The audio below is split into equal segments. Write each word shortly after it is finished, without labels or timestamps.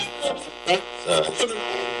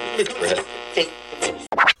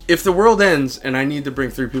If the world ends and I need to bring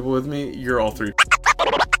 3 people with me, you're all 3.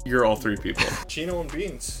 You're all 3 people. Chino and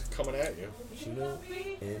Beans coming at you. Chino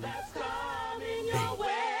and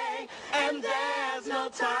And there's no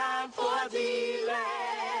time for delay.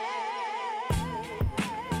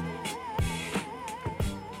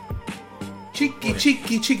 Cheeky,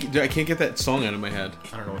 cheeky, cheeky. Dude, I can't get that song out of my head.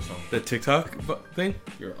 I don't know what song. That TikTok thing.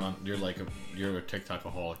 You're a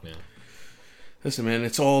TikTok-aholic now. Listen, man,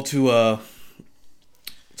 it's all to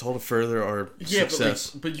further our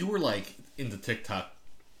success. But you were like into TikTok,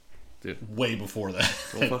 Dude, way before that.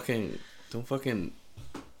 don't fucking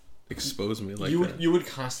expose me like you that. would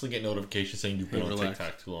constantly get notifications saying you've been on relax.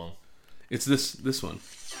 TikTok too long. It's this one.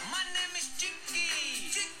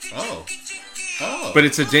 Oh. But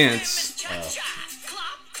it's a dance.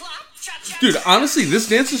 Dude, honestly, this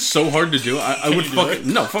dance is so hard to do. I would you do fucking... it?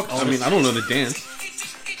 No, fuck. I mean, I don't know the dance.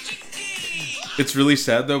 It's really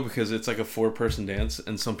sad, though, because it's like a 4-person dance,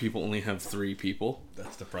 and some people only have 3 people.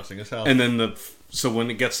 That's depressing as hell. And then so when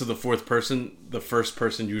it gets to the 4th person, the first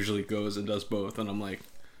person usually goes and does both, and I'm like,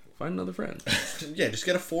 find another friend. Yeah, just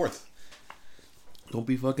get a 4th. Don't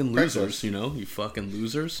be fucking losers, you know? You fucking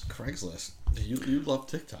losers. Craigslist. You love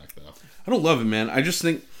TikTok, though. I don't love it, man. I just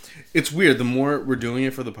think it's weird. The more we're doing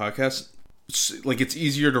it for the podcast, it's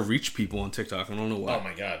easier to reach people on TikTok. I don't know why. Oh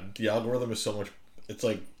my god, the algorithm is so much. It's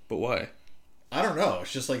like, But why? I don't know.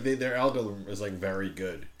 It's just like their algorithm is like very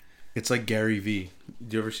good. It's like Gary Vee.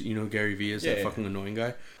 Do you ever see, who Gary Vee is? Yeah, That fucking annoying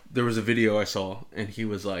guy. There was a video I saw, and he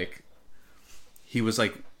was like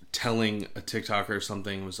telling a TikToker or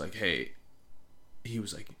something. Was like, hey, he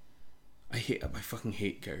was like, I fucking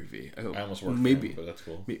hate Gary Vee. I almost worked maybe, for him, but that's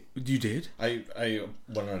cool. You did? I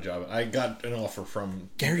went on a job. I got an offer from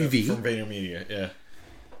Gary Vee? from VaynerMedia. Yeah.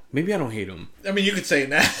 Maybe I don't hate him. I mean, you could say it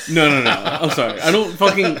now. No. I'm sorry. I don't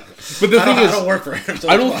fucking. But the thing is, I don't work for him. So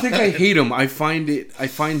I don't think I hate him. I find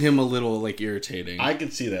him a little like irritating. I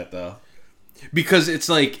can see that though, because it's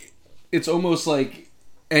like, it's almost like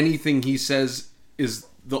anything he says is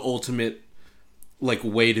the ultimate like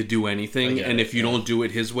way to do anything, and if you don't do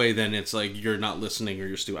it his way, then it's like you're not listening or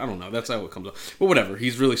you're stupid. I don't know. That's how it comes up. But whatever.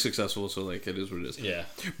 He's really successful, so like it is what it is. Yeah.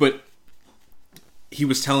 But he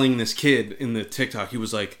was telling this kid in the TikTok, he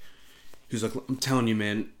was like, I'm telling you,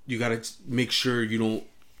 man, you gotta make sure you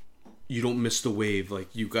don't miss the wave. Like,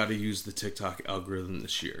 you gotta use the TikTok algorithm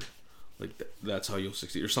this year. Like, that's how you'll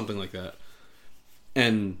succeed, or something like that.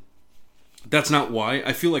 And that's not why.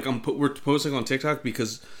 I feel like we're posting on TikTok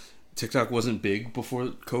because TikTok wasn't big before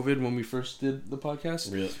COVID when we first did the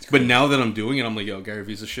podcast. Really? But now that I'm doing it, I'm like, yo, Gary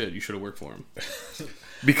Vee's a shit. You should have worked for him.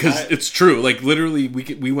 Because it's true. Like, literally,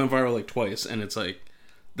 we went viral like twice, and it's like,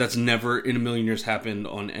 that's never in a million years happened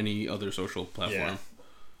on any other social platform. Yeah.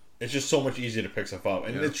 It's just so much easier to pick stuff up,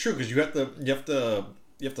 and it's true because you have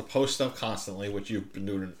to post stuff constantly, which you've been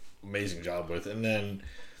doing an amazing job with, and then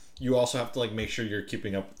you also have to like make sure you're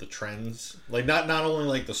keeping up with the trends, like not only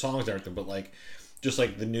like the songs and everything, but like just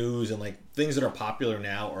like the news and like things that are popular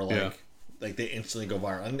now or like like they instantly go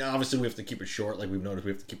viral. And obviously we have to keep it short. Like we've noticed,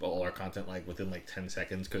 we have to keep all our content like within like 10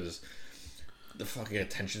 seconds because the fucking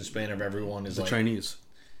attention span of everyone is the like Chinese.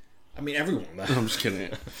 I mean, everyone. No, I'm just kidding.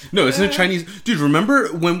 No, isn't it Chinese? Dude, remember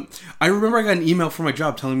I got an email from my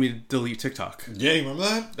job telling me to delete TikTok. Yeah, you remember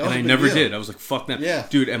that? That was and a I big never deal. did. I was like, fuck that. Yeah.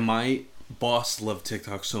 Dude, and my boss loved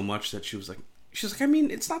TikTok so much that she's like, I mean,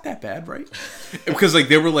 it's not that bad, right? Because like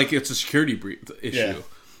they were like, it's a security issue. Yeah.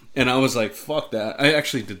 And I was like, fuck that. I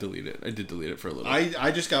actually did delete it. I did delete it for a little bit.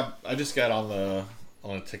 I just got on the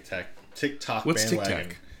TikTok What's bandwagon.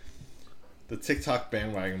 TikTok? The TikTok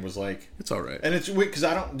bandwagon was like, It's all right. and it's weird because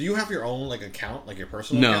I don't. Do you have your own like account, like your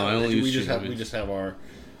personal? No, account? I only use we just Cheeto have Beans. we just have our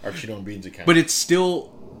Cheeto and Beans account. But it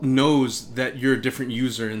still knows that you're a different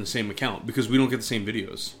user in the same account because we don't get the same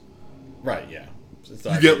videos. right, yeah. It's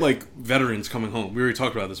You get like veterans coming home. We already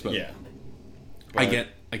talked about this, but yeah. I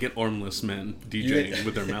get armless men DJing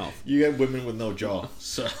with their mouth. You get women with no jaw.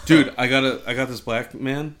 So Dude, I got this black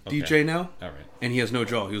man DJ now, all right, and he has no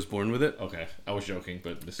jaw. He was born with it, okay. I was joking,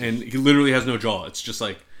 but this and is he literally has no jaw. It's just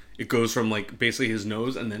like it goes from like basically his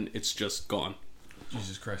nose, and then it's just gone.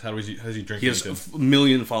 Jesus Christ. How does he drink? He has a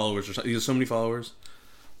million followers or something. He has so many followers.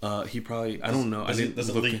 He probably I don't know. Does I it didn't does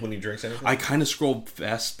it look. leak when he drinks anything? I kind of scroll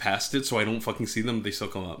fast past it, so I don't fucking see them. They still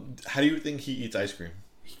come up. How do you think he eats ice cream?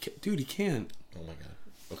 Dude, he can't. Oh my god.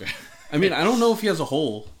 Okay. I mean, I don't know if he has a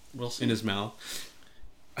hole We'll see. in his mouth.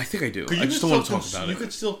 I think I do. You I just could don't want to still talk about You it.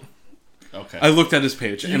 could still. Okay. I looked at his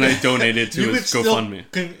page and I donated to you his could still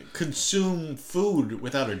GoFundMe. Consume food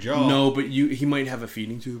without a jaw. No, but he might have a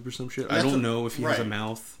feeding tube or some shit. I That's don't what- know if he has a right.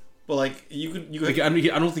 mouth. Well, like you could Like I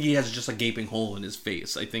don't think he has just a gaping hole in his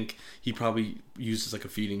face. I think he probably uses like a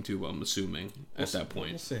feeding tube. I'm assuming at that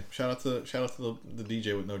point. We'll see. Shout out to the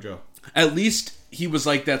DJ with no Joe. At least he was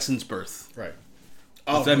like that since birth. Right.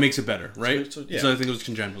 If that makes it better, right? So, yeah. So I think it was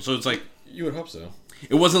congenital. So it's like You would hope so.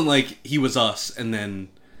 it wasn't like he was us and then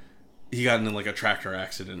he got into like a tractor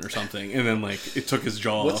accident or something, and then like it took his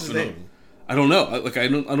jaw What's off. his name? I don't know. Like I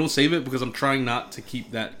don't save it because I'm trying not to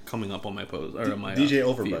keep that coming up on my post or on my DJ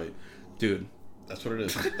Overbite. feed. Dude. That's what it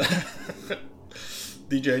is.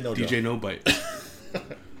 DJ No Joe. DJ No Bite.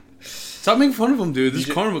 Stop making fun of him, dude. This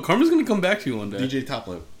is Karma. Karma's gonna come back to you one day. DJ Top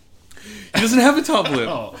Lip. He doesn't have a top lip.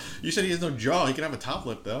 Oh, you said he has no jaw. He can have a top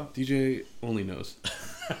lip though. DJ only knows.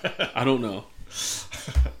 I don't know.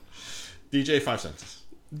 DJ 5 Senses.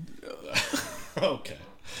 Okay.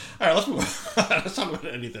 All right, let's move on. Let's talk about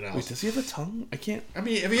anything else. Wait, does he have a tongue? I can't. I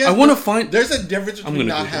mean, if he has, I want to find. There's a difference between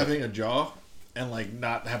not Google having a jaw and like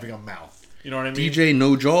not having a mouth. You know what I mean? DJ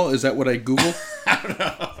No Jaw. Is that what I Google? I don't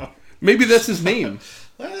know. Maybe that's his name.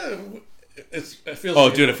 It feels. Oh,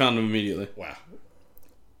 like dude, I found him immediately. Wow.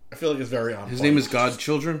 I feel like it's very on. His name is God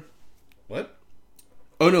Children. What?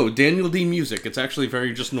 Oh no, Daniel D. Music. It's actually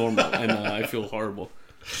very just normal, and I feel horrible.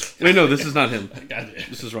 Wait, no, this is not him. Gotcha.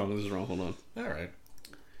 This is wrong. This is wrong. Hold on. All right.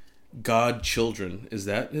 God Children. Is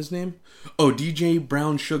that his name? Oh, DJ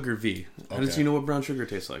Brown Sugar V. How does Okay. he know what brown sugar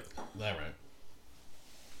tastes like? All right.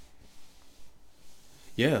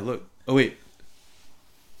 Yeah, look. Oh, wait.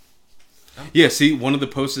 Yeah, see, one of the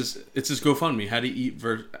posts is, it's his GoFundMe. How to eat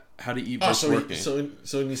versus working. So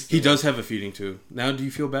it needs to, He does have a feeding tube. Now, do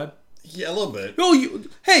you feel bad? Yeah, a little bit. Oh,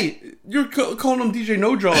 you're calling him DJ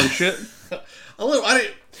No Jaw and shit. A little. I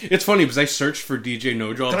didn't. It's funny because I searched for DJ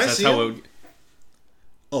No Jaw. Can I That's see how him?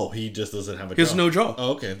 Oh, he just doesn't have a He has jaw. no jaw.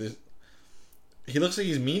 Oh, okay. He looks like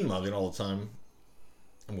he's mean mugging all the time.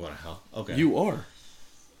 I'm going to hell. Okay. You are.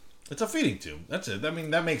 It's a feeding tube. That's it. I mean,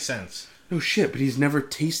 that makes sense. No shit, but he's never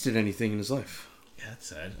tasted anything in his life. Yeah, that's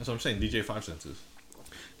sad. That's what I'm saying. DJ 5 Senses.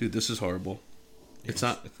 Dude, this is horrible. It's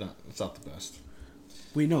not. It's not the best.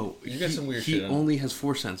 Wait, no. You got some weird he shit on. only has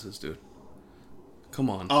 4 senses, dude. Come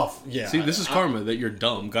on. Oh, yeah. See, this is karma that you're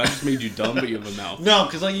dumb. God just made you dumb, but you have a mouth. No,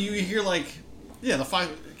 because like you hear like, yeah, the 5.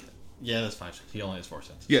 Yeah, that's 5 senses. He only has 4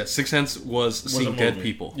 senses. Yeah, Sixth Sense was seeing a dead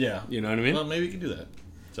movie. people. Yeah. You know what I mean? Well, maybe you can do that.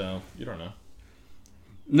 So you don't know.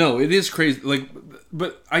 No, it is crazy. Like,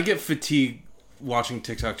 but I get fatigued watching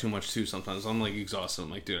TikTok too much too. Sometimes I'm like exhausted. I'm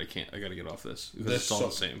like, dude, I can't. I gotta get off this because it's all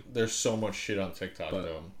the same. There's so much shit on TikTok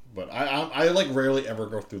though. But I like rarely ever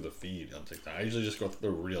go through the feed on TikTok. I usually just go through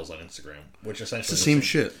the reels on Instagram, which essentially It's the same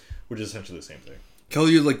shit. Which is essentially the same thing.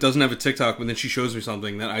 Kelly like doesn't have a TikTok, but then she shows me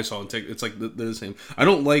something that I saw on TikTok. It's like they're the same. I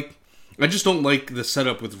just don't like the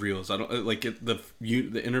setup with reels. I don't like it. The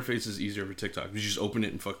interface is easier for TikTok. You just open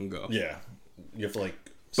it and fucking go. Yeah, you have to like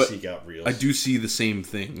But seek out reels. I do see the same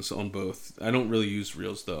things on both. I don't really use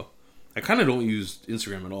reels though. I kind of don't use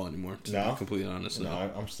Instagram at all anymore. To be completely honest,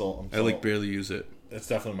 No, I'm still. I like barely use it. It's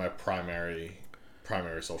definitely my primary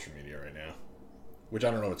social media right now. Which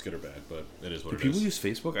I don't know if it's good or bad, but it is what Do it people is. use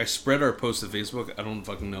Facebook? I spread our posts to Facebook. I don't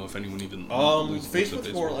fucking know if anyone even.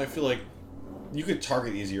 Facebook's more. I feel like you could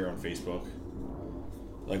target easier on Facebook.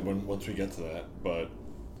 Like once we get to that, but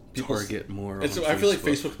target more. It's. on I feel like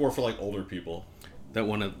Facebook Facebook's more for like older people that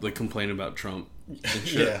want to like complain about Trump. And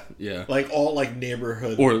shit. yeah. Like all like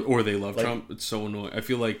neighborhood Or they love Trump. It's so annoying. I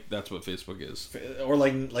feel like that's what Facebook is. or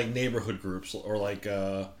like neighborhood groups or like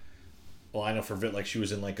well, I know for Vit, like she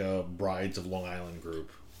was in like a Brides of Long Island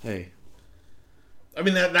group. Hey, I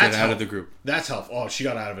mean that's get out of the group. That's helpful. Oh, she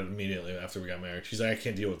got out of it immediately after we got married. She's like, I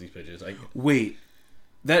can't deal with these bitches. Wait,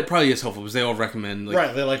 that probably is helpful because they all recommend like,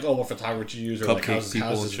 right. They're like, oh, what photography you use or like how's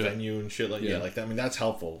this and venue and shit. Like yeah, like that. I mean that's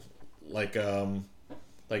helpful. Like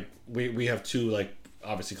we have 2 like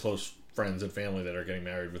obviously close friends and family that are getting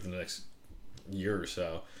married within the next year or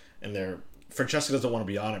so, and Francesca doesn't want to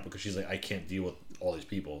be on it because she's like, I can't deal with all these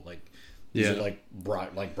people. Like these are like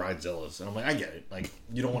bridezillas, and I'm like, I get it. Like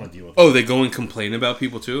you don't want to deal with. Oh, they go and complain about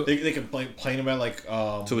people too. They complain about like.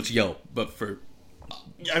 So it's Yelp, but for.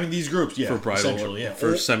 I mean these groups, yeah, for bridal, essentially, yeah,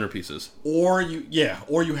 for centerpieces. Or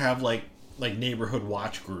you have like neighborhood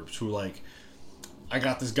watch groups who like. I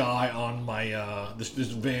got this guy on my this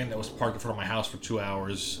van that was parked in front of my house for 2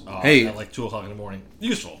 hours at like 2:00 in the morning.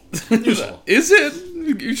 Useful. Is it?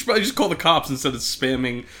 You should probably just call the cops instead of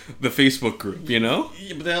spamming the Facebook group. You know?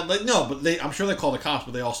 Yeah, but I'm sure they call the cops,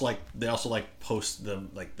 but they also post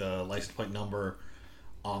the license plate number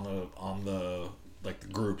on the like the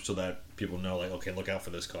group so that people know like, okay, look out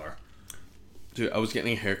for this car. Dude, I was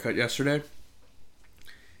getting a haircut yesterday.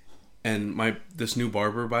 And this new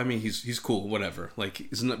barber by me, he's cool, whatever. Like,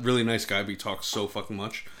 he's a really nice guy, but he talks so fucking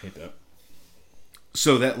much. Hate that.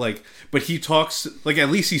 So that, like, but he talks, like, at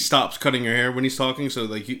least he stops cutting your hair when he's talking, so,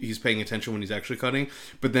 like, he's paying attention when he's actually cutting,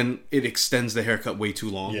 but then it extends the haircut way too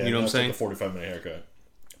long, Yeah, you know what I'm saying? Like a 45-minute haircut.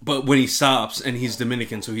 But when he stops, and he's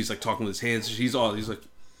Dominican, so he's, like, talking with his hands, he's like,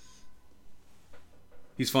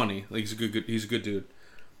 he's funny, like, he's a good dude.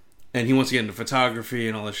 And he wants to get into photography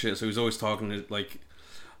and all that shit, so he's always talking to, like,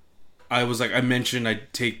 I mentioned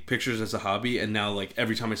I'd take pictures as a hobby, and now, like,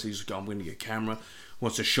 every time I say, he's like, oh, I'm going to get a camera,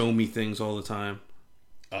 wants to show me things all the time.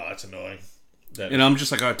 Oh, that's annoying. And I'm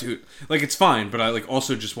just like, oh, dude, like, it's fine, but I, like,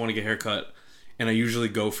 also just want to get a haircut, and I usually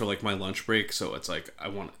go for, like, my lunch break, so it's like,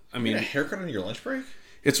 you get a haircut on your lunch break?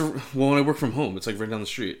 When I work from home, it's, like, right down the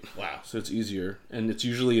street. Wow. So it's easier, and it's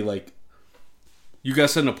usually, like, you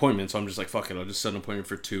guys set an appointment, so I'm just like, fuck it, I'll just set an appointment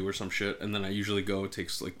for 2 or some shit, and then I usually go, it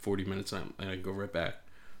takes, like, 40 minutes, and I go right back.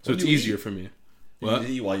 So it's easier for me. What?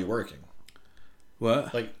 You eat while you're working.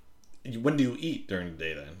 What? Like, when do you eat during the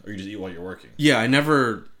day then? Or you just eat while you're working? Yeah, I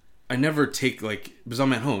never take, like, because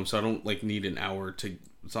I'm at home, so I don't, like, need an hour to,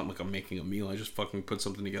 it's not like I'm making a meal. I just fucking put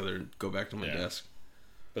something together and go back to my desk.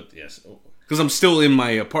 But, yes. Because I'm still in my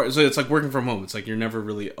apartment, so it's like working from home. It's like you're never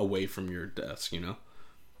really away from your desk, you know?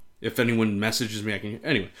 If anyone messages me, I can...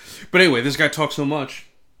 Anyway. But anyway, this guy talks so much,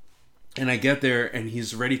 and I get there, and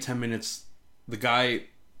he's already 10 minutes... The guy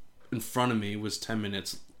in front of me was 10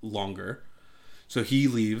 minutes longer. So he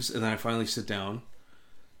leaves, and then I finally sit down.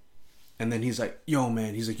 And then he's like, yo,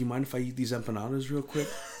 man. He's like, you mind if I eat these empanadas real quick?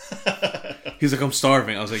 He's like, I'm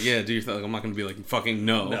starving. I was like, yeah, dude. Like, I'm not going to be like, fucking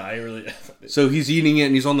no. No, I really... So he's eating it,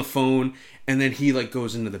 and he's on the phone. And then he, like,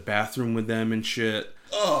 goes into the bathroom with them and shit.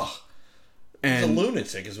 Ugh. And he's a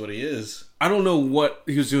lunatic is what he is. I don't know what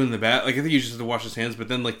he was doing in the bath. Like, I think he just had to wash his hands, but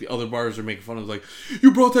then, like, the other bars are making fun of, like,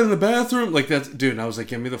 you brought that in the bathroom? Like, that's... Dude, and I was like,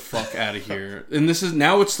 get me the fuck out of here. And this is...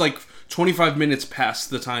 Now it's, like, 25 minutes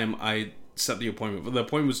past the time I set the appointment. But the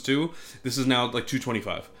appointment was 2. This is now, like,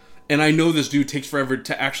 2:25. And I know this dude takes forever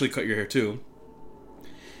to actually cut your hair, too.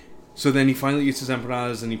 So then he finally eats his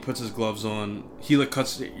empanadas, and he puts his gloves on. He, like,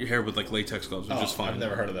 cuts your hair with, like, latex gloves, which is fine. I've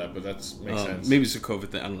never heard of that, but that makes sense. Maybe it's a COVID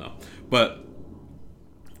thing. I don't know. But...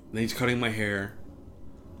 Then he's cutting my hair.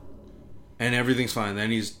 And everything's fine.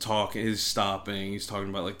 Then he's talking, he's stopping. He's talking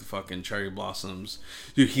about, like, the fucking cherry blossoms.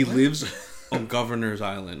 Dude, he lives on Governor's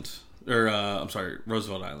Island. Or, I'm sorry,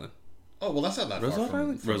 Roosevelt Island. Oh, well, that's not that Roosevelt far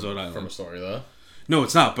Island? Roosevelt Island. From Astoria, though. No,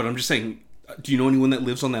 it's not. But I'm just saying, do you know anyone that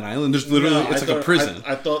lives on that island? There's literally, it's like a prison.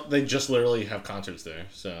 I thought they just literally have concerts there,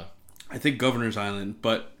 so. I think Governor's Island.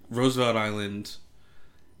 But Roosevelt Island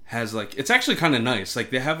has, like, it's actually kind of nice. Like,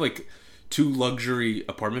 they have, like... 2 luxury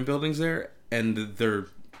apartment buildings there, and they're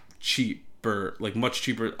cheaper, like much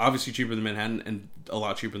cheaper, obviously cheaper than Manhattan, and a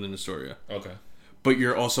lot cheaper than Astoria. Okay. But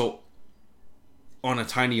you're also on a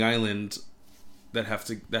tiny island that has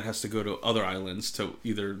to go to other islands to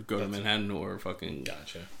either go to Manhattan or fucking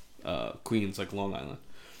Queens, like Long Island.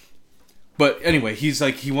 But anyway, he's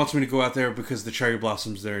like, he wants me to go out there because the cherry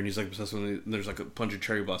blossoms there, and he's like obsessed with it. And there's like a bunch of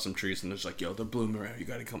cherry blossom trees, and there's like, yo, they're blooming around. You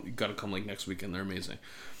gotta come like next weekend. They're amazing.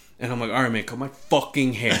 And I'm like, all right, man, cut my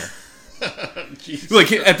fucking hair.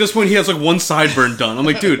 Like, at this point, he has, like, 1 sideburn done. I'm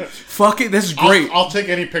like, dude, fuck it, this is great. I'll take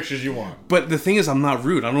any pictures you want. But the thing is, I'm not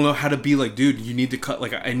rude. I don't know how to be like, dude, you need to cut,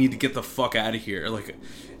 like, I need to get the fuck out of here. Like,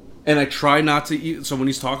 and I try not to eat, so when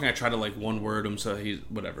he's talking, I try to, like, one word him, so he's,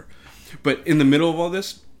 whatever. But in the middle of all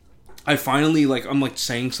this, I finally, like, I'm, like,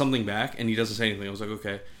 saying something back, and he doesn't say anything. I was like,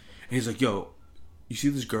 okay. And he's like, yo, you see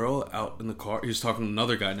this girl out in the car? He was talking to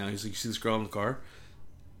another guy now. He's like, you see this girl in the car?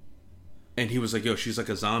 And he was like, yo, she's like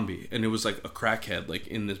a zombie. And it was like a crackhead, like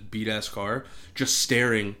in this beat-ass car, just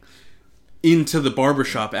staring into the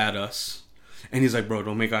barbershop at us. And he's like, bro,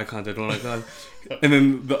 don't make eye contact, don't make eye contact. And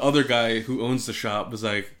then the other guy who owns the shop was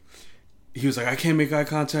like, he was like, I can't make eye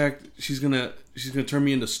contact. She's gonna turn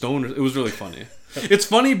me into stone. It was really funny. It's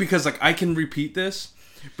funny because, like, I can repeat this,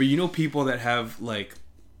 but you know people that have, like,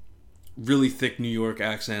 really thick New York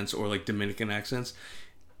accents or, like, Dominican accents,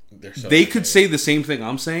 they could say the same thing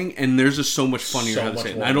I'm saying, and there's just so much funnier how to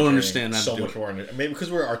say it. I don't understand how to do it. More maybe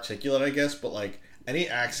because we're articulate, I guess, but, like, any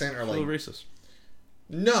accent or, like... A little racist.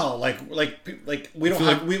 No, like we don't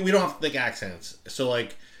have we don't have thick accents. So,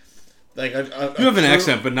 like you have an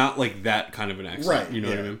accent, but not like that kind of an accent, right? You know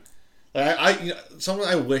what I mean? Like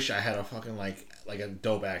I wish I had a fucking like a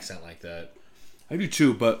dope accent like that. I do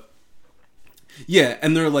too, but yeah,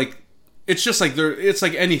 and they're like, it's just like it's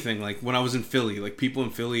like anything. Like when I was in Philly, like people in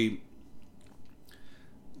Philly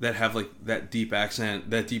that have like that deep accent,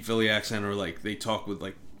 that deep Philly accent, or like they talk with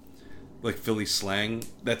like like Philly slang.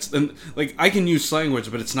 That's and like I can use slang words,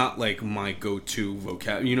 but it's not like my go-to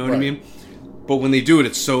vocab. You know what I mean? But when they do it,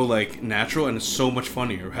 it's so like natural and it's so much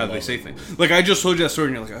funnier how they say things. Like I just told you that story,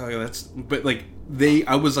 and you're like, oh, yeah, that's. But like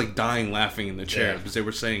I was like dying laughing in the chair because they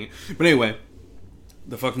were saying it. But anyway,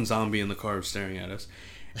 the fucking zombie in the car was staring at us,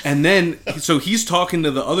 and then so he's talking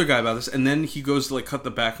to the other guy about this, and then he goes to like cut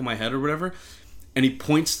the back of my head or whatever. And he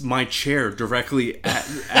points my chair directly at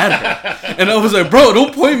her. And I was like, bro,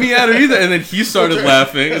 don't point me at her either. And then he started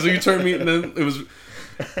laughing. So you turned me, and then it was...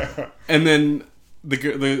 And then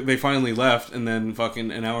they finally left, and then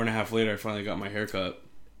fucking an hour and a half later, I finally got my hair cut.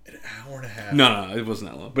 An hour and a half? No, it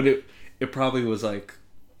wasn't that long. But it probably was like...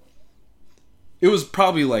 It was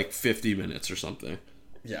probably like 50 minutes or something.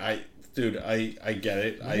 Yeah, I get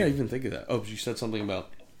it. I didn't even think of that. Oh, you said something about...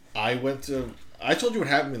 I told you what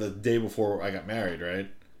happened to me the day before I got married,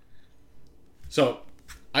 right? So,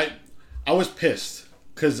 I was pissed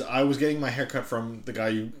because I was getting my haircut from the guy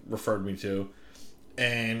you referred me to,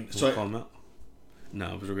 and so call him out?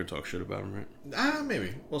 No, because we're gonna talk shit about him, right?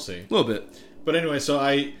 Maybe we'll see. A little bit, but anyway, so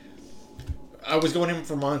I was going to him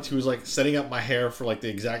for months. He was like setting up my hair for like the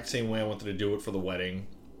exact same way I wanted to do it for the wedding,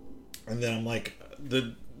 and then I'm like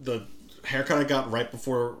the haircut I got right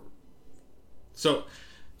before, so.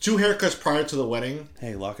 2 haircuts prior to the wedding.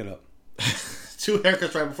 Hey, lock it up. 2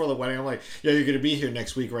 haircuts right before the wedding. I'm like, yeah, you're going to be here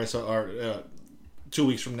next week, right? So, or 2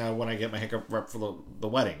 weeks from now when I get my haircut right for the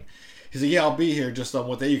wedding. He's like, yeah, I'll be here. Just on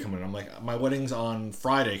what day you come in? I'm like, my wedding's on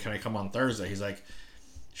Friday. Can I come on Thursday? He's like,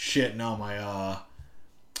 shit, no,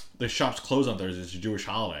 the shop's closed on Thursday. It's a Jewish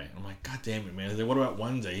holiday. I'm like, God damn it, man. He's like, what about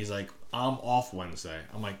Wednesday? He's like, I'm off Wednesday.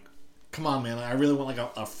 I'm like, come on, man. I really want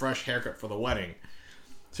like a fresh haircut for the wedding.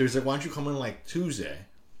 So he's like, why don't you come in like Tuesday?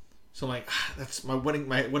 So I'm like, that's my wedding.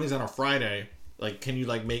 My wedding's on a Friday. Like, can you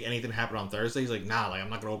like make anything happen on Thursday? He's like, nah, like I'm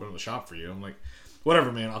not gonna open the shop for you. I'm like, whatever,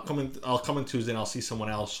 man. I'll come in Tuesday and I'll see someone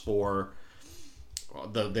else for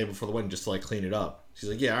the day before the wedding just to like clean it up. She's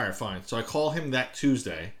like, yeah, all right, fine. So I call him that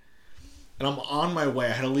Tuesday, and I'm on my way.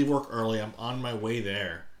 I had to leave work early. I'm on my way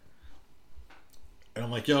there, and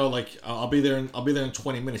I'm like, yo, like I'll be there in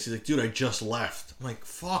 20 minutes. He's like, dude, I just left. I'm like,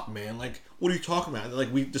 fuck, man. Like, what are you talking about?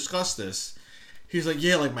 Like, we discussed this. He's like,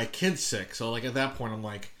 yeah, like my kid's sick. So like at that point, I'm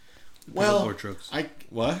like, well, more drugs.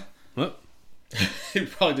 What? He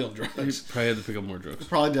probably did drugs. He probably had to pick up more drugs.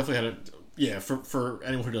 Probably definitely had to. Yeah, for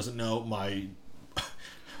anyone who doesn't know, my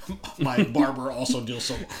barber also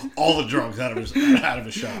deals all the drugs out of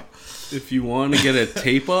his shop. If you want to get a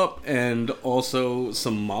tape up and also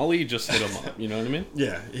some Molly, just hit him up. You know what I mean?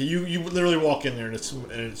 Yeah, you literally walk in there and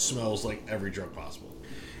it smells like every drug possible.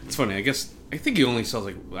 It's funny. I think he only sells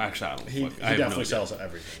like. Actually, I don't. He definitely sells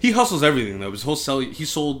everything. He hustles everything though. His whole he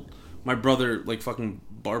sold my brother like fucking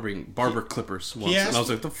barber clippers once, and I was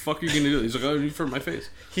like, "The fuck are you gonna do?" He's like, "Oh, you for my face."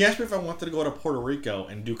 He asked me if I wanted to go to Puerto Rico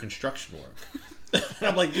and do construction work. And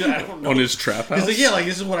I'm like, dude, I don't know. On his trap house? He's like, yeah, like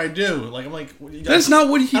this is what I do. Like, I'm like, that's not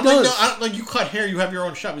what he does. Like, no, like you cut hair, you have your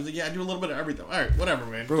own shop. He's like, yeah, I do a little bit of everything. All right, whatever,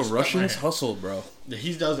 man. Bro, just Russians hustle, bro. Yeah,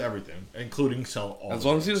 he does everything, including sell all. As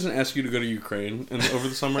long as he doesn't ask you to go to Ukraine over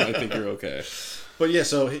the summer, I think you're okay. But yeah,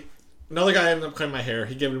 so another guy ended up cutting my hair.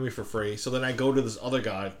 He gave it to me for free. So then I go to this other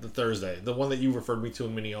guy the Thursday, the one that you referred me to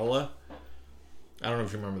in Mineola. I don't know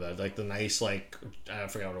if you remember that. Like the nice, like I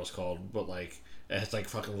forgot what it was called, but like. It has like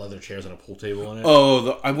fucking leather chairs and a pool table in it.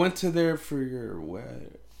 Oh, I went to there for your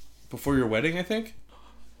before your wedding, I think.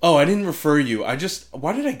 Oh, I didn't refer you. Why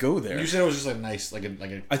did I go there? You said it was just like nice, like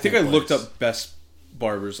a. I think I looked up best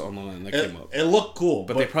barbers online. That came up. It looked cool,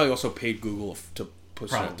 but they probably also paid Google to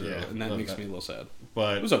push that through, yeah, and that makes me a little sad.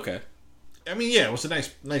 But it was okay. I mean, yeah, it was a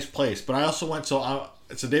nice place. But I also went.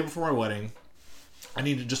 It's the day before my wedding. I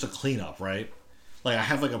needed just a cleanup, right? Like I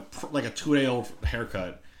have like a 2-day-old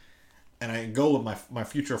haircut. And I go with my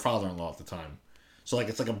future father-in-law at the time. So, like,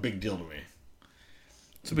 it's like a big deal to me.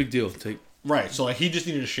 It's a big deal. Right. So, like, he just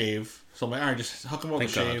needed a shave. So, I'm like, all right, just hook him up with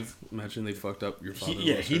a shave. Imagine they fucked up your father.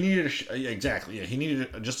 He needed exactly. Yeah, he needed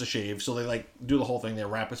just a shave. So, they, like, do the whole thing. They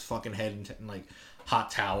wrap his fucking head in like,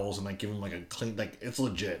 hot towels and, like, give him, like, a clean... Like, it's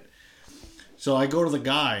legit. So, I go to the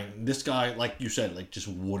guy. And this guy, like you said, like, just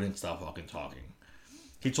wouldn't stop fucking talking.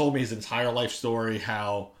 He told me his entire life story,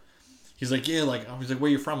 how... He's like, yeah, like, he's like,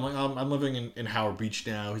 where you from? I'm like, I'm living in Howard Beach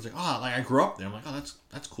now. He's like, oh, like, I grew up there. I'm like, oh,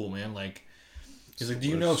 that's cool, man. Like, he's like, do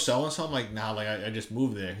you know so-and-so? I'm like, nah, like, I just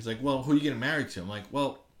moved there. He's like, well, who are you getting married to? I'm like,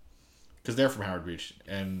 well, because they're from Howard Beach.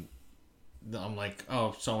 And I'm like,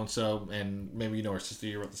 oh, so-and-so, and maybe you know her sister,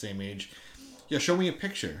 you're about the same age. Yeah, show me a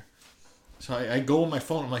picture. So I go on my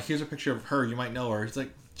phone. I'm like, here's a picture of her. You might know her. He's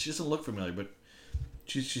like, she doesn't look familiar, but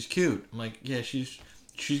she's cute. I'm like, yeah, she's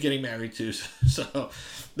getting married too. So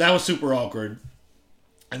that was super awkward.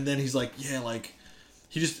 And then he's like, yeah, like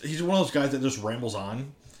he's one of those guys that just rambles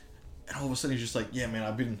on, and all of a sudden he's just like, yeah, man,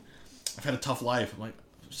 I've had a tough life. I'm like,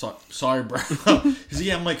 sorry, bro. He's like,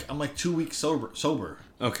 yeah, I'm like 2 weeks sober.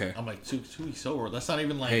 Okay. I'm like, two weeks sober. That's not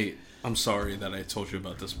even like. Hey, I'm sorry that I told you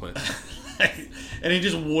about this place. And he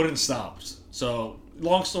just wouldn't stop. So,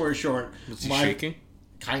 long story short, Was he shaking?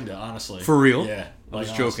 Kinda, honestly. For real? Yeah. I was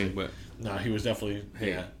honestly. joking, but No, he was definitely.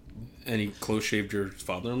 Yeah. and he close shaved your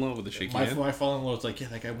father-in-law with a shaky hand. My father-in-law was like, yeah,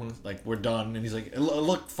 that guy went, like, we're done, and he's like, it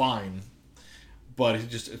looked fine, but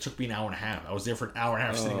it took me an hour and a half. I was there for an hour and a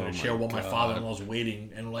half sitting in a chair while my father-in-law was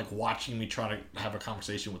waiting and like watching me try to have a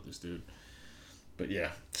conversation with this dude. But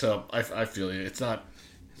yeah, so I feel you. It's not.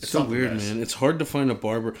 It's so not the weird, best. man. It's hard to find a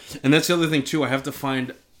barber, and that's the other thing too. I have to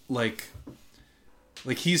find like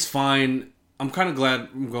he's fine. I'm kind of glad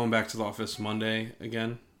I'm going back to the office Monday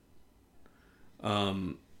again,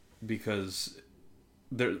 because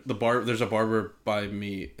there's a barber by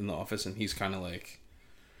me in the office, and he's kind of like,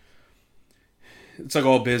 it's like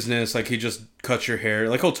all business. Like he just cuts your hair.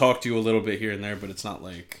 Like he'll talk to you a little bit here and there, but it's not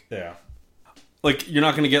like like you're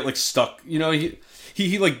not gonna get like stuck. You know,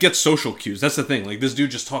 he like gets social cues. That's the thing. Like this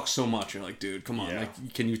dude just talks so much. You're like, dude, come on. Yeah.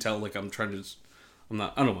 Like, can you tell? Like I'm trying to.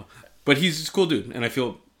 I don't know. But he's a cool dude, and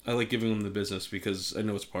I like giving him the business because I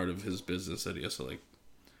know it's part of his business that he has to like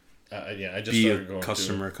I just be started a going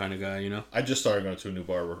customer kind of guy, you know. I just started going to a new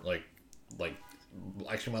barber. Like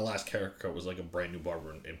actually, my last haircut was like a brand new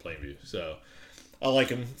barber in Plainview. So I like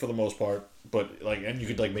him for the most part, but like, and you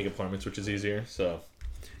could like make appointments, which is easier. So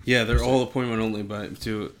Yeah, they're all appointment only, but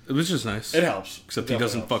too. It was just nice. it helps. Except It he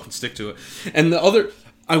doesn't definitely fucking stick to it. And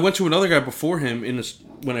I went to another guy before him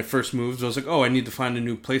when I first moved. I was like, oh, I need to find a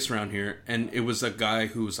new place around here, and it was a guy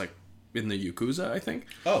who was like in the Yakuza, I think.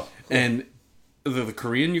 Oh, cool. And the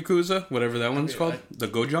Korean Yakuza, whatever that one's called, the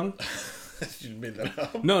Gojang. You made that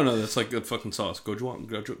up. No, that's like a fucking sauce.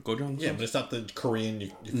 Gojang. Yeah, but it's not the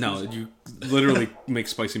Korean. No, you literally make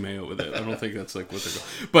spicy mayo with it. I don't think that's like what they're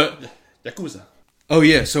called. But Yakuza. oh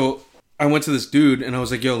yeah, so I went to this dude and I was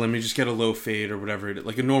like, yo, let me just get a low fade or whatever it is,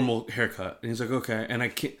 like a normal haircut. And he's like, okay. And I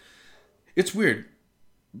can't. It's weird.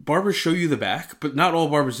 Barbers show you the back, but not all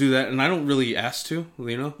barbers do that, and I don't really ask to,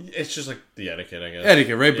 you know? It's just like the etiquette, I guess.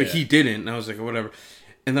 Etiquette, right? But Yeah. he didn't, and I was like, whatever.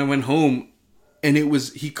 And then I went home, and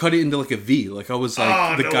he cut it into like a V. Like I was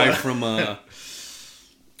like the guy from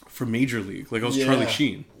Major League. Like I was Charlie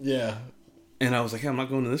Sheen. Yeah. And I was like, hey, I'm not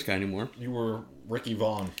going to this guy anymore. You were Ricky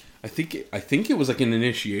Vaughn. I think it was like an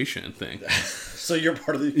initiation thing. So you're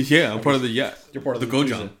part of the... Yeah, I'm part of the You're part of the the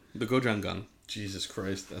Gojang. Yakuza. The Gojang gun. Jesus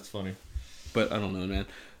Christ, that's funny. But I don't know, man.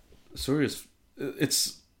 Sorry,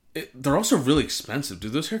 they're also really expensive,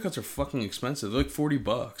 dude. Those haircuts are fucking expensive. They're like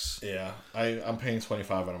 $40. Yeah, I'm paying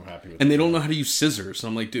 $25 and I'm happy with it. And they don't know how to use scissors. And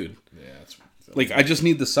I'm like, dude. Yeah, it's... Like, I just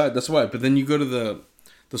need the side. That's why. But then you go to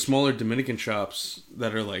the smaller Dominican shops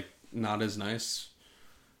that are, like, not as nice.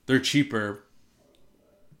 They're cheaper.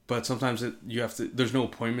 But sometimes you have to... There's no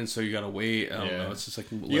appointment, so you gotta wait. I don't know. It's just, like,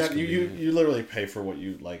 less convenient. You literally pay for what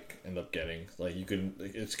you, like, end up getting. Like, you can...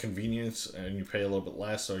 It's convenience, and you pay a little bit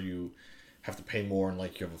less, or you have to pay more, and,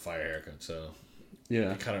 like, you have a fire haircut, so...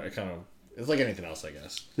 Yeah. It kind of... It's like anything else, I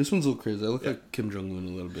guess. This one's a little crazy. I look like Kim Jong-un a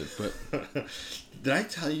little bit, but... Did I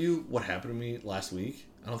tell you what happened to me last week?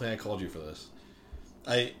 I don't think I called you for this.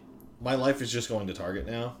 My life is just going to Target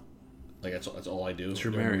now. Like, that's all I do. You're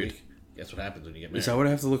during the married. week. That's what happens when you get married. Is that what I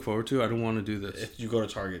have to look forward to? I don't want to do this. If you go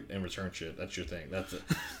to Target and return shit, that's your thing. That's it.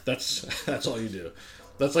 That's all you do.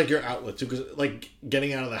 That's like your outlet too. Because like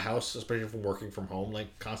getting out of the house, especially from working from home,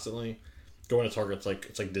 like constantly, going to Target, it's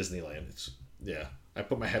like Disneyland. I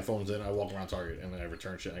put my headphones in, I walk around Target, and then I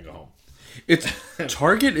return shit and I go home. It's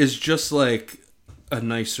Target is just like a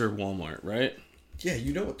nicer Walmart, right? Yeah,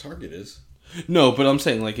 you know what Target is. No, but I'm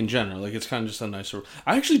saying like in general, like it's kind of just a nicer.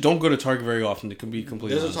 I actually don't go to Target very often. It can be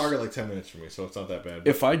completely. There's honest. a Target like 10 minutes from me, so it's not that bad.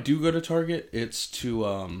 If I do go to Target, it's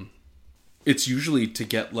to it's usually to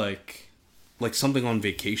get like something on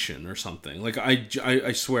vacation or something. Like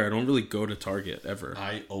I swear I don't really go to Target ever.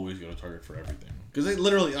 I always go to Target for everything because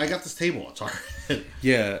I got this table at Target.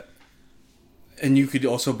 Yeah. And you could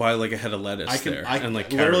also buy like a head of lettuce and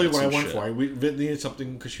like literally carrots what I and went shit. for. We needed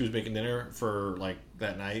something because she was making dinner for like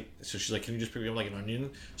that night. So she's like, "Can you just pick me up like an onion?"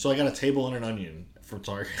 So I got a table and an onion from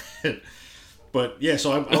Target. But yeah,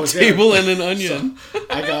 so I was table there. and an onion. So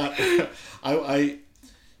I got I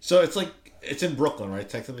so it's like it's in Brooklyn, right?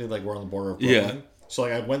 Technically, like we're on the border of Brooklyn. Yeah. So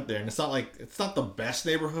like I went there, and it's not the best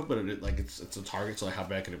neighborhood, but it's a Target. So like how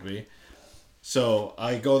bad could it be? So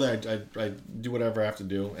I go there, I do whatever I have to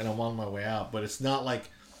do, and I'm on my way out. But it's not like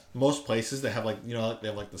most places that have like, you know, they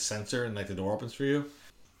have like the sensor and like the door opens for you.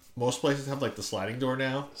 Most places have like the sliding door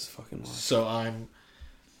now. It's fucking wild. So I'm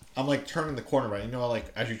I'm like turning the corner, right? You know,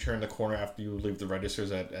 like as you turn the corner after you leave the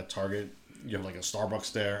registers at Target, you have like a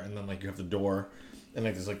Starbucks there, and then like you have the door, and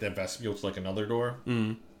like there's like that vestibule to like another door.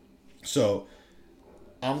 Mm. So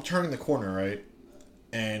I'm turning the corner, right?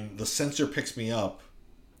 And the sensor picks me up,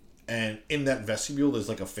 and in that vestibule there's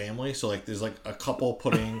like a family. So like there's like a couple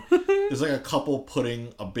putting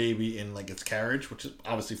a baby in like its carriage, which is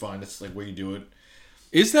obviously fine. It's like where you do it.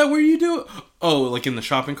 Is that where you do it? Oh, like in the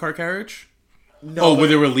shopping cart carriage? No, where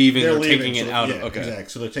they were leaving or leaving, taking it so, out yeah, of... Okay. Exactly.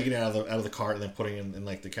 So they're taking it out of the cart and then putting it in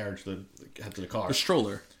like the carriage to head to the car. The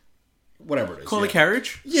stroller. Whatever it is. Call it a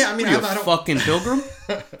carriage? Yeah, I mean, Are you I don't... fucking pilgrim?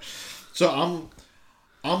 So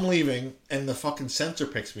I'm leaving, and the fucking sensor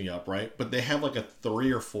picks me up, right? But they have like a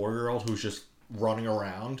 3 or 4-year-old who's just running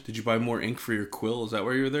around. Did you buy more ink for your quill? Is that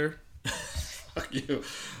why you were there? Fuck you.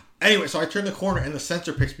 Anyway, so I turn the corner, and the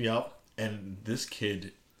sensor picks me up, and this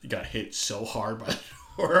kid got hit so hard by the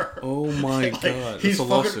door. Oh my god. He's That's a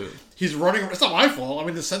lawsuit. He's running. It's not my fault. I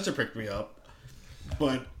mean, the sensor picked me up.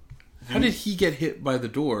 But how did he get hit by the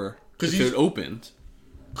door? Because it opened.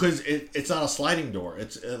 Because it's not a sliding door.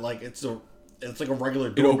 It's like a regular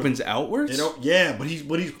It door. opens outwards? Yeah, but he's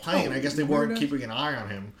playing. Oh, I guess they weren't keeping an eye on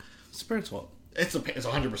him. It's the parents' fault. It's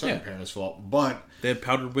 100% the parents' fault. But they have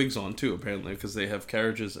powdered wigs on too, apparently, because they have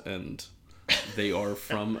carriages and they are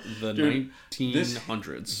from the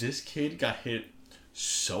 1900s. This kid got hit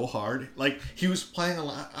so hard. Like he was playing a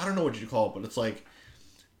lot. I don't know what you call it, but it's like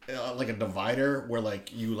a divider where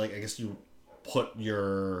like you like I guess you put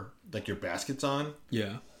your baskets on.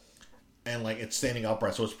 Yeah. And like it's standing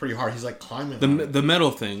upright, so it's pretty hard. He's like climbing the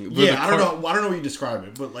metal thing. Yeah, I don't know how you describe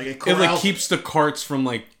it, but like it like keeps the carts from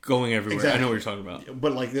like going everywhere. Exactly. I know what you're talking about.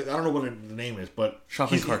 But like I don't know what the name is, but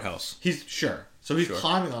shopping cart house. He's sure. So he's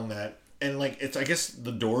climbing on that, and like it's I guess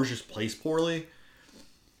the door's just placed poorly.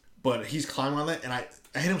 But he's climbing on that, and I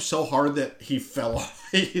hit him so hard that he fell off.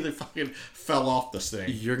 He fucking fell off this thing.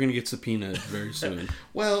 You're gonna get subpoenaed very soon.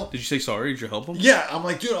 Well, did you say sorry? Did you help him? Yeah, I'm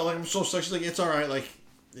like, dude, I'm so sorry. She's like, it's all right. Like,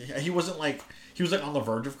 he wasn't like he was like on the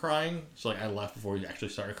verge of crying. So like, I left before he actually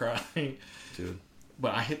started crying. Dude,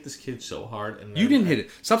 but I hit this kid so hard, and you didn't hit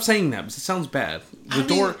it. Stop saying that. Because it sounds bad. The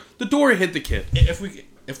door hit the kid. If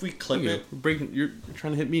we clip it, you're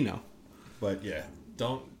trying to hit me now. But yeah,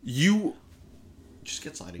 don't you just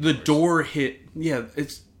get sliding. The door hit. Yeah,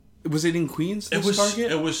 was it in Queens?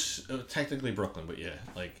 Target? It was technically Brooklyn, but yeah,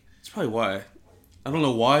 like it's probably why. I don't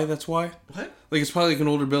know why. That's why. What? Like it's probably like an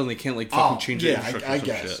older building. They can't like fucking change the infrastructure. I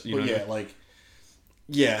guess. Shit, but yeah, like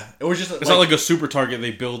yeah, it was just. It's not like a super Target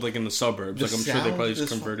they build like in the suburbs. Like I'm sure they probably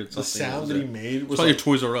just converted something. The sound that he made was probably like,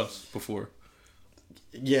 Toys R Us before.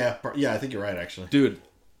 Yeah, I think you're right actually, dude.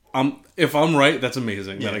 If I'm right, that's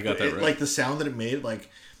amazing that I got that right. Like the sound that it made,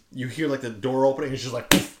 like you hear like the door opening, it's just like,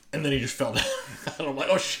 poof, and then he just fell down. And I'm like,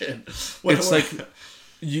 oh shit! Like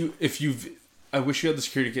I wish you had the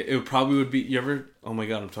security kit. It probably would be. You ever? Oh my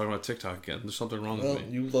god! I'm talking about TikTok again. There's something wrong with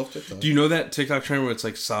me. You love TikTok. Do you know that TikTok trend where it's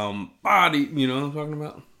like somebody? You know what I'm talking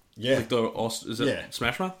about? Yeah. Like is it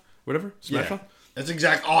Smash Mouth? Whatever. Smash Mouth. That's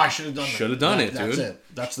exact. Oh, I should have done that. Should have done it, dude. That's it.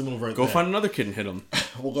 That's the move right there. Go find another kid and hit him.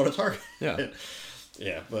 We'll go to Target. Yeah.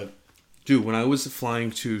 Yeah, but dude, when I was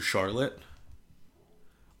flying to Charlotte,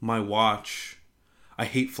 my watch. I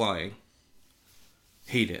hate flying.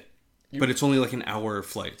 Hate it. But it's only like an hour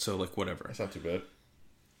flight, so like whatever. That's not too bad.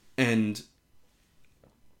 And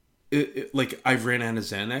like I ran out of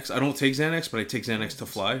Xanax. I don't take Xanax, but I take Xanax to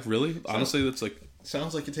fly. Really? Honestly, that's like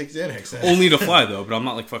sounds like you take Xanax. Only to fly though, but I'm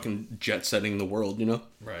not like fucking jet setting the world, you know?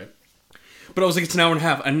 Right. But I was like, it's an hour and a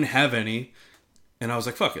half. I didn't have any. And I was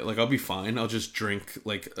like, fuck it. Like, I'll be fine. I'll just drink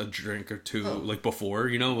like a drink or two like before,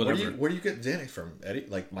 you know, whatever. Where do you get Xanax from, Eddie?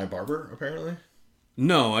 Like my barber, apparently?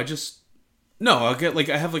 No, I'll get like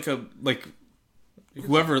I have like a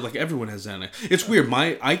whoever, like everyone has Xanax. It's weird.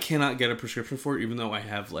 I cannot get a prescription for it, even though I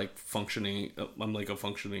have like I'm like a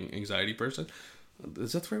functioning anxiety person.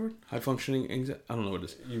 Is that the right word? High functioning anxiety? I don't know what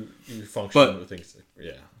it is. You function with things.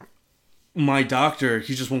 Yeah. My doctor,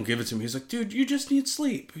 he just won't give it to me. He's like, dude, you just need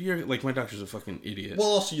sleep. You're like, my doctor's a fucking idiot. Well,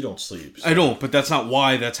 also you don't sleep. So. I don't, but that's not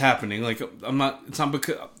why that's happening. Like, it's not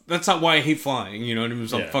because, that's not why I hate flying, you know what I mean?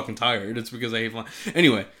 I'm fucking tired. It's because I hate flying.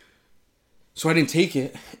 Anyway, so I didn't take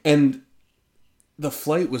it, and the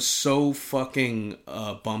flight was so fucking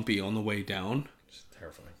bumpy on the way down. It's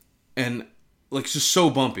terrifying. And like just so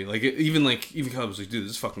bumpy. Like even Kyle was like, dude,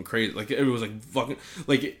 this is fucking crazy. Like it was like fucking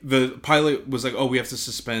like the pilot was like, oh, we have to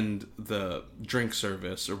suspend the drink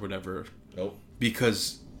service or whatever. Nope.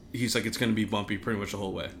 Because he's like, it's gonna be bumpy pretty much the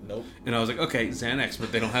whole way. Nope. And I was like, okay, Xanax,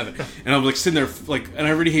 but they don't have it. And I was like sitting there like, and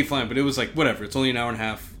I already hate flying, but it was like whatever. It's only an hour and a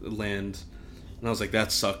half land, and I was like,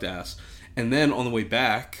 that sucked ass. And then on the way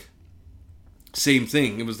back, same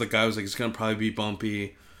thing. It was the guy was like, it's gonna probably be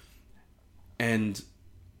bumpy,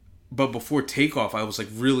 but before takeoff, I was like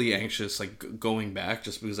really anxious, like going back,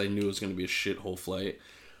 just because I knew it was gonna be a shithole flight,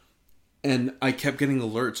 and I kept getting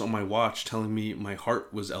alerts on my watch telling me my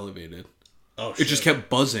heart was elevated. Oh, it just kept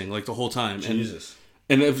buzzing like the whole time. Jesus.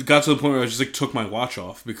 And it got to the point where I just like took my watch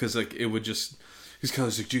off because like it would just. He's kind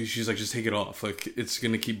of like, dude, she's like, just take it off. Like, it's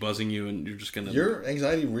gonna keep buzzing you, and you're just gonna. Your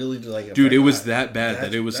anxiety really like. Dude, it was that bad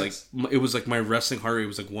that it was like my resting heart rate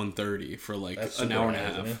was like 130 for like an hour and a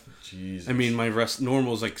half. Jesus. I mean, my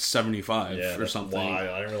normal is like 75 or something. Why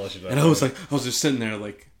I didn't realize you. And I was just sitting there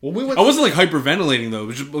like. Well, we went. I wasn't like hyperventilating though. It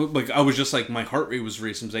was just, like I was just like my heart rate was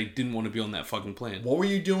racing because I didn't want to be on that fucking plane. What were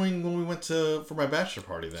you doing when we went for my bachelor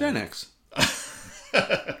party then? Xanax.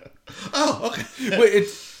 Oh, okay. Wait,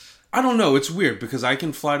 I don't know. It's weird because I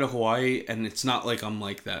can fly to Hawaii and it's not like I'm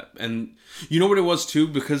like that. And you know what it was too?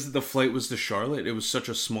 Because the flight was to Charlotte, it was such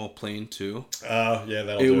a small plane too. Oh, yeah,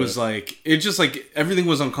 that'll It do was like, it just like, everything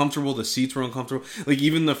was uncomfortable. The seats were uncomfortable. Like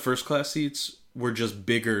even the first class seats were just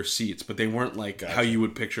bigger seats, but they weren't like how you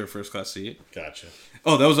would picture a first class seat. Gotcha.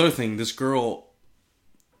 Oh, that was the other thing. This girl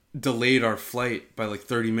delayed our flight by like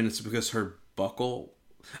 30 minutes because her buckle...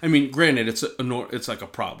 I mean, granted, it's like a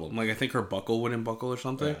problem. Like, I think her buckle wouldn't buckle or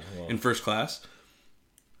something in first class.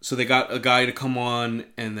 So they got a guy to come on,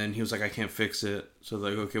 and then he was like, I can't fix it. So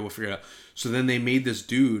they're like, okay, we'll figure it out. So then they made this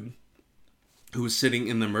dude who was sitting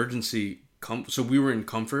in the emergency... so we were in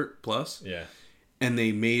Comfort Plus. Yeah. And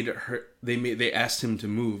they made her... They asked him to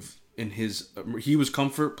move in his... He was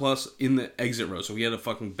Comfort Plus in the exit row, so he had a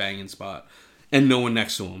fucking banging spot. And no one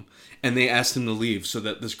next to him. And they asked him to leave so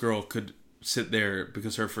that this girl could... sit there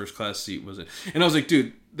because her first class seat wasn't. And I was like,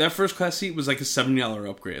 dude, that first class seat was like a $70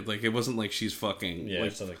 upgrade. Like, it wasn't like she's fucking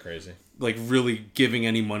like something crazy, like really giving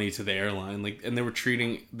any money to the airline. Like, and they were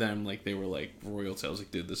treating them like they were like royalty. I was like,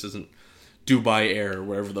 dude, this isn't Dubai Air or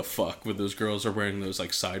whatever the fuck where those girls are wearing those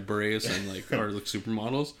like side berets and like are like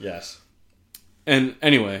supermodels. Yes. And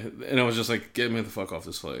anyway, and I was just like, get me the fuck off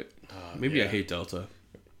this flight. Maybe I hate Delta.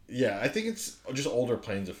 Yeah, I think it's just older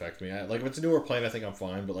planes affect me. Like if it's a newer plane, I think I'm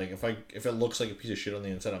fine. But like if it looks like a piece of shit on the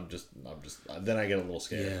inside, I'm just then I get a little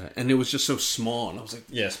scared. Yeah, and it was just so small, and I was like,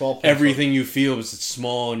 yeah, small. Everything you feel is it's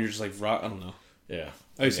small, and you're just like, I don't know. Yeah,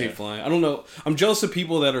 I just hate flying. I don't know. I'm jealous of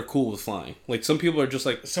people that are cool with flying. Like some people are just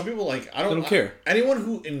like some people like I don't care. Anyone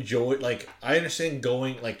who enjoy like I understand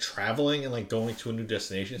going like traveling and like going to a new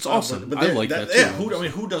destination. It's awesome. But I like that too. Yeah,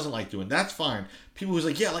 who doesn't like doing that's fine. People who's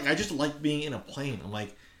like like I just like being in a plane. I'm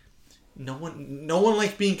like. No one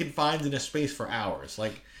likes being confined in a space for hours.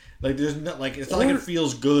 Like there's not like it's not like it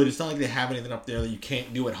feels good. It's not like they have anything up there that you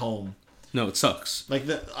can't do at home. No, it sucks. Like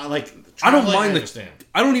I don't mind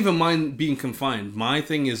I don't even mind being confined. My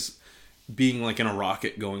thing is being like in a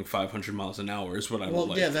rocket going 500 miles an hour is what I would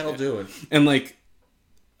like. Yeah, that'll do it. And like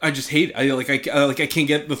I just hate I can't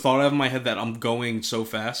get the thought out of my head that I'm going so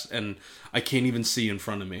fast and I can't even see in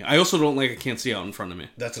front of me. I also don't like I can't see out in front of me.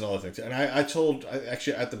 That's another thing too. And I told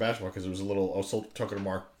actually at the bachelor because it was I was talking to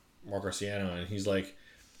Mark Garciano and he's like,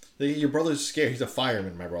 your brother's scared. He's a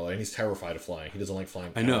fireman, my brother, and he's terrified of flying. He doesn't like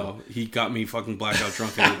flying. I know. He got me fucking blackout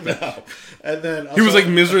drunk. And then he was like,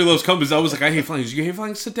 misery loves company. I was like, I hate flying. He's like, you hate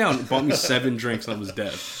flying? Sit down. He bought me 7 drinks and I was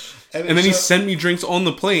dead. And then he sent me drinks on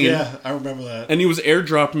the plane. Yeah, I remember that. And he was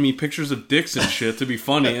airdropping me pictures of dicks and shit to be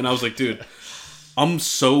funny. And I was like, dude, I'm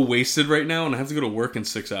so wasted right now and I have to go to work in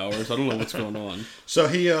 6 hours. I don't know what's going on. So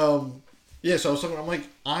he, so I was talking, I'm like,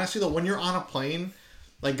 honestly though, when you're on a plane,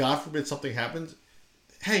 like God forbid something happens,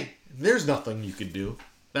 hey, there's nothing you can do.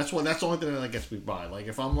 That's the only thing that gets me by. Like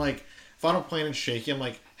if I'm on a plane and shaky, I'm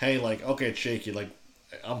like, hey, like, okay, it's shaky. Like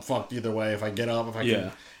I'm fucked either way. If I get up,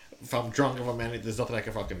 if I'm drunk, if I'm in it, there's nothing I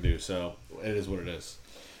can fucking do. So it is what it is.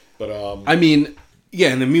 But I mean, yeah.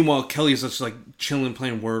 And then meanwhile, Kelly's just like chilling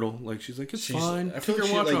playing Wordle. Like she's like, it's fine. Take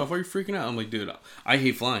your watch off. Why are you freaking out? I'm like, dude, I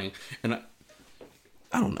hate flying, and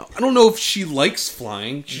I don't know. I don't know if she likes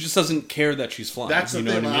flying. She just doesn't care that she's flying. That's the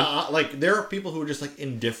thing. What I mean? Like there are people who are just like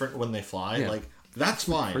indifferent when they fly. Yeah. Like that's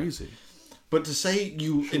fine. Crazy. But to say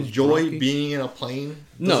you enjoy being in a plane,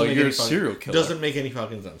 you're a serial killer. Doesn't make any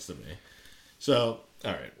fucking sense to me. So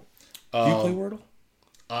all right. Do you play Wordle?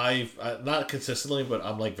 I not consistently, but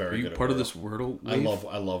I'm like very good at Wordle. Part of this Wordle wave?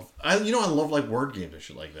 I love like word games and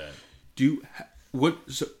shit like that. Do you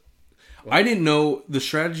I didn't know the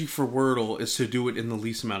strategy for Wordle is to do it in the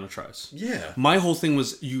least amount of tries. Yeah. My whole thing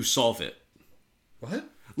was you solve it. What?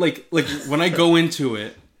 Like when I go into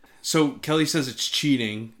it, so Kelly says it's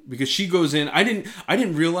cheating because she goes in. I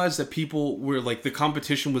didn't realize that people were like the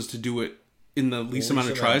competition was to do it in the least amount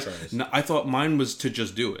of tries. No, I thought mine was to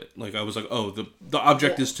just do it. Like I was like, oh, the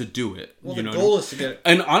object is to do it. Well, the goal is to get.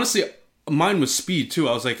 And honestly, mine was speed too.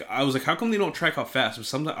 I was like, how come they don't track how fast? But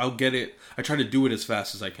sometimes I'll get it. I try to do it as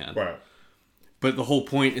fast as I can. Right. But the whole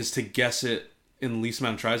point is to guess it in the least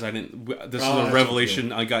amount of tries. This is Oh, a that's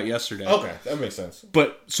revelation I got yesterday. Okay, that makes sense.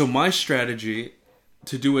 But so my strategy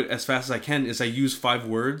to do it as fast as I can is I use 5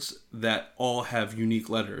 words that all have unique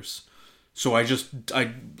letters. So I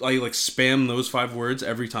like spam those 5 words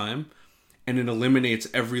every time, and it eliminates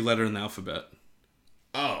every letter in the alphabet.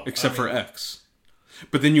 Oh, Except for X.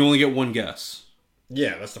 But then you only get one guess.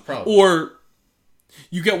 Yeah, that's the problem. Or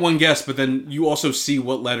you get one guess, but then you also see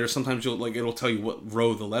what letter. Sometimes it'll tell you what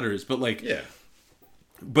row the letter is. But like, yeah.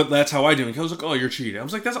 But that's how I do it. I was like, oh, you're cheating. I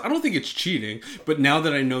was like, I don't think it's cheating. But now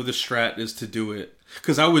that I know the strat is to do it,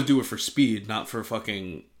 because I would do it for speed, not for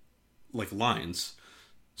fucking like lines.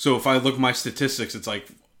 So if I look at my statistics, it's like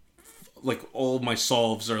all my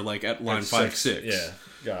solves are like at line 5, 6. Yeah,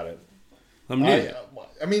 got it. I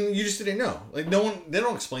mean, you just didn't know. Like they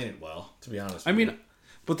don't explain it well, to be honest. I mean,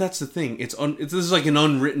 but that's the thing. This is like an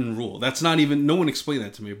unwritten rule. That's not even. No one explained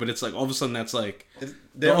that to me. But it's like all of a sudden that's like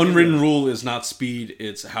the unwritten rule is not speed.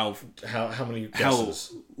 It's how many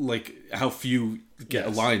guesses. How few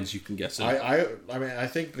lines you can guess in. I mean, I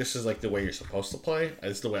think this is like the way you're supposed to play.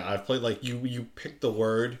 It's the way I've played. Like you pick the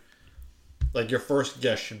word. Like your first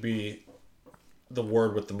guess should be the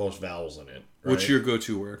word with the most vowels in it. Right? What's your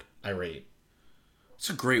go-to word? Irate. It's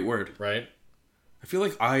a great word, right? I feel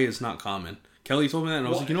like I is not common. Kelly told me that, and I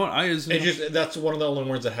was like, you know what, I is. That's one of the only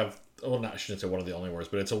words that have. Well, I shouldn't say one of the only words,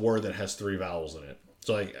 but it's a word that has 3 vowels in it.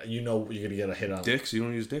 So like you're gonna get a hit on. Dicks? You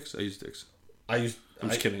don't use dicks? I use dicks. I'm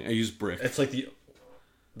just kidding. I use brick. It's like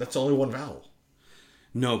that's only one vowel.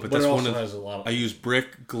 No, but that's one of. Has a lot of, I use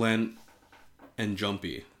brick, glent, and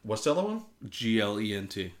jumpy. What's the other one?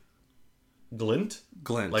 Glent. Glint?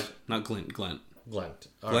 Glent. Like not glint. Glent. Glent.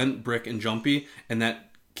 Glent, brick, and jumpy, and that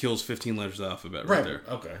kills 15 letters of the alphabet right there.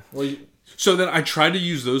 Okay. Well, so then I try to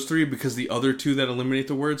use those 3 because the other 2 that eliminate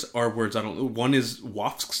the words are words I don't. One is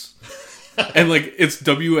wafts, and like it's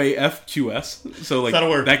WAFQS. So like not a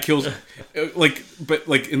word. That kills. But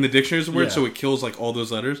in the dictionary is a word, so it kills like all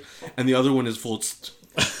those letters. And the other one is Volst.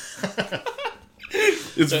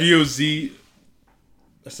 It's VOZ.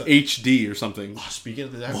 HD or something. Oh, speaking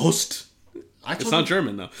of that, Volst. It's not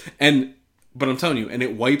German though, but I'm telling you, and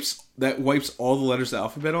it wipes all the letters of the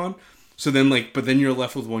alphabet on. So then but then you're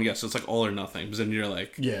left with one guess. So it's like all or nothing. Because then you're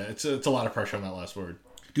like, yeah, it's a lot of pressure on that last word.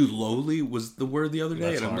 Dude, lowly was the word the other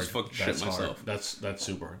day, and I almost fucking shit hard. myself. That's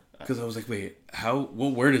super hard. Because I was like, wait, how?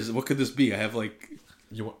 What word is it? What could this be? I have I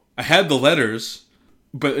had the letters,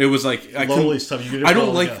 but it was like lowly stuff. I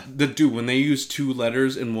don't like the dude when they use 2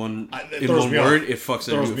 letters in one word. It fucks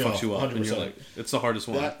it. It fucks you up, and you're like, it's the hardest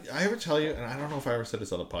one. I ever tell you, and I don't know if I ever said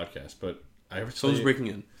this on the podcast, but someone's breaking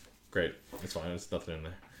in. Great, it's fine. There's nothing in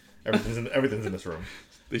there. Everything's in this room.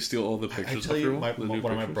 They steal all the pictures. I tell you, one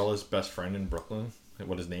of my brother's best friend in Brooklyn.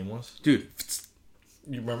 What his name was, dude.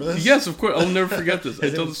 You remember this? Yes, of course. I'll never forget this. I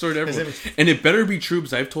told the story to everyone, and it better be true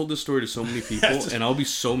because I've told this story to so many people, and I'll be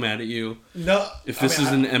so mad at you. No, if this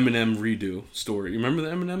is an Eminem redo story. You remember the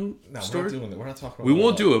Eminem story? We're not doing it. We're not talking about. We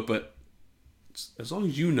won't do it, but as long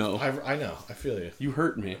as you know, I know. I feel you. You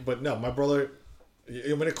hurt me, but no, my brother.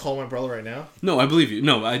 You want me to call my brother right now? No, I believe you.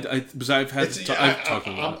 No, because I've had. I've talked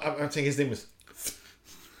about it. I'm saying his name is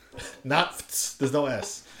not. There's no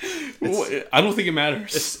S. I don't think it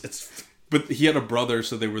matters. It's but he had a brother,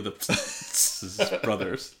 so they were the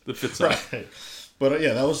brothers. The Fitzai. Right. But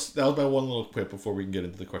yeah, that was my one little quip before we can get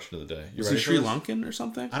into the question of the day. Is he Sri Lankan or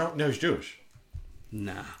something? I don't know. He's Jewish.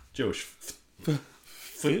 Nah. Jewish.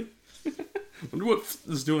 I wonder what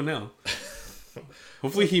is doing now.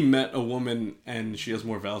 Hopefully he met a woman and she has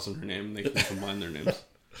more vowels in her name and they can combine their names.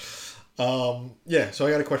 Yeah, so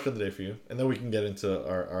I got a question of the day for you, and then we can get into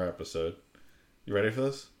our episode. You ready for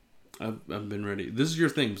this? I've been ready. This is your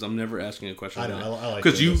thing, because I'm never asking a question. I know, I like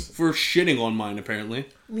because you were shitting on mine, apparently.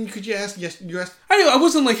 I mean, could you ask? Yes, you asked. I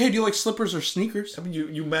wasn't like, hey, do you like slippers or sneakers? I mean,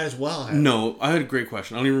 you might as well have. No, I had a great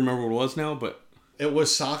question. I don't even remember what it was now, but... It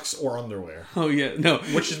was socks or underwear. Oh, yeah, no.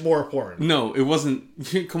 Which is more important? No, it wasn't...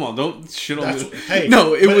 Come on, don't shit on me. Hey.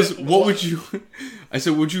 No, it was, what would you... I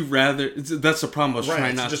said, would you rather... That's the problem. I was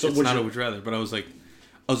trying not... It's not a would you rather, but I was like,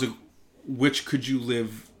 which could you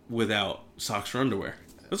live without, socks or underwear?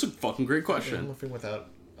 That's a fucking great question. I'm living without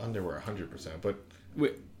underwear 100%, but...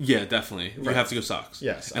 Yeah, definitely. Right. You have to go socks.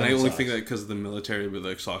 Yes. And I only think that because of the military, but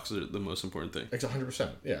like socks are the most important thing. It's 100%.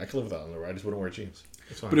 Yeah, I could live without underwear. I just wouldn't wear jeans.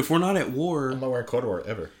 It's fine. But if we're not at war... I'm not wearing corduroy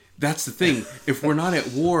ever. That's the thing. If we're not at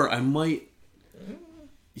war, I might...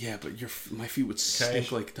 Yeah, but my feet would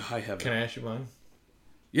stink like to high heaven. Can I ask you mine?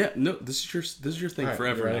 Yeah, no, this is your thing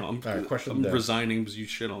forever now. All right, question I'm resigning because you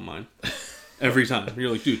shit on mine. every time.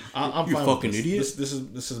 You're like, dude, I'm you fine fucking with this.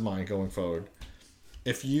 idiot. This is mine going forward.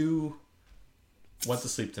 If you went to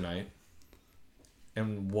sleep tonight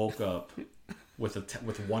and woke up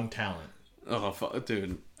with one talent. Oh,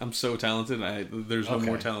 dude, I'm so talented. There's no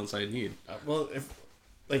more Okay. talents I need. Well,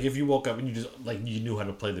 if you woke up and you just you knew how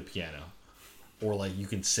to play the piano, or you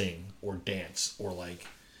could sing or dance, or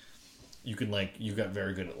you can you got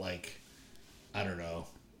very good at I don't know.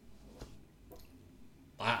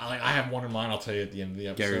 I have one in mind. I'll tell you at the end of the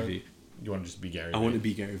episode. Gary Vee. You want to just be Gary? I want to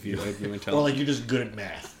be Gary Vee. That'd be my Or talent. you're just good at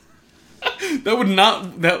math. That would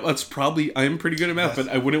not. That's probably. I am pretty good at math, but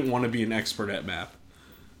I wouldn't want to be an expert at math.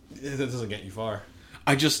 That doesn't get you far.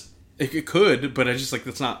 I just. It could, but I just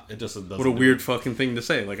that's not. It just doesn't. What a weird fucking thing to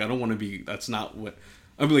say. I don't want to be. That's not what.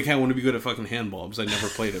 I'd be I want to be good at fucking handball because I never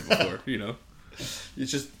played it before.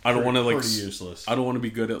 It's just. I don't want to pretty useless. I don't want to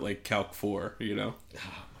be good at Calc 4. Oh my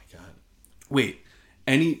god. Wait,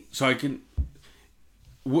 so I can.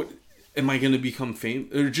 What am I going to become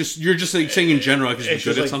famous? Or you're just saying in general I could just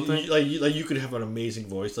be good at something? You could have an amazing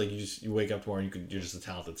voice. You wake up tomorrow and you're just a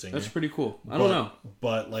talented singer. That's pretty cool. I don't know.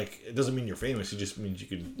 But it doesn't mean you're famous. It just means you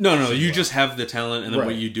could. No. sing You well. just have the talent, and then Right.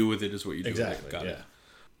 what you do with it is what you do. Exactly. With it. Got Yeah. it.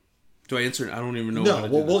 Do I answer? I don't even know. No. How to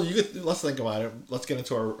do this. Let's think about it. Let's get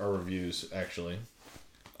into our reviews. Actually,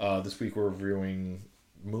 this week we're reviewing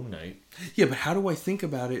Moon Knight. Yeah, but how do I think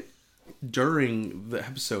about it during the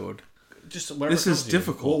episode? Just whatever. This is comes to you.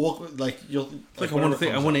 difficult. You'll I want to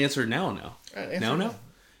think. I want to answer now. Answer Now. now.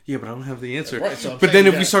 Yeah, but I don't have the answer. Right, so I'm but saying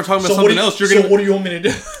then if we start talking about something else, you're gonna. So what do you want me to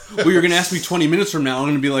do? Well, you're gonna ask me 20 minutes from now. I'm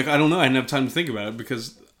gonna be like, I don't know. I didn't have time to think about it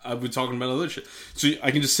because I've been talking about other shit. So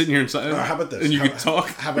I can just sit in here and How about this? and you can talk.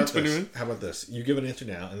 How about for 20 this? minutes. How about this? You give an answer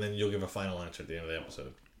now, and then you'll give a final answer at the end of the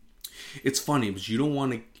episode. It's funny because you don't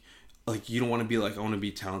want to. You don't want to be I want to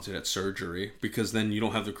be talented at surgery because then you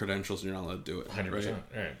don't have the credentials and you're not allowed to do it. 100%. Right?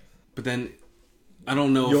 All right. But then I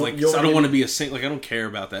don't know You'll- if you'll I don't give- want to be a saint. I don't care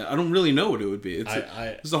about that. I don't really know what it would be. This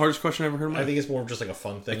is the hardest question I've ever heard in my I life. think it's more of just a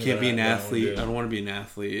fun thing. I can't be an that I athlete. wanna I don't want to be an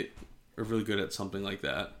athlete or really good at something like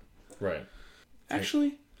that. do. Right.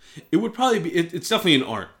 Actually, it would probably be. It's definitely an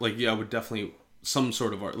art. I would definitely some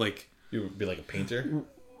sort of art. You would be like a painter?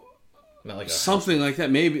 Not like a... Something like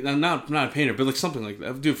that. Maybe not a painter, but something like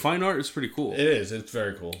that. Dude, fine art is pretty cool. It is. It's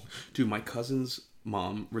very cool. Dude, my cousin's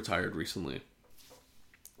mom retired recently.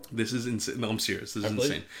 This is insane. No, I'm serious. This is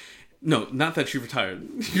insane. No, not that she retired.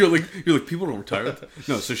 You're like people don't retire.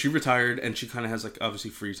 No, so she retired and she kind of has obviously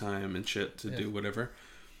free time and shit to do whatever.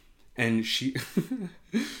 And she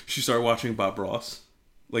she started watching Bob Ross.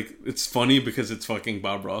 It's funny because it's fucking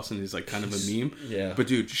Bob Ross and he's kind of a meme. Yeah. But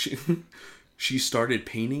dude, she started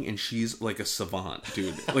painting and she's a savant,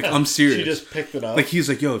 dude. I'm serious. She just picked it up. He's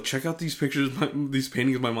yo, check out these pictures, these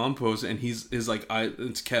paintings my mom posed, and it's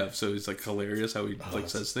Kev, so he's hilarious how he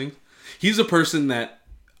says things. He's a person that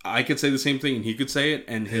I could say the same thing and he could say it,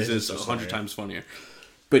 and his is 100 times funnier.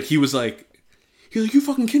 But he was he's you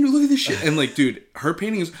fucking kid, look at this shit, and dude, her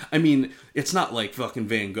paintings. I mean, it's not fucking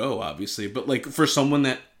Van Gogh, obviously, but for someone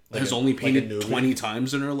that has only painted 20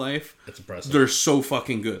 times in her life, it's impressive. They're so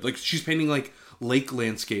fucking good. She's painting lake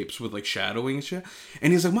landscapes with shadowing and shit.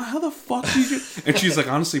 And he's Mom, how the fuck do you do? And she's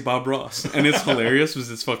honestly, Bob Ross. And it's hilarious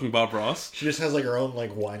because it's fucking Bob Ross. She just has her own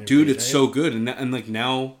wine. And dude, it's so good. And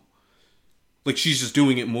now, she's just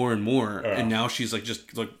doing it more and more. And now she's just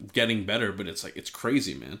getting better. But it's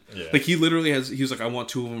crazy, man. Yeah. He literally has. He's I want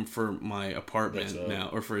 2 of them for my apartment now,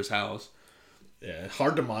 or for his house. Yeah,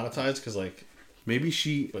 hard to monetize because maybe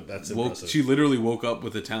she. But that's woke. impressive. She literally woke up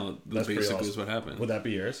with a talent. That's basically awesome. is what happened. Would that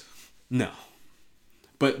be yours? No.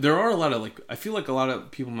 But there are a lot of I feel a lot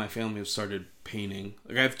of people in my family have started painting.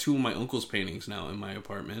 I have 2 of my uncle's paintings now in my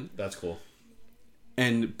apartment. That's cool.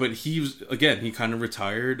 But he kind of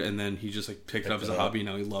retired and then he just picked it up as a hobby.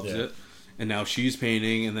 Now he loves it. And now she's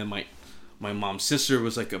painting, and then my mom's sister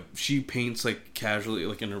was she paints casually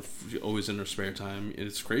always in her spare time.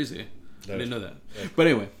 It's crazy. I didn't know that. Yeah. But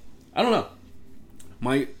anyway, I don't know.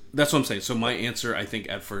 That's what I'm saying. So my answer, I think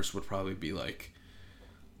at first would probably be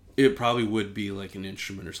it probably would be an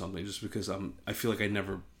instrument or something, just because I feel I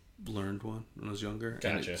never learned one when I was younger. Gotcha.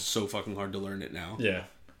 And it's so fucking hard to learn it now. Yeah.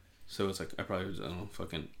 So it's I probably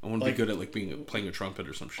I want to be good at playing a trumpet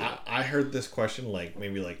or some shit. I heard this question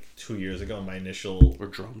maybe 2 years ago. And my initial or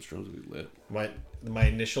drums would be lit. My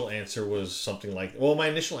initial answer was something my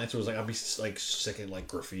initial answer was I'd be sick at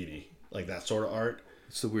graffiti, that sort of art.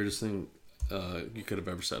 It's the weirdest thing you could have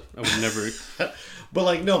ever said. I would never.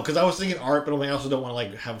 But no, because I was thinking art, but I also don't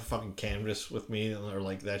want to have a fucking canvas with me or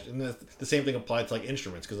that. And the same thing applied to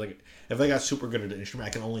instruments, because if I got super good at an instrument, I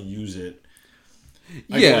can only use it.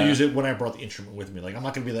 I can only use it when I brought the instrument with me. I'm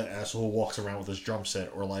not gonna be that asshole who walks around with his drum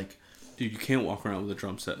set or Dude, you can't walk around with a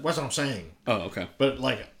drum set. That's what I'm saying. Oh, okay. But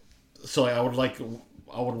so I would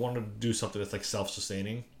want to do something that's like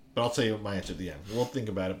self-sustaining. But I'll tell you my answer at the end. We'll think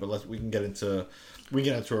about it, but we can get into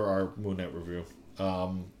our Moon Knight review.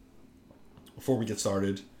 Before we get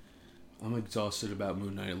started, I'm exhausted about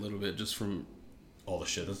Moon Knight a little bit just from all the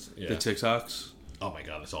shit. The TikToks. Oh my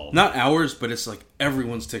god, it's all not ours, but it's like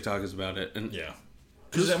everyone's TikTok is about it, and yeah.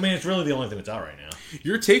 Because I mean, it's really the only thing that's out right now.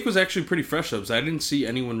 Your take was actually pretty fresh, though, because I didn't see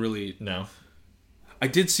anyone really. No, I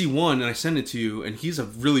did see one, and I sent it to you, and he's a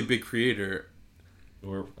really big creator.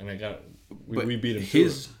 We beat him.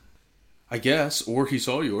 His, I guess, or he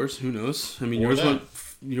saw yours. Who knows? I mean,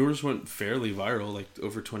 yours went fairly viral, like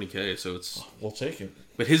over 20K. So it's we'll take it.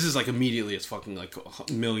 But his is like immediately, it's fucking like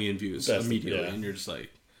a million views immediately, and you're just like,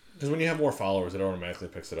 because when you have more followers, it automatically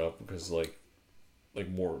picks it up because like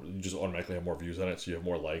more, you just automatically have more views on it, so you have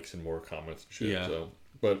more likes and more comments and shit. Yeah. So,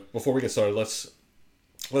 but before we get started, let's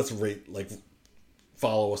rate,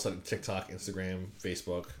 follow us on TikTok, Instagram,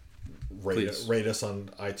 Facebook. Rate us on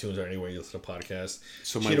iTunes or anywhere you listen to podcasts.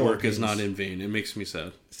 So my work is not in vain. It makes me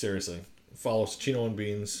sad. Seriously. Follow us, Chino and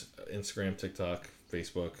Beans, Instagram, TikTok,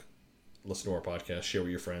 Facebook. Listen to our podcast. Share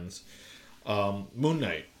with your friends. Moon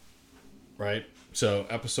Knight. Right? So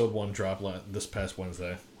episode 1 dropped this past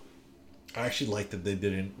Wednesday. I actually like that they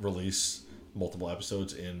didn't release multiple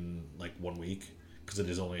episodes in 1 week because it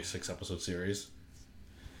is only a 6-episode series.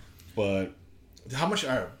 But how much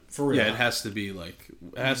are for real? Yeah, it has to be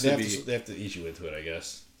they have to ease you into it, I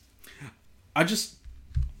guess.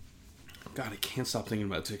 God, I can't stop thinking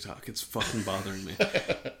about TikTok. It's fucking bothering me.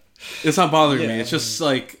 It's not bothering me. It's just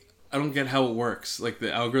I don't get how it works,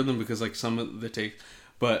 the algorithm, because some of the take.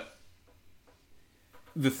 But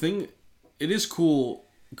the thing, it is cool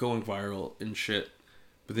going viral and shit,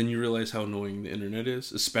 but then you realize how annoying the internet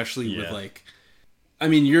is, especially with I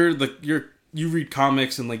mean, you read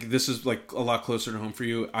comics and this is a lot closer to home for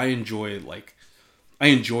you. I enjoy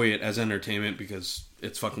it as entertainment because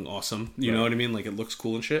it's fucking awesome. You know what I mean? It looks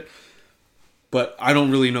cool and shit. But I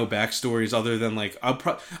don't really know backstories other than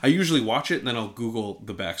I usually watch it and then I'll Google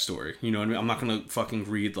the backstory. You know what I mean? I'm not gonna fucking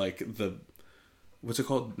read the what's it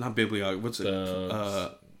called? Not bibliography. What's it?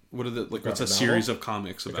 What are the what's a series of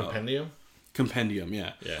comics about? Compendium. Compendium,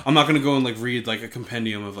 yeah. I'm not gonna go and read a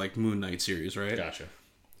compendium of Moon Knight series, right? Gotcha.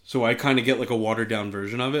 So I kind of get a watered down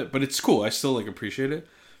version of it, but it's cool. I still appreciate it.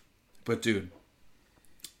 But dude,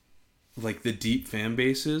 the deep fan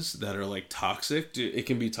bases that are toxic, dude, it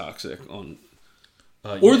can be toxic on.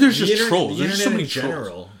 Or there's just trolls. There's just so many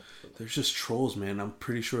trolls. There's just trolls, man. I'm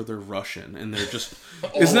pretty sure they're Russian, and they're just.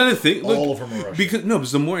 Isn't that a thing? All of them are Russian.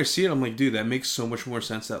 Because the more I see it, I'm like, dude, that makes so much more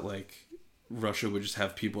sense that Russia would just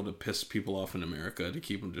have people to piss people off in America to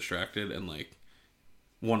keep them distracted and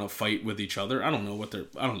want to fight with each other. I don't know what they're.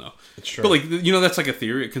 I don't know. It's true. But that's a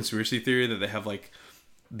theory, a conspiracy theory that they have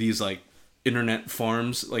these internet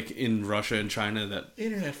farms in Russia and China that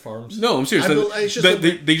internet farms. No, I'm serious.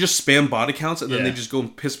 They just spam bot accounts and then they just go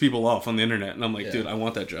and piss people off on the internet. And I'm like, dude, I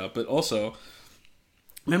want that job. But also,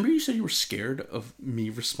 remember you said you were scared of me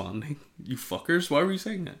responding? You fuckers. Why were you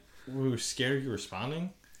saying that? We were scared of you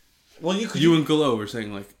responding? Well, you and Galo were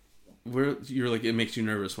saying you're it makes you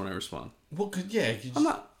nervous when I respond. Well, yeah. I'm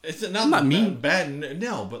not. It's not. I'm not mean. Bad.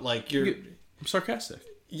 No, but you're. I'm sarcastic.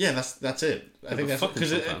 Yeah, that's it. I think that's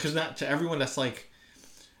because not to everyone that's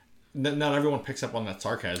not everyone picks up on that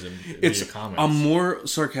sarcasm. It's comments. I'm more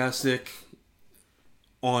sarcastic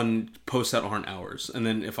on posts that aren't ours, and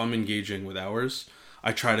then if I'm engaging with ours,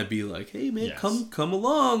 I try to be hey man, come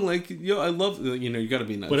along, I love you got to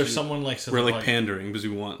be nice. But if someone we're pandering because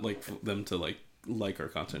we want them to like our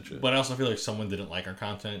content shit. But I also feel if someone didn't like our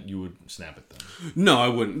content, you would snap at them. No, I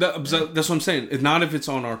wouldn't. That's what I'm saying. Not if it's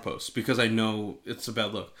on our post, because I know it's a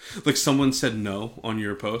bad look. Someone said no on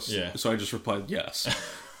your post, so I just replied yes.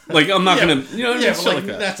 I'm not gonna, you know what I mean? Shit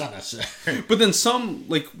that. That's unnecessary. But then some,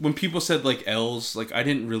 when people said L's, I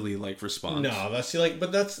didn't really respond. No, that's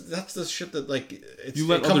but that's the shit that you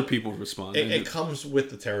let other people respond. It comes with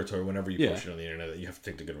the territory whenever you push it on the internet. That you have to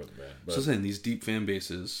take the good with the bad. But, so I'm saying these deep fan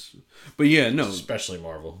bases, but yeah, no, especially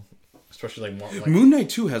Marvel, especially Moon Knight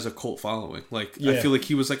 2 has a cult following. I feel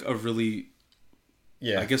he was a really.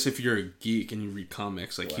 Yeah, I guess if you're a geek and you read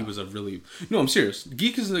comics, he was a really... No, I'm serious.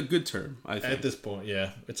 Geek is a good term, I think. At this point,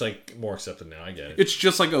 yeah. It's, more accepted now. I get it. It's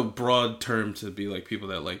just, a broad term to be, people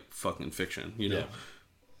that like fucking fiction, you know?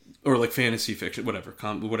 Yeah. Or, fantasy fiction, whatever.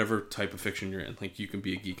 Whatever type of fiction you're in. You can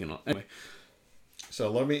be a geek and all. Anyway. So,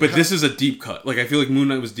 let me... But this is a deep cut. I feel Moon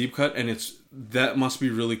Knight was deep cut, and that must be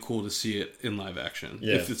really cool to see it in live action.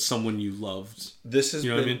 Yeah. If it's someone you loved. This has you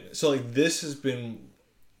know been... what I mean? So, this has been...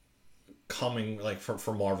 coming like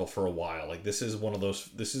for Marvel for a while. Like this is one of those.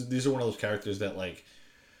 These are one of those characters that like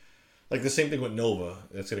the same thing with Nova.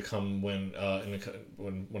 That's gonna come when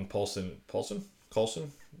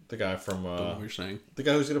Coulson, the guy from Don't know what you're saying. the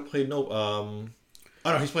guy who's gonna play I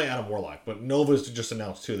don't know, he's playing Adam Warlock, but Nova's just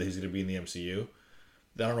announced too that he's gonna be in the MCU.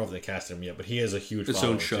 I don't know if they casted him yet, but he has a huge Its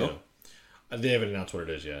following own show? too. They haven't announced what it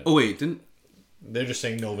is yet. Oh wait, didn't? They're just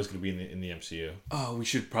saying Nova's gonna be in the MCU. Oh, we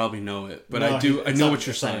should probably know it, but No, I know it's what you're it's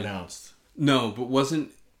not saying. announced. No, but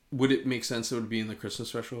would it make sense it would be in the Christmas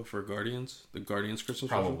special for Guardians? The Guardians Christmas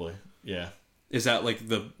special? Probably, yeah. Is that like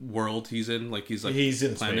the world he's in? Like he's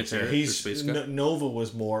in planetary space. or space guy? Nova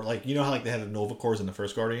was more like, you know how like they had the Nova cores in the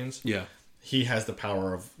first Guardians. Yeah, He has the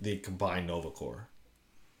power of the combined Nova core.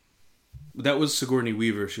 that was Sigourney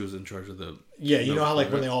Weaver. She was in charge of the. Yeah, you know how like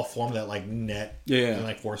Nova, when right? they all form that like net, Yeah. and,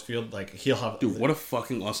 like force field, like he'll have. Dude, what a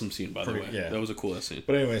fucking awesome scene, by the way. Yeah. That was a cool ass scene.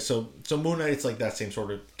 But anyway, so Moon Knight's like that same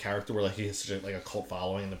sort of character where like he has such a cult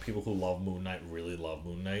following, and the people who love Moon Knight really love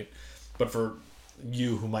Moon Knight. But for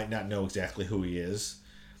you who might not know exactly who he is,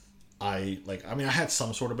 I had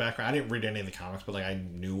some sort of background. I didn't read any of the comics, but like I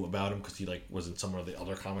knew about him because he like was in some of the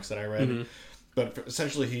other comics that I read. Mm-hmm. But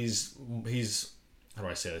essentially, he's how do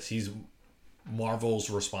I say this? He's Marvel's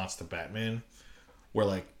response to Batman, where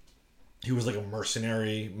like he was like a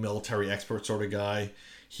mercenary, military expert sort of guy.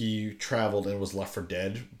 He traveled and was left for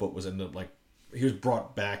dead, but was ended up like he was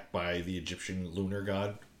brought back by the Egyptian lunar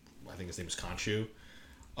god. I think his name is Khonshu,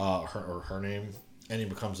 her name, and he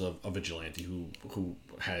becomes a vigilante who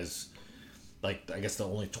has like, I guess the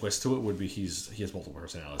only twist to it would be he has multiple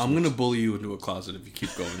personalities. I'm gonna bully you into a closet if you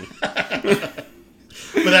keep going.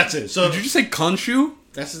 But that's it. So Did you just say Khonshu?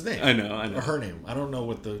 that's his name. I know. Or her name. I don't know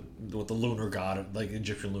what the lunar god, like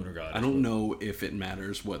Egyptian lunar god. I don't know if it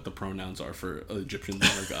matters what the pronouns are for an Egyptian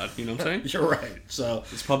lunar god. You know what I'm saying? You're right. So,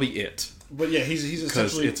 It's probably it. but yeah, he's Because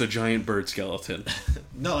essentially it's a giant bird skeleton.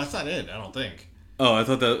 no, that's not it. I don't think. Oh, I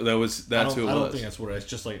thought that's who it I don't was. think that's what it is.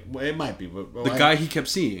 Just like well, it might be, but The guy he kept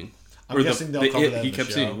seeing. I'm Or guessing the they'll cover it that in he the kept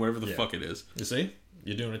show. seeing, whatever the Yeah. fuck it is. You see,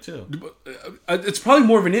 you're doing it too. It's probably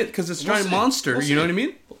more of an it because it's a We'll giant see. monster. We'll You know see. what I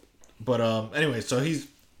mean? But anyway, so he's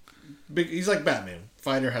big. He's like Batman.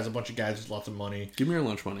 Fighter, has a bunch of gadgets, lots of money. Give me your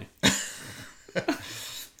lunch money.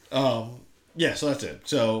 Yeah, so that's it.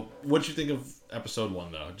 So, what'd you think of episode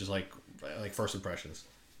 1 though? Just like first impressions.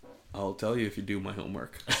 I'll tell you if you do my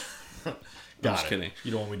homework. Got just it. kidding.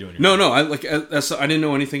 You don't want me doing your No. I I didn't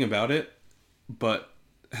know anything about it, but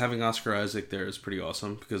having Oscar Isaac there is pretty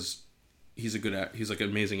awesome because he's a good he's like an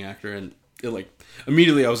amazing actor, and it like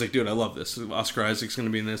immediately I was like, dude, I love this. Oscar Isaac's gonna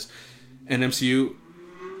be in this, and MCU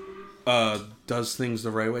does things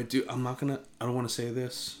the right way. Dude, I don't want to say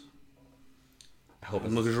this. I hope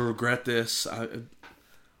I'm going to regret this.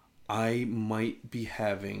 I might be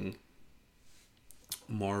having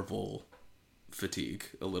Marvel fatigue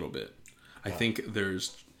a little bit. I think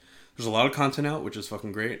there's a lot of content out, which is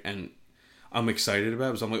fucking great, and I'm excited about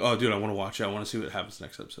it because I'm like, oh, dude, I want to watch it. I want to see what happens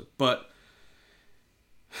next episode. But,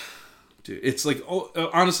 dude, it's like,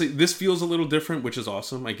 honestly, this feels a little different, which is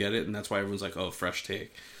awesome. I get it, and that's why everyone's like, oh, fresh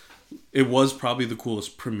take. It was probably the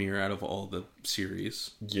coolest premiere out of all the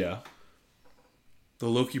series. Yeah. The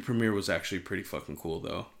Loki premiere was actually pretty fucking cool,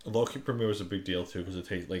 though. Loki premiere was a big deal too because it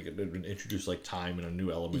had been introduced like time and a new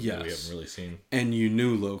element that we haven't really seen. And you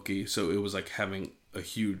knew Loki, so it was like having a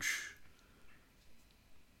huge,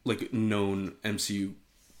 like, known MCU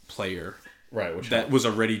player, Right, which that was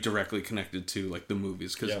already directly connected to like the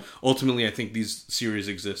movies. Because ultimately, I think these series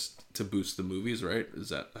exist to boost the movies. Right? Is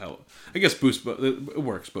that how? I guess boost, but it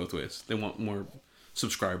works both ways. They want more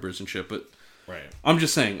subscribers and shit. But right, I'm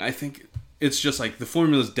just saying, I think it's just like the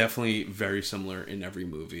formula is definitely very similar in every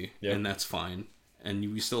movie, and that's fine. And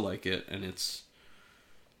we still like it, and it's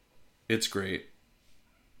great.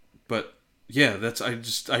 But yeah,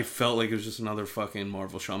 I felt like it was just another fucking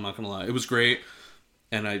Marvel show. I'm not gonna lie, it was great,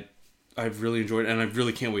 and I've really enjoyed it, and I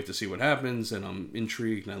really can't wait to see what happens. And I'm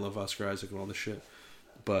intrigued, and I love Oscar Isaac and all this shit.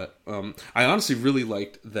 But I honestly really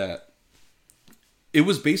liked that it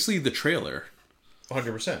was basically the trailer.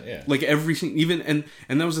 100%, yeah. Like everything, even and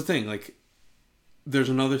that was the thing. Like, there's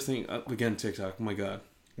another thing again. TikTok. Oh my god,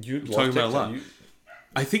 You talking about a lot.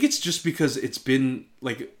 I think it's just because it's been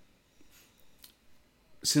like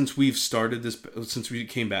since we've started this, since we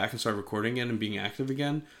came back and started recording again and being active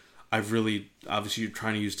again. I've really obviously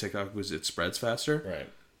trying to use TikTok because it spreads faster. Right.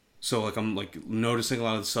 So like I'm like noticing a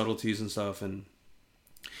lot of the subtleties and stuff, and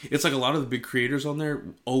it's like a lot of the big creators on there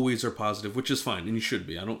always are positive, which is fine, and you should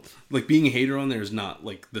be. I don't being a hater on there is not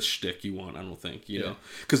like the shtick you want. I don't think you know,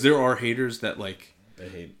 because there are haters that like I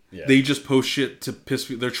hate. Yeah. They just post shit to piss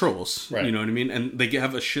people. They're trolls. Right. You know what I mean? And they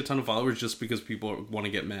have a shit ton of followers just because people want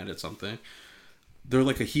to get mad at something. They're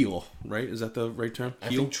like a heel, right? Is that the right term? I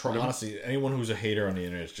Heel? think honestly, anyone who's a hater on the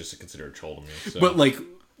internet is just considered a troll to me. So. But like,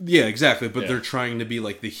 yeah, exactly. But Yeah. they're trying to be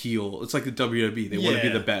like the heel. It's like the WWE. They want to be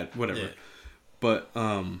Yeah. the bad, whatever. Yeah. But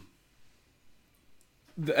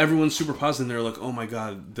everyone's super positive. And they're like, oh my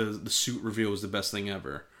god, the suit reveal was the best thing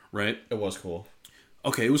ever, right? It was cool.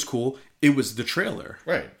 Okay, it was cool. It was the trailer,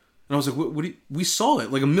 Right. and I was like, what do you, we saw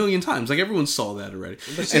it like a million times. Like everyone saw that already.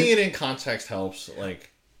 But seeing it in context helps.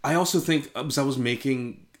 Like, I also think because I was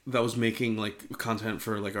making like content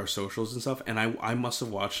for like our socials and stuff, and I must have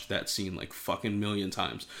watched that scene like fucking million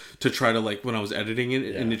times to try to like when I was editing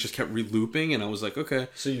it, and it just kept re-looping, and I was like, okay.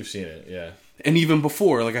 so you've seen it, yeah. And even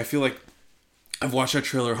before, like I feel like I've watched that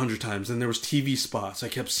trailer 100 times, and there was TV spots. I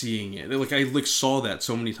kept seeing it. Like I like saw that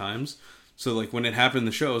so many times. So like when it happened in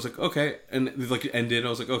the show, I was like, okay, and like it ended. I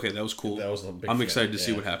was like, okay, that was cool. That was a big I'm fan, excited to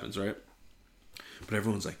see yeah. what happens, right? But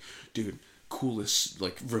everyone's like, dude, coolest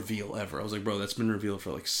like reveal ever. I was like, bro, that's been revealed for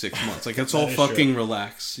like 6 months. Like it's all is fucking true.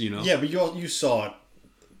 relax, you know? Yeah, but you saw it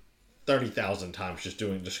 30,000 times just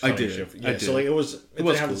I cutting did. shit. I Yeah, did. so like it was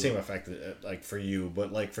didn't have cool, the same though. effect like for you,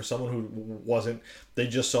 but like for someone who wasn't, they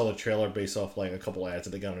just saw the trailer based off like a couple ads that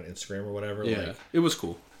they got on Instagram or whatever. Yeah, Like, it was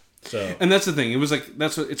cool. so And that's the thing. It was like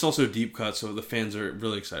it's also a deep cut, so the fans are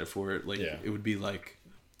really excited for it. Like Yeah. it would be like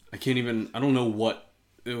I don't know what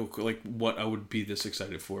I would be this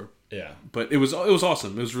excited for. yeah, But it was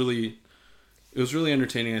awesome. It was really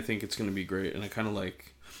entertaining. I think it's going to be great. And I kind of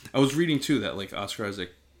like I was reading too that like Oscar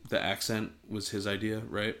Isaac, the accent was his idea,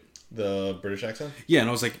 right? the British accent. Yeah, and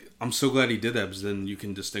I was like, I'm so glad he did that because then you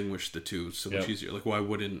can distinguish the two so much Yep. easier. Like, why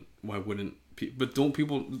wouldn't? But don't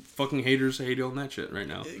people fucking haters hate on that shit right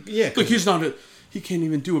now? Yeah, 'cause- like he can't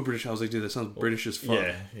even do a British. I was like, dude, that sounds British as fuck.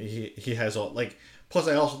 Yeah, he has all like. Plus,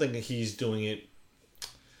 I also think that he's doing it.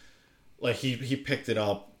 Like he picked it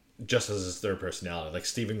up just as his third personality. Like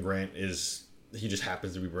Stephen Grant he just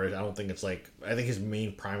happens to be British. I don't think it's like. I think his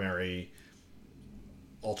main primary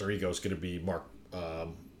alter ego is going to be Mark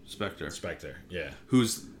Spectre, Yeah,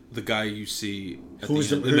 who's the guy you see at who's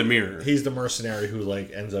the end, in the mirror. He's the mercenary who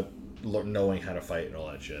like ends up knowing how to fight and all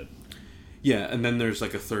that shit. Yeah, and then there's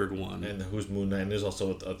like a third one, And who's Moon Knight? And there's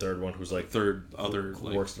also a third one who's like who like,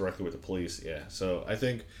 works directly with the police. Yeah, so I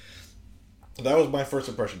think that was my first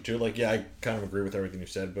impression too. Like, yeah, I kind of agree with everything you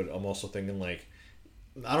said, but I'm also thinking like,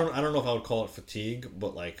 I don't know if I would call it fatigue,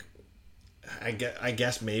 but like, I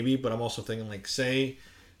guess maybe. But I'm also thinking like, say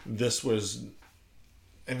this was,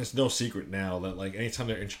 and it's no secret now that like anytime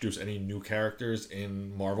they introduce any new characters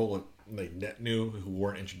in Marvel, like net new who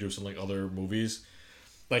weren't introduced in like other movies.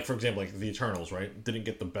 Like for example, like the Eternals, right? Didn't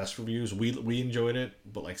get the best reviews. We enjoyed it,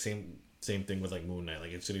 but like same thing with like Moon Knight.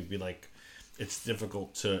 Like it's gonna be like it's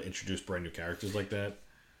difficult to introduce brand new characters like that.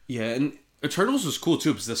 Yeah, and Eternals was cool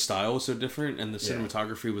too because the style was so different and the Yeah.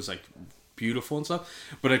 cinematography was like beautiful and stuff.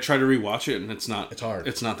 But I try to rewatch it and it's not. It's hard.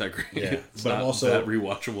 It's not that great. Yeah, it's but not I'm also that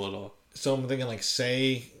rewatchable at all. So I'm thinking like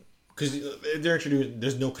say because they're introduced.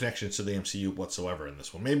 There's no connections to the MCU whatsoever in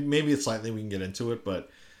this one. Maybe it's slightly we can get into it, but.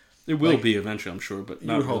 It will Like, be eventually, I'm sure, but You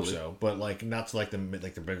not would hope really. so, but like not to like the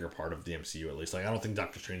bigger part of the MCU at least. Like I don't think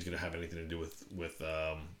Doctor Strange is gonna have anything to do with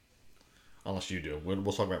unless you do. We'll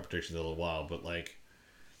talk about predictions in a little while, but like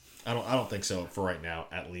I don't think so for right now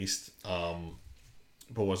at least.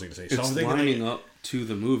 But what was I gonna say? So It's I'm thinking lining up to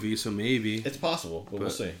the movie, so maybe. it's possible, but we'll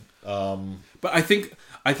see. But I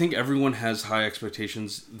think everyone has high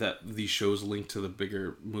expectations that these shows link to the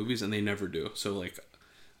bigger movies, and they never do. So like,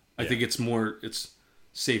 I think it's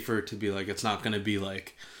safer to be like it's not going to be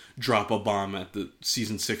like drop a bomb at the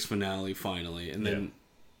season 6 finale finally, and then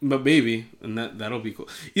but maybe, and that'll be cool.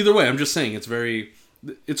 Either way, I'm just saying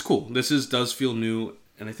it's cool. This does feel new,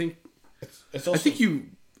 and I think It's also, I think you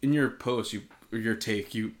in your post or your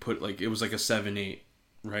take you put like it was like a 7-8,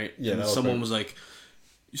 right? Yeah, and that was someone right. was like,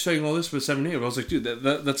 "You're saying all this for 7-8?" But I was like, "Dude,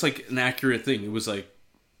 that's like an accurate thing." It was like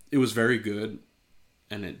it was very good,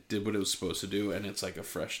 and it did what it was supposed to do, and it's like a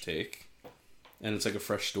fresh take, and it's like a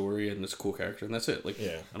fresh story, and it's a cool character, and that's it. Like,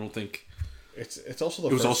 Yeah. I don't think it's also the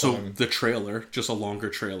it was first also time, the trailer, just a longer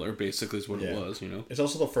trailer, basically is what it Yeah. was. You know, it's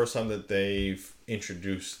also the first time that they've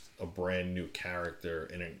introduced a brand new character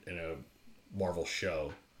in a Marvel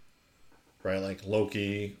show. Right, like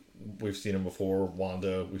Loki, we've seen him before.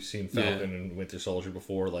 Wanda, we've seen Falcon and Winter Soldier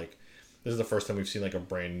before. Like, this is the first time we've seen like a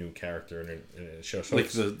brand new character in a show. So like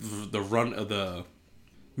it's- the run of the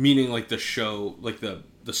meaning, like the show, like the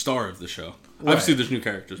star of the show. Obviously, there's new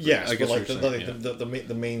characters. But yes, I guess but like what you're saying, yeah.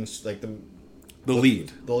 the main like The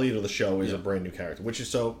lead. The lead of the show is a brand new character, which is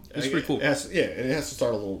so... It's pretty cool. It has to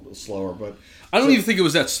start a little slower, but... I don't even think it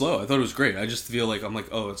was that slow. I thought it was great. I just feel like, I'm like,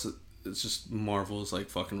 oh, it's just Marvel's, like,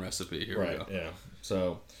 fucking recipe. Here we go. Yeah.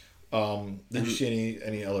 So, did you see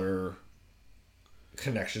any other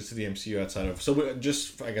connections to the MCU outside of... So,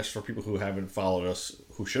 just, I guess, for people who haven't followed us,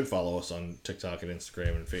 who should follow us on TikTok and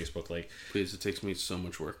Instagram and Facebook, like... Please, it takes me so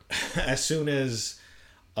much work. As soon as...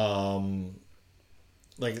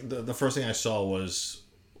 like the first thing I saw was,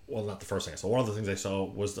 well, not the first thing I saw. One of the things I saw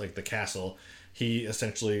was like the castle. He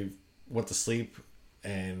essentially went to sleep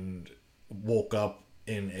and woke up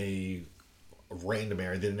in a random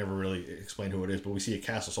area. They never really explain who it is, but we see a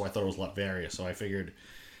castle, so I thought it was Latveria. So I figured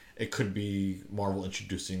it could be Marvel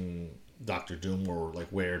introducing Doctor Doom, or like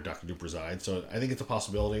where Doctor Doom resides. So I think it's a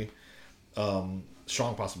possibility,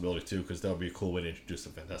 strong possibility too, because that would be a cool way to introduce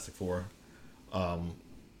the Fantastic Four.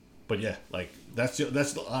 But yeah, like that's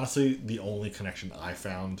honestly the only connection I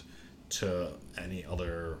found to any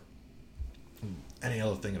other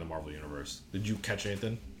thing in the Marvel universe. Did you catch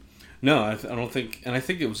anything? No, I don't think, and I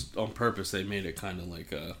think it was on purpose. They made it kind of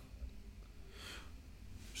like a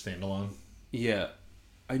standalone. Yeah,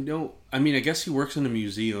 I know. I mean, I guess he works in a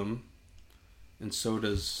museum, and so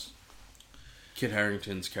does Kit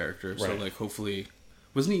Harington's character. So like, hopefully,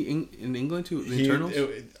 wasn't he in England too? The Eternals.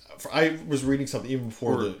 I was reading something even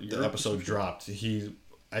before the episode dropped.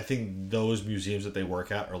 I think those museums that they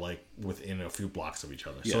work at are like within a few blocks of each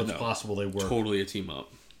other, so it's possible they work totally a team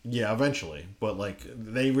up. Yeah, eventually, but like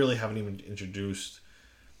they really haven't even introduced,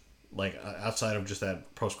 like outside of just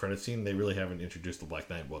that post-credit scene, they really haven't introduced the Black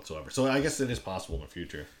Knight whatsoever. So I guess it is possible in the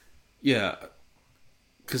future. Yeah,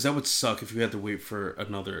 because that would suck if you had to wait for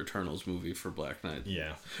another Eternals movie for Black Knight.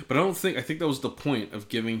 Yeah, but I think that was the point of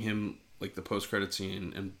giving him like the post-credit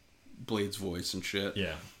scene and Blade's voice and shit.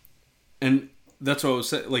 Yeah, and that's what I was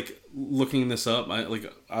saying. Like looking this up, I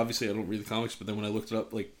like obviously I don't read the comics, but then when I looked it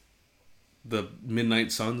up, like the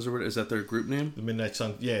Midnight Suns, or what is that their group name? The Midnight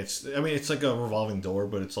Suns. Yeah, it's like a revolving door,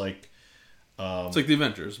 but it's like it's like the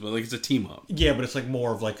Avengers, but like it's a team up. Yeah, but it's like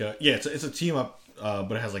more of like it's a team up,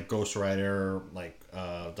 but it has like Ghost Rider, like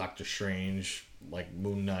Doctor Strange, like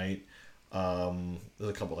Moon Knight. There's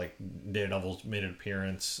a couple like Daredevil's made an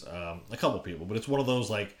appearance, a couple people, but it's one of those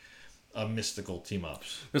like mystical team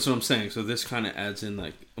ups. That's what I'm saying. So this kind of adds in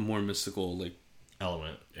like a more mystical like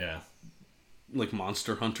element, yeah, like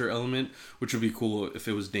Monster Hunter element, which would be cool if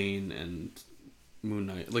it was Dane and Moon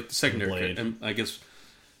Knight, like the secondary. And I guess,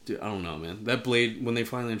 dude, I don't know, man. That Blade, when they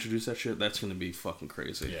finally introduce that shit, that's gonna be fucking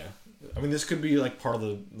crazy. Yeah, I mean, this could be like part of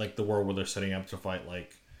the world where they're setting up to fight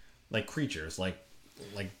like creatures, like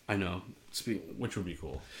I know. Which would be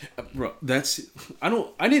cool, bro.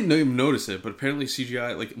 I didn't even notice it, but apparently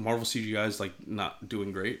CGI, like Marvel CGI, is like not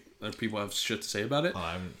doing great. People have shit to say about it.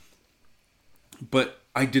 But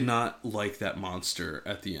I did not like that monster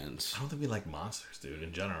at the end. I don't think we like monsters, dude,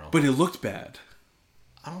 in general. But it looked bad.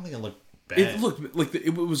 I don't think it looked bad. It looked like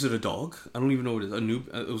was it a dog? I don't even know what it is.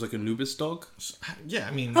 It was like a Anubis dog. Yeah,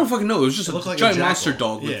 I mean, I don't fucking know. It was just a like giant monster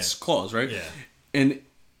dog with claws, right? Yeah, and.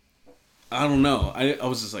 I don't know. I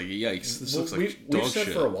was just like, yikes! This looks like dog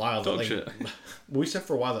shit. We said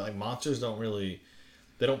for a while that like monsters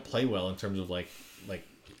they don't play well in terms of like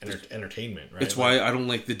entertainment, right? It's why I don't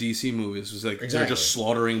like the DC movies. It's like they're just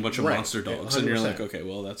slaughtering a bunch of monster dogs, 100%. And you're like, okay,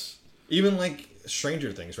 well that's even like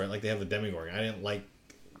Stranger Things, right? Like they have the Demogorgon.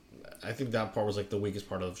 I think that part was like the weakest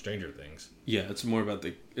part of Stranger Things. Yeah, it's more about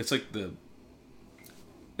it's like the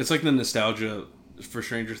nostalgia for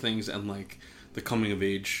Stranger Things and like the coming of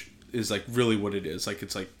age. Is like really what it is. Like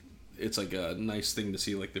it's like a nice thing to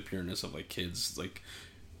see, like the pureness of like kids like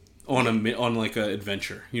on like a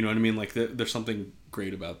adventure. You know what I mean? Like there's something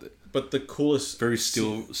great about it. But the coolest, very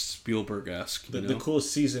Spielberg-esque. The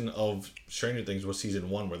coolest season of Stranger Things was season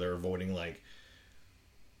 1, where they're voting like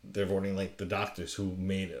the doctors who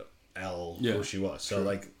made Elle who she was.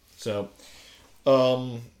 So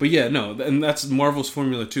but yeah, no, and that's Marvel's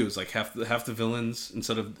formula too. It's like half the villains,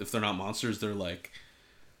 instead of, if they're not monsters, they're like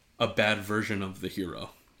a bad version of the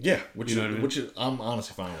hero. Yeah, which I'm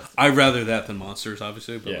honestly fine with. I'd rather that than monsters,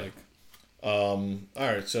 obviously. But like, all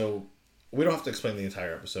right, so we don't have to explain the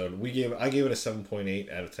entire episode. I gave it a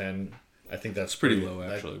 7.8 out of 10. I think that's pretty low,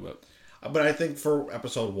 actually. But I think for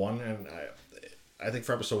episode 1, and I think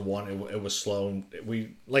for episode 1, it was slow.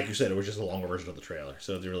 We, like you said, it was just a longer version of the trailer,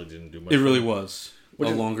 so it really didn't do much. It really was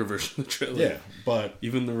a longer version of the trailer. Yeah, but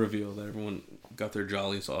even the reveal that everyone got their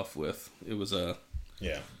jollies off with, it was a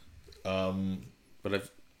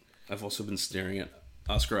But I've also been staring at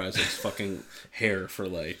Oscar Isaac's fucking hair for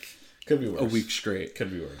like could be worse. A week straight. Could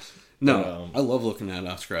be worse. No, I love looking at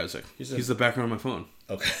Oscar Isaac. He's the background of my phone.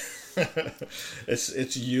 Okay.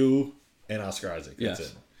 It's you and Oscar Isaac. That's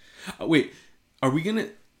Yes. it. Wait, are we gonna?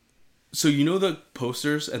 So you know the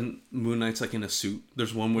posters and Moon Knight's like in a suit.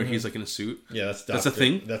 There's one where he's like in a suit. Yeah, that's That's a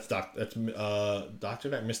thing? That's Doctor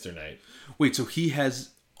Knight, Mr. Knight. Wait, so he has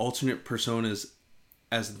alternate personas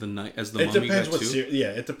as the Mummy It depends guy what too?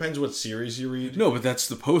 it depends what series you read. No, but that's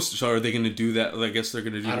the poster. So are they going to do that? I guess they're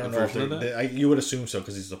going to do I a don't know if version of that. you would assume so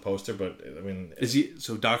because he's the poster, but I mean, Is he?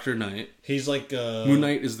 So Doctor Knight, he's like Moon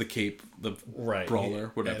Knight is the cape, the right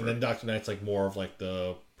brawler, whatever. And then Doctor Knight's like more of like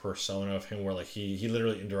the persona of him, where like he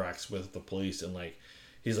literally interacts with the police and like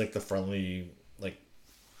he's like the friendly like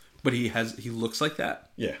But he looks like that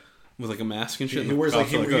yeah. with like a mask and shit. He and the wears like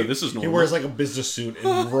cops are oh, this is he normal. wears like a business suit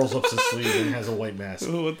and rolls up his sleeve and has a white mask.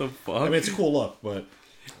 Oh, what the fuck? I mean, it's a cool look, but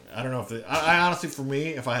I don't know if I honestly, for me,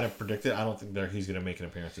 if I had to predict it, I don't think he's going to make an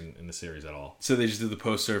appearance in the series at all. So they just did the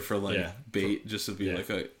poster for like Yeah. bait, just to be Yeah. like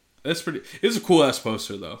a. That's pretty. It's a cool ass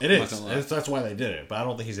poster though. It I'm not is. gonna lie. That's why they did it. But I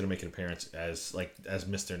don't think he's going to make an appearance as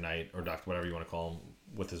Mr. Knight or Doctor, whatever you want to call him,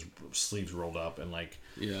 with his sleeves rolled up and like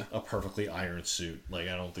Yeah. a perfectly ironed suit. Like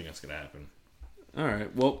I don't think that's going to happen. All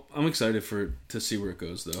right. Well, I'm excited to see where it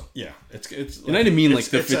goes though. Yeah, it's. And I didn't mean like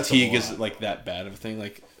the it sets up a fatigue lot. is like that bad of a thing.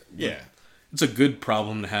 Like Yeah, it's a good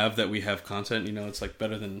problem to have that we have content. You know, it's like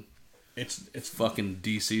better than it's fucking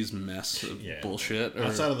DC's mess of yeah. bullshit. Or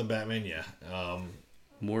Outside of the Batman, yeah.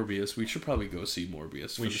 Morbius. We should probably go see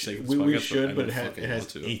Morbius for the sake of this We podcast, should, I but don't it fucking has want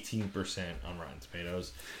to. 18% on Rotten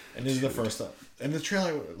Tomatoes, and this is the first. And the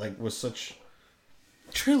trailer like was such.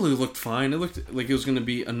 Trailer looked fine. It looked like it was going to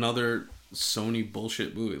be another Sony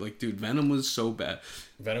bullshit movie. Like, dude, Venom was so bad.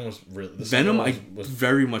 Venom was really. The Venom, second was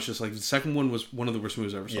very much just like the second one was one of the worst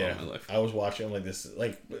movies I ever saw yeah. in my life. I was watching like this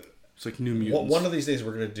like. It's like New Mutants. One of these days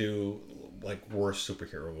we're gonna do like worst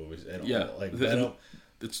superhero movies and Yeah. like The- Venom.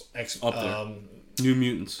 it's up there. Um, New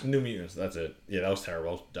Mutants. New Mutants. That's it. Yeah, that was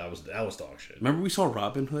terrible. That was dog shit. Remember we saw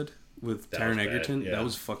Robin Hood with That Taron was bad, Egerton? yeah. That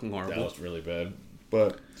was fucking horrible. That was really bad.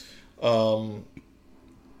 But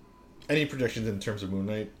any predictions in terms of Moon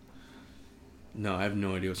Knight? No, I have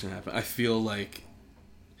no idea what's gonna happen. I feel like,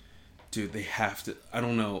 dude, they have to. I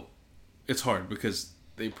don't know. It's hard because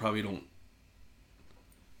they probably don't.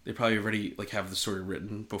 They probably already like have the story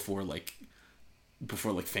written before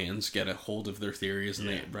fans get a hold of their theories and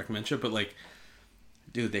Yeah. they recommend shit. But like,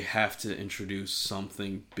 dude, they have to introduce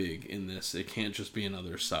something big in this. It can't just be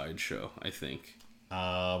another sideshow. I think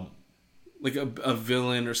like a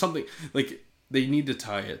villain or something. Like they need to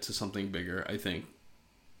tie it to something bigger. I think.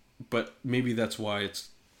 But maybe that's why it's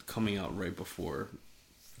coming out right before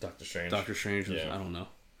Doctor Strange. Doctor Strange. Yeah. I don't know.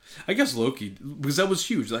 I guess Loki, because that was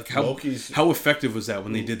huge. Like how Loki's- how effective was that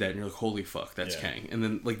when they did that? And you're like, holy fuck, that's Yeah. Kang. And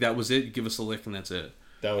then like that was it. You give us a lick and that's it.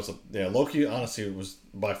 That was Loki. Honestly, was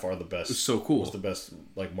by far the best. It was so cool. Was the best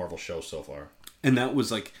like Marvel show so far. And that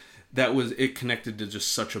was it connected to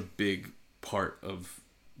just such a big part of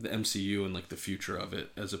the MCU and like the future of it,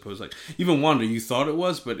 as opposed like even Wanda, you thought it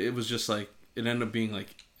was, but it was just like it ended up being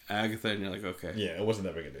like Agatha, and you're like, okay, Yeah, it wasn't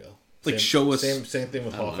that big a deal. Like, show us- same thing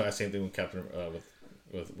with I don't Hawkeye. know. Same thing with Captain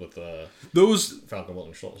with those. Falcon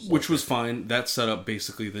Winter Soldier. Which was fine. That set up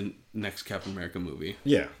basically the next Captain America movie.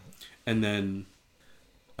 yeah. And then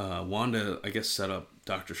Wanda, I guess, set up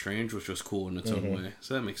Doctor Strange, which was cool in its own way.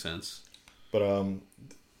 So that makes sense. But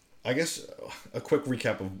I guess a quick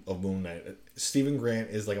recap of Moon Knight. Stephen Grant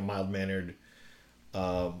is like a mild-mannered.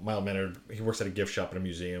 He works at a gift shop in a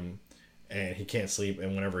museum, and he can't sleep.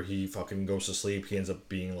 And whenever he fucking goes to sleep, he ends up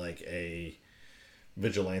being like a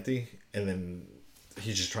vigilante, and then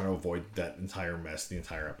he's just trying to avoid that entire mess the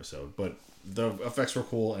entire episode. But the effects were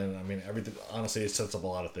cool, and I mean everything. Honestly, it sets up a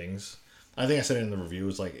lot of things. I think I said it in the review.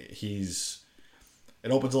 It's like it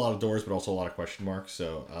opens a lot of doors, but also a lot of question marks.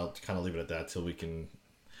 So I'll kind of leave it at that till we can.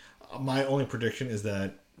 My only prediction is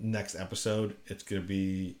that next episode it's going to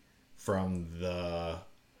be from the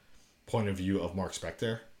point of view of Mark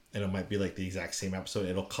Spector, and it might be like the exact same episode.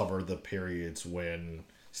 It'll cover the periods when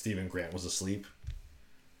Stephen Grant was asleep.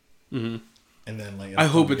 Mm-hmm. And then like I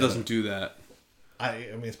hope it doesn't do that. I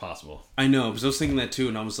mean, it's possible. I know, because I was thinking that too,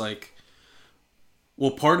 and I was like,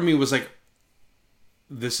 well, part of me was like,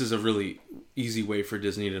 this is a really easy way for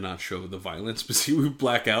Disney to not show the violence, because he would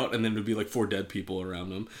black out, and then there'd be like 4 dead people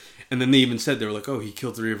around him. And then they even said, they were like, oh, he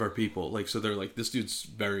killed 3 of our people. Like, so they're like, this dude's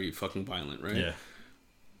very fucking violent, right? Yeah.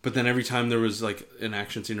 But then every time there was like an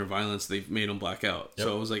action scene or violence, they made him black out. Yep.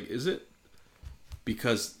 So I was like, is it?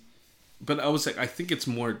 Because, but I was like, I think it's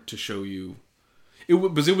more to show you. It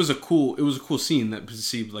was a cool scene that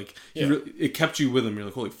perceived like Yeah. it kept you with him. You're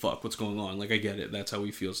like, holy fuck, what's going on? Like, I get it. That's how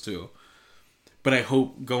he feels too. But I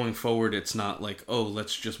hope going forward, it's not like, oh,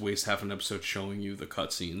 let's just waste half an episode showing you the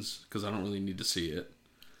cutscenes, because I don't really need to see it.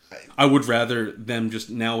 I would rather them just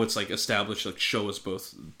now. It's like established. Like show us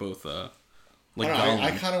both. Like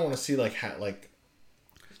I kind of want to see like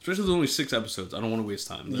especially there's only 6 episodes. I don't want to waste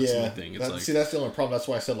time. That's my thing. It's that's the only problem. That's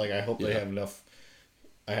why I said like I hope they have enough.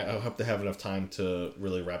 I hope they have enough time to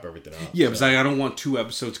really wrap everything up. Yeah, because I don't want 2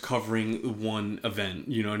 episodes covering one event.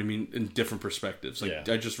 You know what I mean? In different perspectives. Like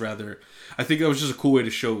I just rather. I think that was just a cool way to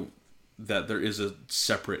show that there is a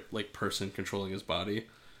separate like person controlling his body,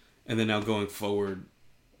 and then now going forward,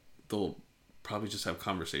 they'll probably just have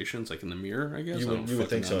conversations like in the mirror. I guess you would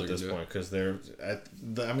think so at this point because they're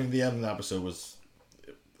the end of the episode was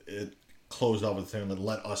it closed off with the thing that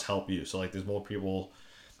let us help you. So like there's more people.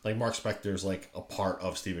 Like Mark Spector's like a part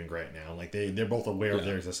of Stephen Grant now. Like they're both aware of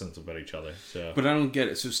their existence about each other. So, but I don't get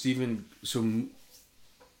it. So Moon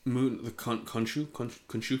the Khonshu.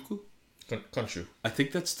 Khonshu. I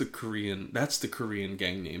think that's the Korean. That's the Korean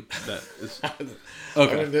gang name. That is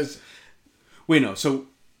okay. I mean, wait, no. So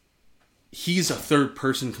he's a third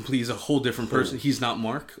person. Complete. He's a whole different person. He's not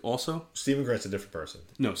Mark. Also, Stephen Grant's a different person.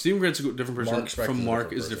 No, Stephen Grant's a different person. Mark Spector's from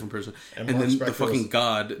Mark is a different person. And then Spector the fucking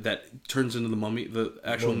god that turns into the mummy, the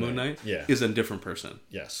actual Moon Knight, is a different person.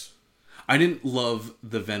 Yes. I didn't love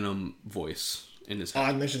the Venom voice in his head.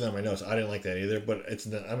 I mentioned that in my notes. I didn't like that either, but it's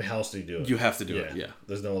not, I mean, how else do you do it? You have to do it, yeah.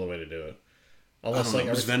 There's no other way to do it. Unless like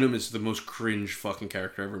Venom is the most cringe fucking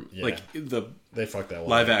character ever. Yeah. Like they fucked that one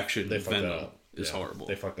live up. Action Venom is horrible.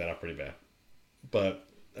 They fucked that up pretty bad. But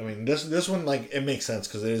I mean, this one like it makes sense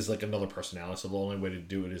because it is like another personality. So the only way to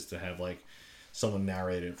do it is to have like someone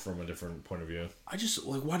narrate it from a different point of view. I just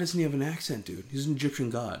like why doesn't he have an accent, dude? He's an Egyptian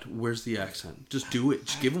god. Where's the accent? Just do it.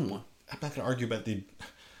 Just give him one. I'm not gonna argue about the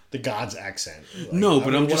god's accent. Like, no,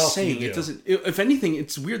 but I'm just saying it doesn't. If anything,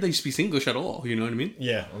 it's weird that he speaks English at all. You know what I mean?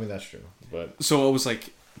 Yeah, I mean that's true. But so I was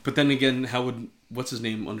like, but then again, how would what's his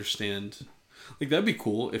name understand? Like that'd be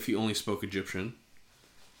cool if he only spoke Egyptian,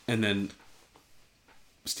 and then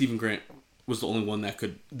Stephen Grant was the only one that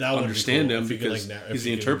could understand him because he's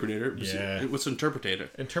the interpreter. Yeah. What's interpreter?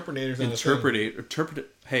 Interpreter.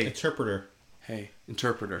 Hey. Interpreter. Hey.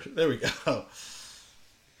 Interpreter. There we go.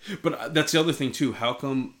 But that's the other thing too. How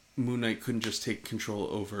come Moon Knight couldn't just take control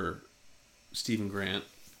over Stephen Grant?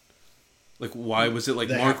 Like, why was it like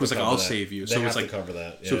Mark was like, "I'll save you"? So it's like cover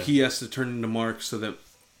that. Yeah. So he has to turn into Mark so that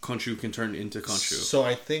Khonshu can turn into Khonshu. So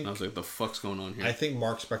I think I was like, "The fuck's going on here?" I think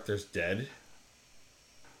Mark Spector's dead.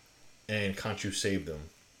 And Khonshu saved him.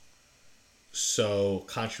 So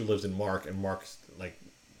Khonshu lives in Mark, and Mark's like,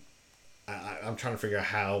 I'm trying to figure out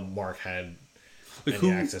how Mark had like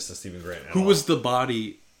any access to Stephen Grant. Who was the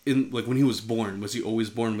body in like when he was born? Was he always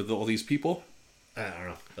born with all these people? I don't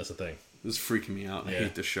know. That's the thing. This is freaking me out. I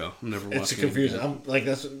hate this show. I'm never watching. It's confusing. I'm like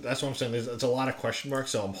that's what I'm saying. It's a lot of question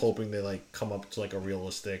marks. So I'm hoping they like come up to like a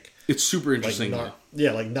realistic. It's super interesting. Like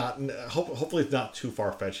hopefully it's not too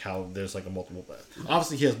far fetched. How there's like a multiple.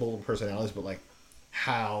 Obviously he has multiple personalities, but like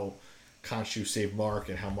how Khonshu saved Mark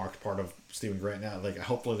and how Mark's part of Stephen Grant now. Like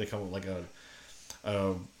hopefully they come up with like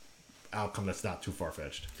a outcome that's not too far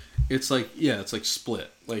fetched. It's like it's like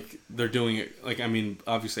Split. Like they're doing it. Like I mean,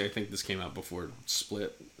 obviously I think this came out before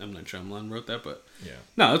Split. M. Night Shyamalan wrote that, but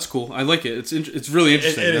no, that's cool. I like it. It's really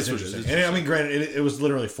interesting. It is interesting. And I mean, granted, it was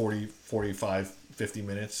literally 40, 45, 50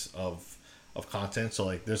 minutes of content. So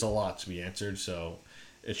like, there's a lot to be answered. So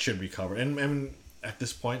it should be covered. And at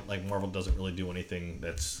this point, like Marvel doesn't really do anything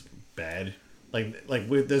that's bad.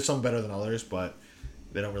 There's some better than others, but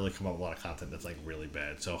they don't really come up with a lot of content that's like really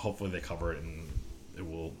bad. So hopefully they cover it and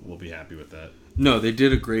we'll be happy with that. No, they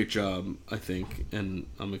did a great job, I think, and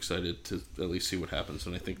I'm excited to at least see what happens.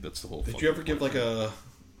 And I think that's the whole. Did you ever give like a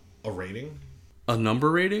rating? A number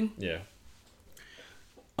rating? Yeah.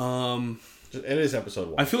 It is episode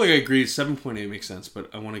 1. I feel like I agree. 7.8 makes sense, but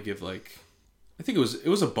I want to give like, I think it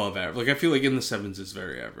was above average. Like I feel like in the 7s is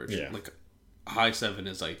very average. Yeah. Like high 7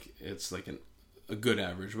 is like it's like a good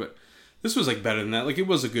average, but. This was like better than that. Like it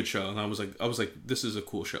was a good show, and I was like, this is a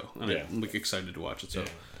cool show, and I'm like excited to watch it. So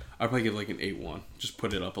I'd probably give like an 8.1. Just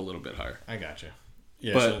put it up a little bit higher. I gotcha.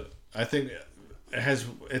 Yeah, but so I think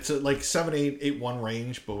it's a like 7, 8, 8.1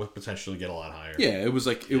 range, but with potential to get a lot higher. Yeah, it was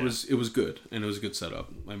like it was good, and it was a good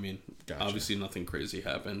setup. I mean, obviously nothing crazy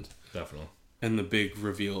happened. Definitely. And the big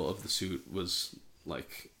reveal of the suit was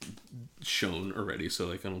like shown already, so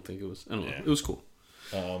like I don't think it was. I don't know. It was cool.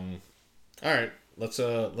 All right. Let's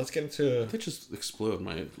get into. That just exploded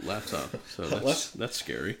my laptop, so that's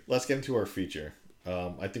scary. Let's get into our feature.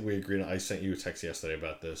 I think we agreed. I sent you a text yesterday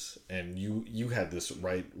about this, and you had this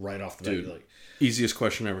right off the bat. Like, easiest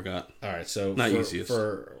question I ever got. All right, so not easiest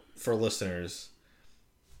for listeners.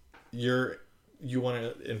 You want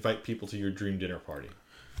to invite people to your dream dinner party.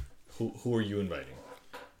 Who are you inviting?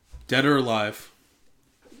 Dead or alive?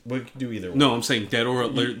 We can do either one. No, I'm saying dead or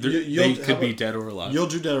they could be dead or alive. You'll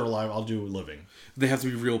do dead or alive. I'll do living. They have to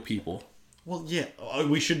be real people. Well, yeah,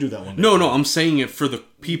 we should do that one day. No, I'm saying it for the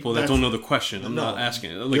people that don't know the question. I'm not asking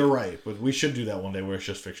it. Like, you're right, but we should do that one day where it's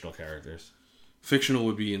just fictional characters. Fictional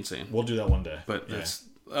would be insane. We'll do that one day. But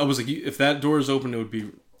I was like, if that door is open, it would be...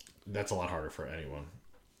 That's a lot harder for anyone.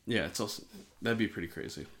 Yeah, it's also... That'd be pretty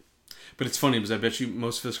crazy. But it's funny because I bet you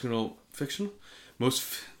most fictional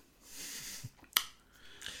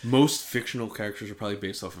characters are probably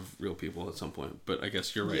based off of real people at some point. But I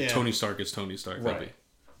guess you're right. Yeah. Tony Stark is Tony Stark. Right.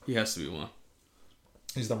 He has to be one.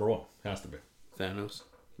 He's number one. Has to be. Thanos,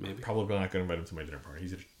 maybe. Probably not going to invite him to my dinner party.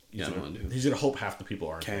 He's gonna hope half the people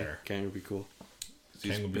aren't there. Kang would be cool.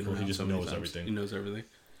 Kang would be cool. He just knows everything. He knows everything.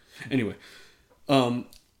 Anyway,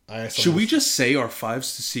 should we just say our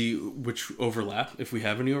fives to see which overlap, if we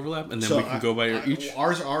have any overlap, and then we can go by each?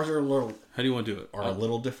 Ours are a little... How do you want to do it? Are a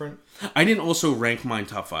little different. I didn't also rank mine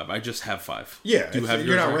top 5. I just have 5. Yeah,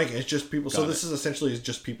 you're not ranking. It's just people. This is essentially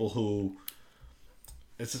just people who...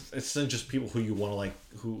 It's just people who you want to like,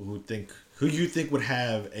 who you think would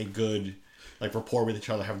have a good like rapport with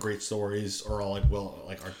each other, have great stories, or all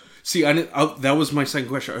are. See, that was my second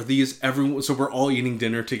question. Are these everyone? So we're all eating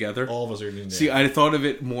dinner together. All of us are eating dinner. See, I thought of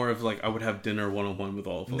it more of like I would have dinner 1-on-1 with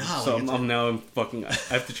all of them. No, so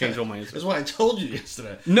I have to change all my answers. That's what I told you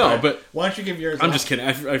yesterday. No, right, but why don't you give yours? I'm just kidding.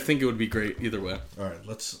 I think it would be great either way. All right,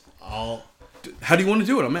 How do you want to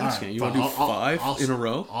do it? I'm asking. Right, you want to do 5 in a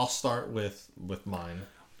row? I'll start with mine.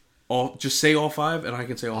 Just say all 5, and I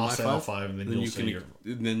can say all I'll my say 5. All 5, and then you'll say your...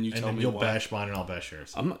 Then you tell me you'll why. bash mine, and I'll bash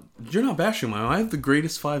yours. You're not bashing mine. I have the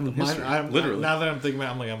greatest 5 in history. Literally. Now that I'm thinking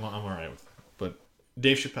about it, I'm all right with it. But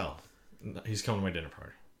Dave Chappelle, he's coming to my dinner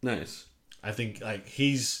party. Nice. I think like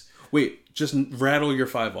he's... Wait, just rattle your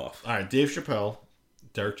 5 off. All right, Dave Chappelle,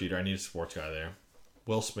 Derek Jeter. I need a sports guy there.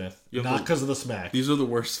 Will Smith, not because of the smack. These are the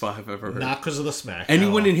worst 5 I've ever heard. Not because of the smack.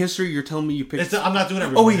 Anyone in history, you're telling me you picked... I'm not doing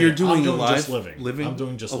everyone. Oh, wait, you're doing alive? Just living. I'm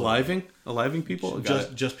doing just living. Aliving people?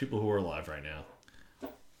 Just people who are alive right now.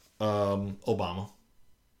 Obama.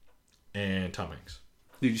 And Tom Hanks.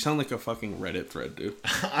 Dude, you sound like a fucking Reddit thread, dude.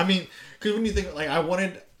 I mean, because when you think... Like,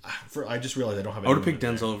 I just realized I don't have... I would have picked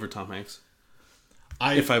Denzel over Tom Hanks.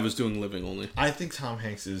 If I was doing living only. I think Tom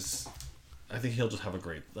Hanks is... I think he'll just have a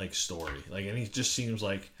great like story. Like, and he just seems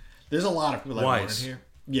like there's a lot of people that want in here.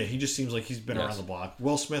 Yeah, he just seems like he's been around the block.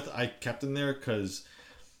 Will Smith, I kept in there because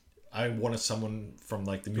I wanted someone from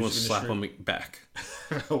like the music industry. You want to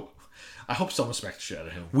slap him back? I hope someone smacked the shit out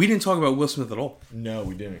of him. We didn't talk about Will Smith at all. No,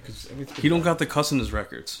 we didn't. Cause, he don't got the cuss in his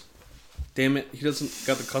records. Damn it, he doesn't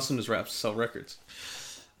got the cuss in his raps to sell records.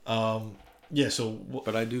 Yeah. So,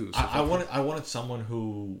 but I do. So I wanted someone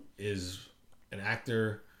who is an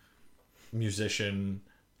actor, musician,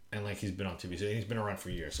 and like he's been on TV, so he's been around for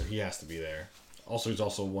years, so he has to be there. Also, he's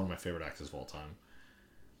also one of my favorite actors of all time.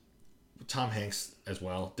 Tom Hanks as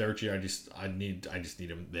well. Derek Jeter, I just need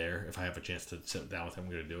him there. If I have a chance to sit down with him, I'm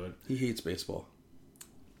gonna do it. He hates baseball.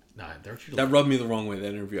 Nah, Derek Jeter. That rubbed me the wrong way.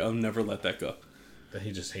 That interview, I'll never let that go. That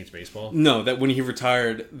he just hates baseball. No, that when he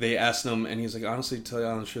retired, they asked him, and he's like, honestly, to tell you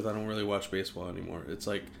the honest truth, I don't really watch baseball anymore. It's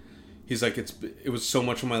like. He's like, it was so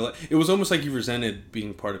much of my life. It was almost like he resented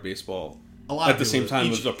being part of baseball. A lot at the same time,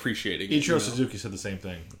 was appreciating it. Ichiro Suzuki said the same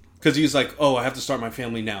thing. Because he's like, oh, I have to start my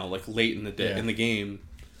family now, like late in the day, in the game.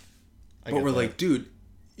 But we're like, dude,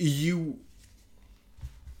 you're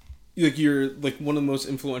like one of the most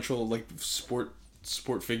influential like sport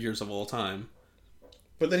figures of all time.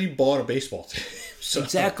 But then he bought a baseball team. So.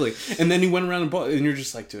 Exactly. And then he went around and bought, and you're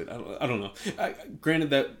just like, dude, I don't know.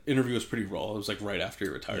 Granted, that interview was pretty raw. It was like right after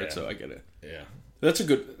he retired, so I get it. Yeah.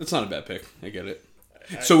 That's not a bad pick. I get it.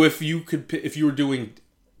 So if you were doing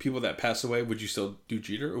people that pass away, would you still do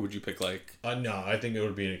Jeter, or would you pick like... no, I think it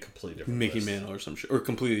would be a completely different Mickey Mantle or some shit, or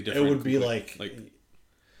completely different. It would be like...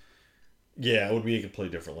 Yeah, it would be a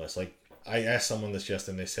completely different list. Like, I asked someone this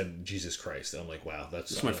yesterday, and they said Jesus Christ. And I'm like, wow,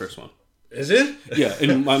 that's my first one. Is it? Yeah,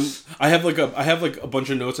 and I have like a bunch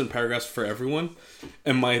of notes and paragraphs for everyone,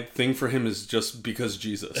 and my thing for him is just because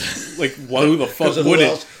Jesus. Like, who the fuck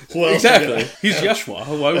wouldn't? Who else exactly. He's Yeshua.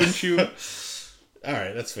 Why wouldn't you? All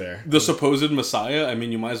right, that's fair. The supposed Messiah. I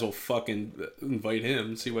mean, you might as well fucking invite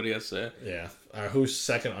him. See what he has to say. Yeah. Who's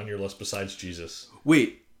second on your list besides Jesus?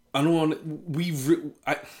 Wait, I don't want.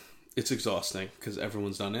 It's exhausting because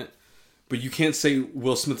everyone's done it. But you can't say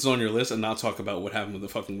Will Smith's on your list and not talk about what happened with the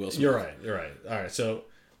fucking Will Smith. You're right. All right, so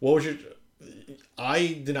what was your...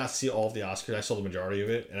 I did not see all of the Oscars. I saw the majority of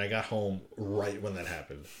it, and I got home right when that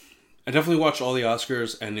happened. I definitely watched all the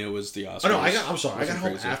Oscars, and it was the Oscars. Oh, no, I'm sorry. I got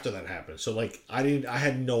home after that happened. So, like, I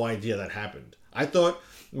had no idea that happened. I thought...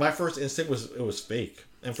 My first instinct was it was fake.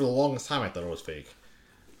 And for the longest time, I thought it was fake.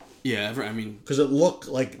 Yeah, I mean, because it looked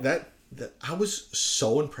like that. I was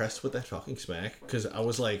so impressed with that fucking smack because I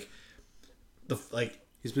was like,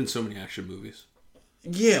 he's been in so many action movies.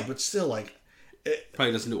 yeah, but still like,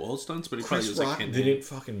 Probably doesn't do all stunts, but he Chris probably does Rock like didn't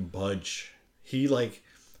fucking budge. He like,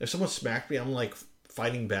 if someone smacked me, I'm like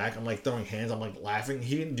fighting back. I'm like throwing hands. I'm like laughing.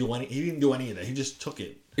 He didn't do any of that. He just took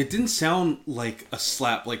it. It didn't sound like a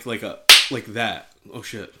slap, like that. Oh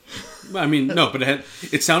shit! I mean, no, but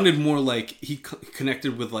it sounded more like he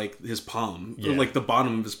connected with like his palm, or like the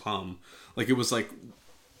bottom of his palm, like it was like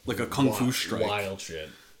a kung fu strike. Wild shit.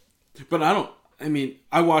 But I mean,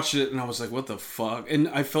 I watched it and I was like, "What the fuck?" And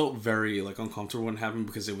I felt very like uncomfortable when it happened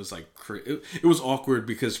because it was like it was awkward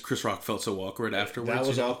because Chris Rock felt so awkward afterwards. That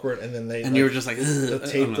was awkward, and then you were just like, the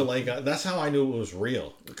tape delay got. That's how I knew it was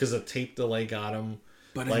real because the tape delay got him.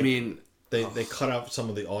 But like, I mean, they cut out some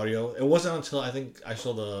of the audio. It wasn't until I think I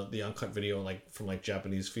saw the uncut video like from like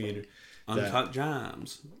Japanese feed. Uncut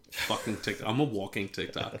Gems, fucking TikTok. I'm a walking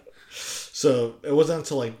TikTok. So it wasn't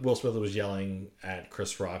until like Will Smith was yelling at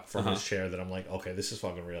Chris Rock from his chair that I'm like, okay, this is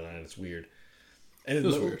fucking real and it's weird. And it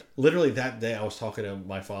was weird. Literally that day, I was talking to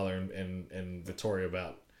my father and Vittoria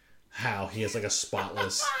about how he has like a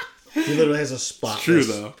spotless. He literally has a spotless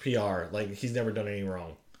PR. Like he's never done anything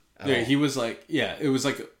wrong. Yeah, he was like, it was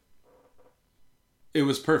like, it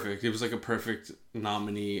was perfect. It was like a perfect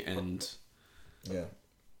nominee, and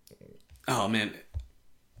oh man,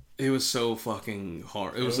 it was so fucking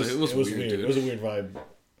hard. It was weird. Dude. It was a weird vibe.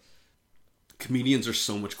 Comedians are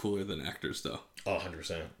so much cooler than actors, though. Oh,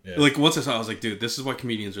 100%. Yeah. Like once I saw it, I was like, dude, this is why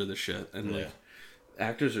comedians are the shit, and like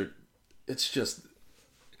actors are.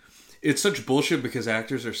 It's such bullshit because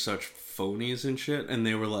actors are such phonies and shit, and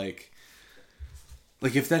they were like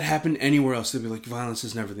if that happened anywhere else, they'd be like, violence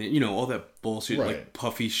is never the, all that bullshit, like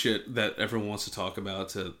puffy shit that everyone wants to talk about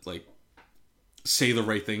to like say the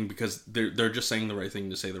right thing because they're just saying the right thing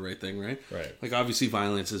to say the right thing, right? Right. Like obviously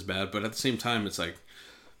violence is bad, but at the same time, it's like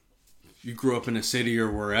if you grew up in a city or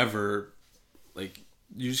wherever, like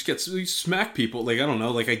you smack people. Like I don't know,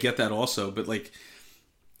 like I get that also, but like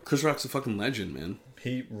Chris Rock's a fucking legend, man.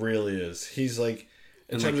 He really is. He's like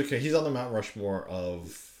in terms of he's on the Mount Rushmore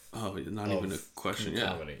of. Oh, not even a question.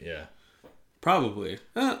 Comedy, yeah. Probably.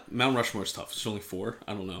 Mount Rushmore's tough. It's only 4.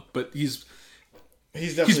 I don't know, but he's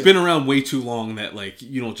definitely been around way too long that like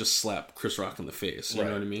you don't just slap Chris Rock in the face. You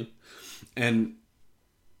know what I mean? And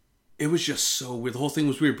it was just so weird. The whole thing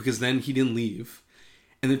was weird because then he didn't leave,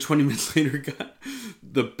 and then 20 minutes later got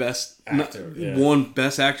the best actor,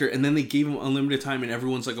 best actor, and then they gave him unlimited time, and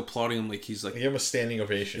everyone's like applauding him like he's like. They gave him a standing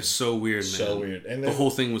ovation. It's so weird, man. So weird, and the whole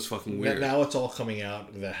thing was fucking weird. Now it's all coming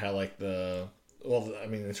out that how like I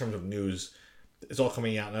mean, in terms of news, it's all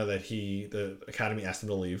coming out now that the Academy asked him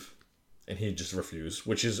to leave, and he just refused,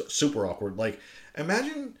 which is super awkward. Like,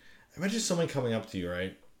 imagine someone coming up to you,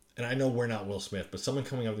 right? And I know we're not Will Smith, but someone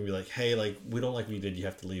coming up to be like, "Hey, like we don't like what you did. You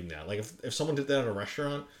have to leave now." Like if someone did that at a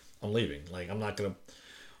restaurant, I'm leaving. Like I'm not gonna.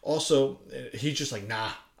 Also, he's just like, nah,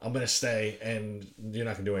 I'm gonna stay, and you're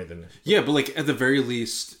not gonna do anything. Yeah, but like at the very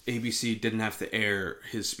least, ABC didn't have to air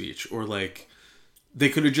his speech, or like they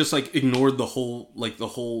could have just like ignored the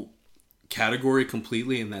whole category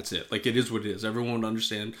completely, and that's it. Like it is what it is. Everyone would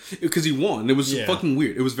understand because he won. It was fucking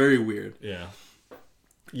weird. It was very weird. Yeah.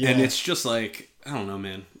 And it's just like I don't know,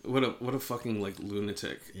 man. What a fucking like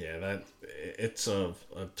lunatic. Yeah, it's a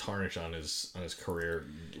tarnish on his career.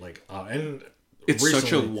 Like and it's recently,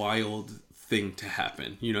 such a wild thing to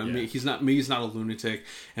happen. You know what I mean? He's not a lunatic,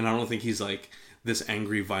 and I don't think he's like this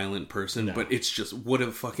angry, violent person. But it's just what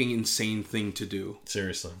a fucking insane thing to do.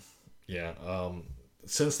 Seriously, yeah.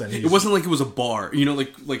 Since then, it wasn't like it was a bar. You know,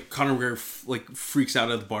 like Conor McGregor like freaks out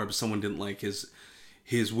at the bar, but someone didn't like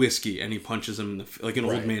his whiskey, and he punches him in the like an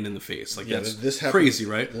old man in the face. Like that's crazy,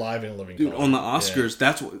 right? Live in living color. On the Oscars,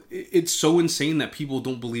 that's what it's so insane that people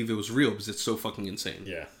don't believe it was real because it's so fucking insane.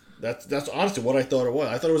 Yeah. That's honestly what I thought it was.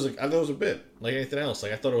 I thought it was a bit like anything else.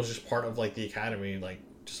 Like I thought it was just part of like the Academy, like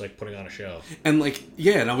just like putting on a show. And like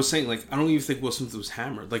and I was saying like I don't even think Will Smith was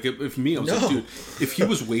hammered. Like if me, I was like, dude, if he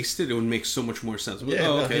was wasted, it would make so much more sense.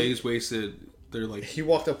 He's wasted. They're like he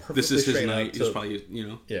walked up perfectly. This is his night. He's probably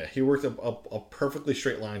Yeah, he worked up a perfectly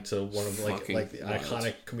straight line to one of like the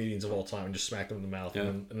iconic comedians of all time and just smacked him in the mouth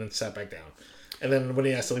and then sat back down. And then when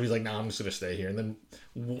he asked to leave, he's like, "Nah, I'm just gonna stay here." And then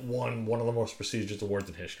won one of the most prestigious awards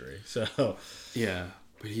in history. So yeah,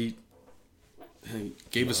 but he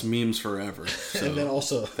gave us memes forever. So and then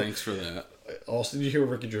also thanks for that. Also, did you hear what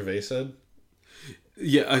Ricky Gervais said?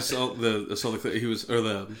 Yeah, I saw the clip. He was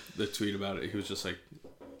the tweet about it. He was just like,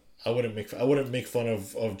 I wouldn't make fun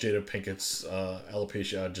of Jada Pinkett's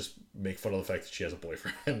alopecia. I'd just make fun of the fact that she has a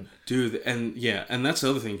boyfriend. Dude, and that's the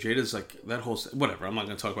other thing. Jada's like, that whole... Whatever, I'm not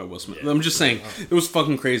going to talk about Will Smith. I'm just saying, it was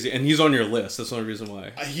fucking crazy. And he's on your list. That's the only reason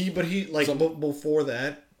why. Before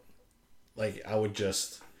that, like, I would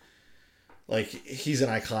just... Like, he's an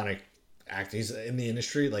iconic actor. He's in the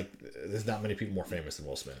industry. Like, there's not many people more famous than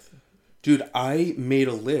Will Smith. Dude, I made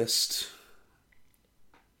a list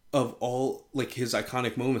of all, like, his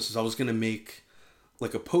iconic moments. I was going to make,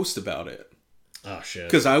 like, a post about it. Oh, shit.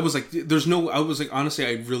 Because I was like, honestly,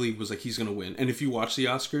 I really was like, he's going to win. And if you watch the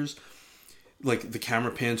Oscars, like, the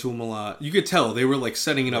camera panned to him a lot. You could tell they were, like,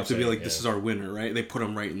 setting it up to be like, this is our winner, right? They put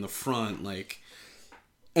him right in the front, like...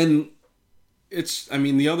 And it's... I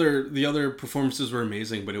mean, the other performances were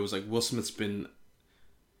amazing, but it was like, Will Smith's been...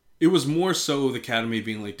 It was more so the Academy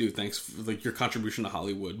being like, dude, thanks for, like, your contribution to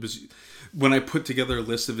Hollywood. Because when I put together a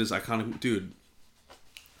list of his iconic... Dude,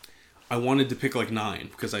 I wanted to pick, like, 9,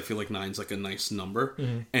 because I feel like 9's, like, a nice number.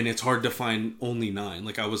 Mm-hmm. And it's hard to find only 9.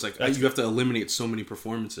 Like, I was like, you have to eliminate so many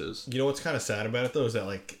performances. You know what's kind of sad about it, though, is that,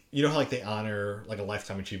 like... You know how, like, they honor, like, a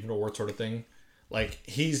Lifetime Achievement Award sort of thing? Like,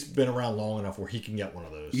 he's been around long enough where he can get one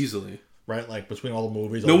of those. Easily. Right, like between all the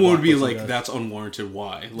movies, no one would be like, "That's unwarranted."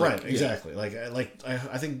 Why? Like, right, exactly. Yeah.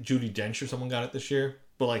 I think Judi Dench or someone got it this year,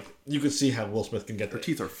 but like you could see how Will Smith can get her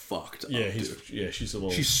teeth are fucked. Yeah, up, she's a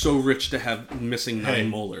little. She's so rich to have missing 9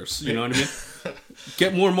 molars. You know what I mean?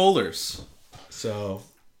 Get more molars. So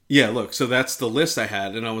yeah, look. So that's the list I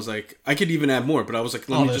had, and I was like, I could even add more, but I was like,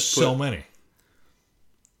 let me just put so many.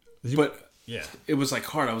 But yeah, it was like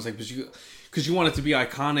hard. I was like, because you want it to be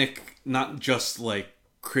iconic, not just like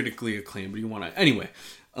critically acclaimed, but you want to anyway.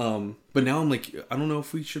 But now I'm like, I don't know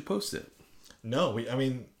if we should post it. No, we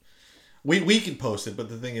can post it, but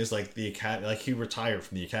the thing is, like, the Academy, like, he retired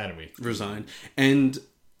from the Academy, resigned, and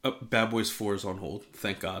Bad Boys 4 is on hold.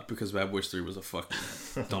 Thank God, because Bad Boys 3 was a fucking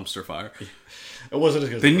dumpster fire. It wasn't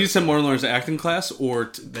as good. They need to send Martin Lawrence to acting class or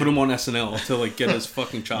put him on SNL to like get his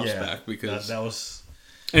fucking chops back, because that was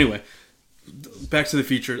anyway. Back to the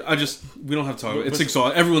feature. We don't have to talk about it. It's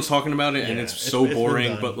exhausting. Everyone's talking about it, and it's so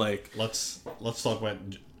boring. But like, let's talk about.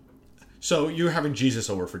 So you're having Jesus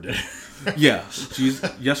over for dinner? Yeah,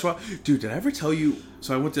 Jesus. Yes, what, dude? Did I ever tell you?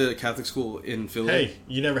 So I went to Catholic school in Philly. Hey,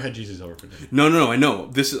 you never had Jesus over for dinner? No. I know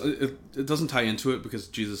this. It doesn't tie into it because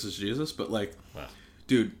Jesus is Jesus. But like, wow.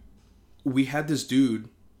 Dude, we had this dude.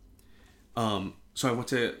 So I went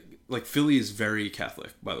to. Like, Philly is very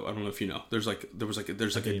Catholic, by the way. I don't know if you know. There's a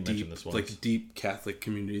deep Catholic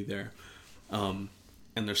community there, and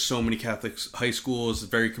there's so many Catholic high schools. It's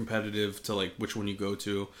very competitive to like which one you go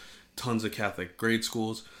to. Tons of Catholic grade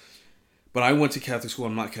schools, but I went to Catholic school.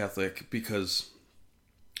 I'm not Catholic because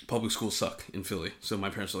public schools suck in Philly. So my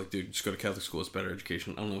parents were like, "Dude, just go to Catholic school. It's better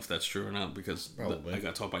education." I don't know if that's true or not because I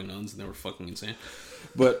got taught by nuns and they were fucking insane.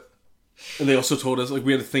 But and they also told us like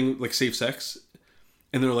we had a thing like safe sex.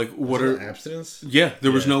 And they're like, "What are abstinence?" Yeah,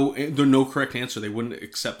 there was no correct answer. They wouldn't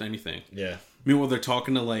accept anything. Yeah. Meanwhile, they're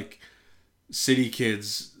talking to like city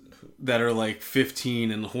kids that are like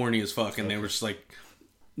 15 and horny as fuck, and they were just like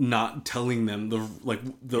not telling them the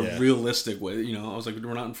realistic way. You know, I was like,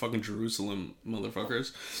 "We're not in fucking Jerusalem,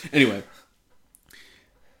 motherfuckers." Anyway,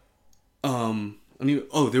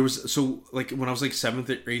 there was so like when I was like 7th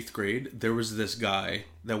or 8th grade, there was this guy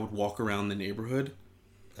that would walk around the neighborhood.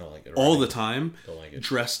 I don't like it. All the time, like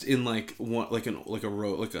dressed in like a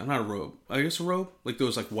robe, not a robe, I guess a robe, like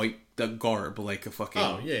those like white garb, like a fucking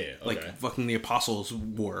okay. Like fucking the apostles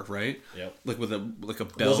wore, right? Yep. Like with a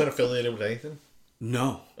belt. Was it affiliated with anything?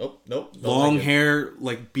 No. Oh nope. Long hair,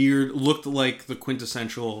 like beard, looked like the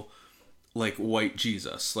quintessential like white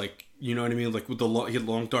Jesus, like you know what I mean, like with he had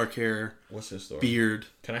long dark hair. What's his story? Beard.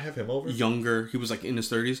 Can I have him over? Younger. He was like in his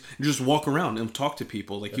 30s. And just walk around and talk to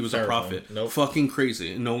people like he was a prophet. Nope. Fucking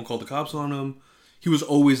crazy. And no one called the cops on him. He was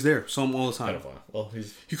always there. Saw him all the time. Pedophile. Well,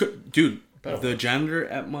 dude. Pedophile. The janitor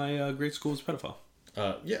at my grade school was a pedophile.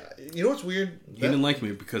 Yeah. You know what's weird? He didn't like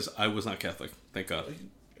me because I was not Catholic. Thank God.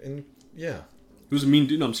 And yeah. He was a mean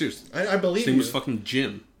dude. No, I'm serious. I believe his name was fucking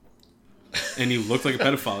Jim. And he looked like a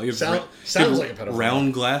pedophile. He sounds like a pedophile.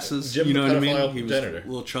 Round glasses. Jim, you know what I mean? He was janitor. A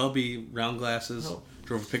little chubby, round glasses. Oh.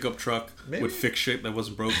 Drove a pickup truck. Maybe. Would fix shit that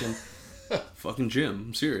wasn't broken. Fucking Jim.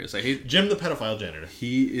 I'm serious. I hate Jim the pedophile janitor.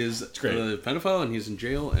 He is a pedophile and he's in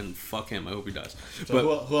jail and fuck him. I hope he dies. So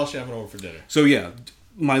but, who else you having over for dinner? So yeah,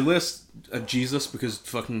 my list Jesus, because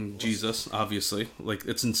fucking Jesus, obviously. Like,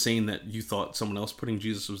 it's insane that you thought someone else putting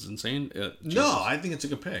Jesus was insane. No, I think it's a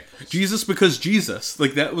good pick. Jesus because Jesus.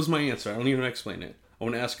 Like, that was my answer. I don't even explain it. I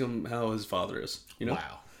want to ask him how his father is. You know?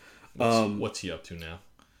 Wow. What's he up to now?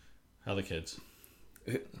 How are the kids?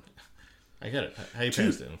 I get it. How you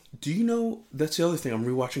passed it? Do you know, that's the other thing, I'm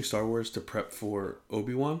rewatching Star Wars to prep for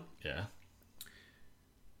Obi-Wan. Yeah.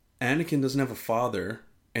 Anakin doesn't have a father,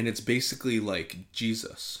 and it's basically like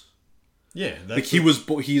Jesus. Yeah. Like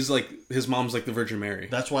he's like, his mom's like the Virgin Mary.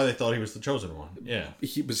 That's why they thought he was the chosen one. Yeah.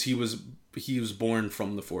 He was born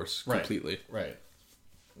from the Force completely. Right.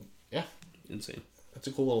 Yeah. Insane. That's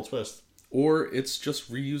a cool little twist. Or it's just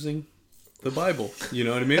reusing the Bible. You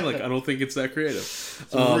know what I mean? Like, I don't think it's that creative.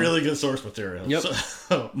 It's really good source material. Yep.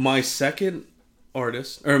 So, my second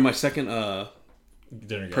artist, or my second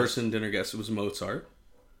dinner guest was Mozart.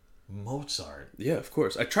 Mozart. Yeah, of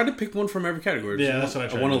course. I tried to pick one from every category. Yeah, that's what I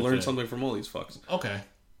tried I want to to learn do. something from all these fucks. Okay.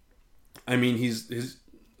 I mean,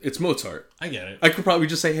 it's Mozart. I get it. I could probably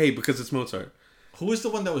just say, hey, because it's Mozart. Who is the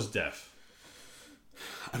one that was deaf?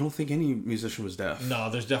 I don't think any musician was deaf. No,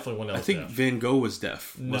 there's definitely one that was I think deaf. Van Gogh was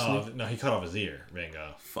deaf. Wasn't No, he cut off his ear, Van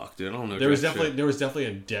Gogh. Fuck, dude, I don't know. There was jack shit. definitely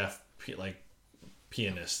a deaf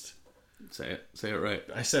pianist. Say it right.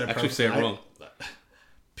 I said it actually. Say it wrong.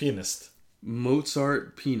 Pianist.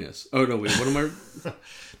 Mozart penis. Oh no, wait. What am I?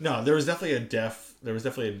 No, there was definitely a deaf.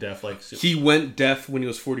 Like. He went deaf when he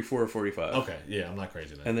was 44 or 45. Okay, yeah, I'm not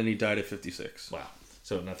crazy then. And then he died at 56. Wow,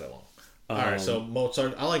 so not that long. All right, so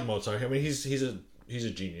Mozart. I like Mozart. I mean, he's a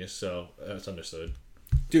genius, so that's understood.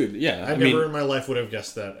 Dude, yeah. I never in my life would have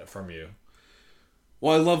guessed that from you.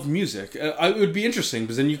 Well, I love music. It would be interesting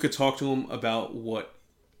because then you could talk to him about what.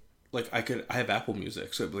 Like, I have Apple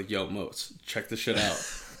Music, so I'd be like, yo, Moz, check this shit out.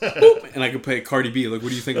 Boop, and I could play Cardi B, like, what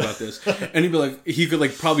do you think about this? And he'd be like, he could,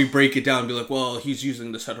 like, probably break it down and be like, well, he's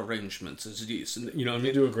using the set arrangements as these. And, you know what I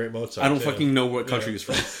mean? You do a great Mozart. I don't fucking know what country he's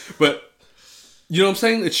from. But, you know what I'm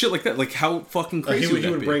saying? It's shit like that. Like, how fucking crazy he would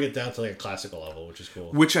that would be? break it down to, like, a classical level, which is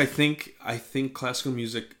cool. Which I think classical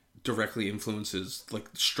music directly influences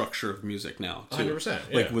like the structure of music now too. 100%,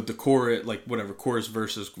 yeah. Like with the chorus, like whatever chorus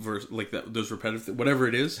versus verse, like that, those repetitive, whatever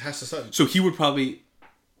it is. It has to start. So he would probably,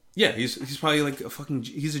 yeah, he's probably like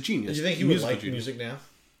he's a genius. Do you think he would like music now?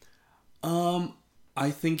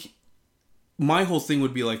 I think my whole thing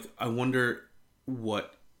would be like, I wonder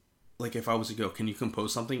what, like if I was to go, can you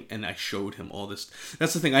compose something? And I showed him all this.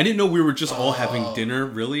 That's the thing. I didn't know we were just all having dinner.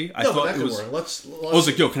 Really, I thought it was. I was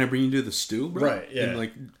like, yo, can I bring you to the stew, bro? Right. Yeah. And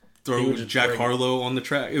like throw Jack Harlow on the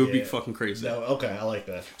track. It would be fucking crazy. No, okay, I like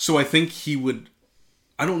that. So I think he would.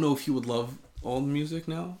 I don't know if he would love all the music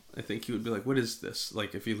now. I think he would be like, what is this?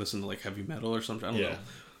 Like if he listened to like heavy metal or something. I don't know.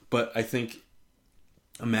 But I think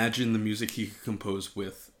imagine the music he could compose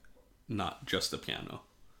with not just a piano.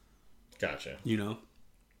 Gotcha. You know.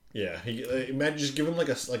 Yeah, imagine just give him like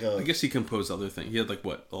a. I guess he composed other things. He had like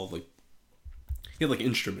what he had like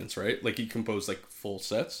instruments, right? Like he composed like full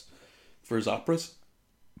sets for his operas.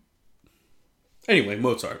 Anyway,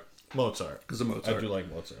 Mozart. Because of Mozart. I do like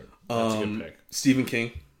Mozart. That's a good pick. Stephen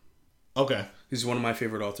King. Okay. He's one of my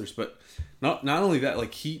favorite authors, but not only that,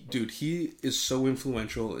 like he is so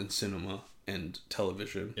influential in cinema and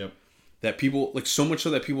television. Yep. That people like so much so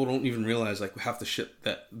that people don't even realize like half the shit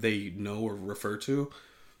that they know or refer to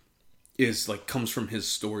is like comes from his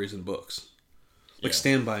stories and books. Like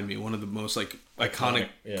Stand By Me, one of the most like iconic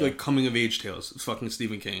like coming of age tales. It's fucking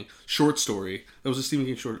Stephen King. Short story. That was a Stephen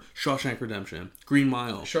King short. Shawshank Redemption. Green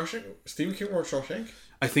Mile. Shawshank. Stephen King wrote Shawshank?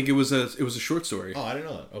 I think it was a short story. Oh, I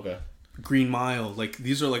didn't know that. Okay. Green Mile. Like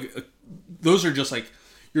these are like those are just like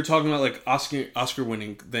you're talking about like Oscar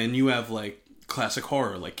winning. Then you have like classic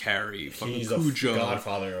horror like Carrie, fucking He's Cujo. The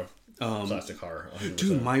godfather of classic horror. 100%.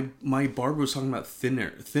 Dude, my barber was talking about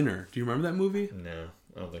Thinner. Do you remember that movie? No,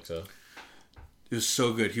 I don't think so. It was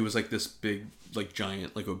so good. He was like this big, like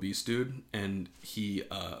giant, like obese dude, and he,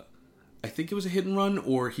 I think it was a hit and run,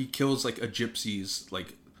 or he kills like a gypsy's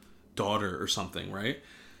like daughter or something, right?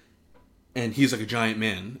 And he's like a giant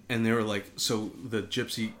man, and they were like, so the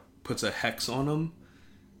gypsy puts a hex on him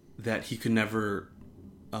that he could never,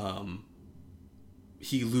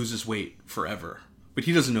 he loses weight forever, but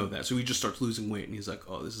he doesn't know that, so he just starts losing weight, and he's like,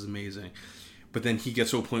 oh, this is amazing. But then he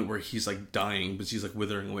gets to a point where he's like dying, but he's like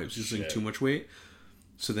withering away. He's losing too much weight.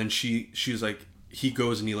 So then she's like, he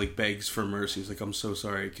goes and he like begs for mercy. He's like, I'm so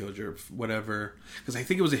sorry I killed your whatever. Because I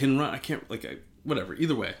think it was a hit and run. I can't whatever.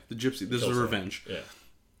 Either way, the gypsy. This is a revenge. Yeah.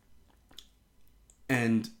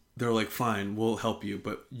 And they're like, fine, we'll help you,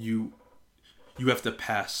 but you have to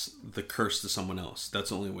pass the curse to someone else. That's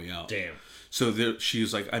the only way out. Damn. So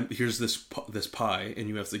she's like, here's this pie, and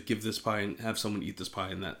you have to give this pie and have someone eat this pie,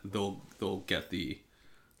 and that they'll get the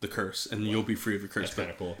curse, and you'll be free of your curse. That's kind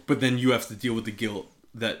of cool. But then you have to deal with the guilt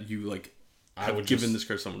that you like have given this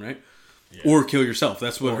curse to someone, right? Yeah. Or kill yourself.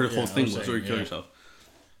 That's what her whole thing was. Or you kill yourself.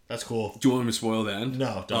 That's cool. Do you want me to spoil the end?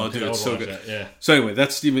 No, don't. Oh, dude, it's so good. That, yeah. So anyway,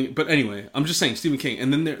 that's Stephen. But anyway, I'm just saying Stephen King,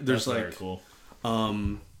 and then there's That's like, very cool.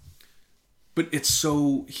 but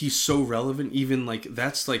he's so relevant. Even like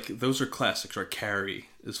that's like those are classics. Right? Carrie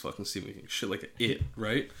is fucking Stephen King. Shit like It,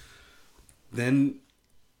 right? Then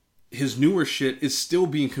his newer shit is still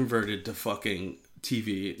being converted to fucking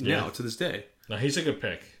TV now to this day. No, he's a good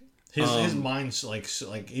pick. His mind's like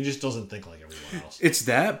he just doesn't think like everyone else. It's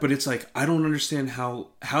that, but it's like I don't understand how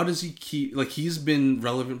does he keep like he's been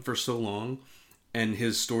relevant for so long, and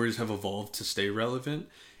his stories have evolved to stay relevant,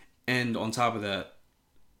 and on top of that,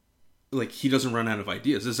 like he doesn't run out of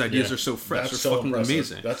ideas. His ideas are so fresh, they're so fucking impressive.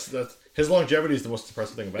 amazing. That's his longevity is the most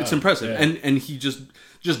impressive thing about it. It's impressive, Yeah. and he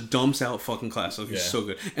just dumps out fucking classics. He's so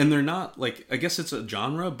good, and they're not like I guess it's a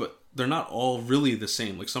genre, but they're not all really the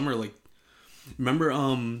same. Like some are like, remember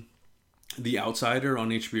The Outsider on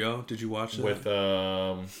HBO? Did you watch that? With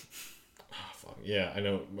yeah, I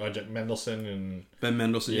know Mendelsohn and Ben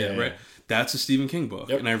Mendelsohn, yeah, right. That's a Stephen King book,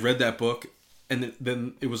 and I read that book, and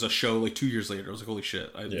then it was a show like 2 years later. I was like, holy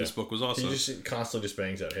shit, this book was awesome. He just constantly just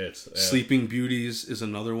bangs out hits. Yeah. Sleeping Beauties is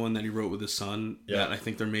another one that he wrote with his son. That I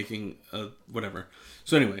think they're making whatever.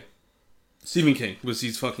 So anyway, Stephen King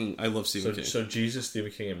I love Stephen King. So Jesus, Stephen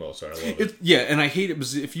King, and Mozart. I love it. Yeah, and I hate it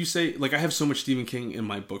because if you say like I have so much Stephen King in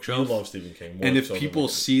my bookshelf, You love Stephen King, more and if so than people me.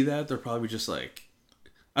 see that, they're probably just like,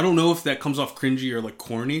 I don't know if that comes off cringy or like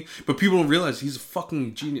corny, but people don't realize he's a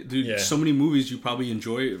fucking genius, dude. Yeah. So many movies you probably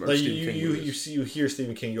enjoy are like Stephen King movies. you hear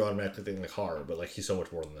Stephen King, you automatically think like horror, but like he's so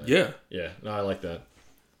much more than that. Yeah. No, I like that.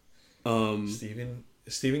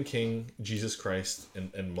 Stephen King, Jesus Christ,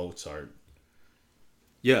 and Mozart.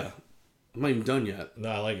 Yeah, I'm not even done yet. No,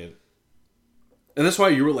 I like it. And that's why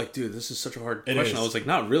you were like, dude, this is such a hard question. I was like,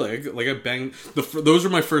 not really. I banged those are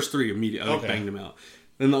my first three immediately. I banged them out.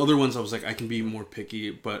 Then the other ones, I was like, I can be more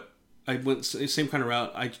picky, but I went same kind of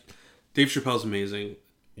route. Dave Chappelle's amazing.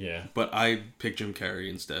 Yeah, but I picked Jim Carrey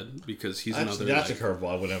instead because he's that's another. That's a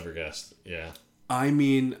curveball I would never guessed. Yeah. I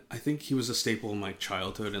mean, I think he was a staple in my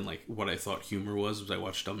childhood and like what I thought humor was I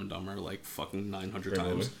watched Dumb and Dumber like fucking 900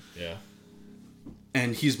 times. Movie. Yeah.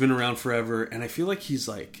 And he's been around forever, and I feel like he's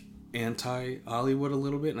like anti-Hollywood a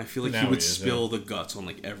little bit, and I feel like he would spill the guts on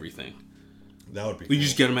like everything. That would be cool. You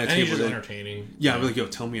just get him at a table. He's just entertaining. Yeah, I'd be like, yo,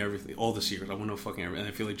 tell me everything, all the secrets. I want to know fucking everything.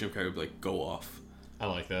 And I feel like Jim Carrey would be like, go off. I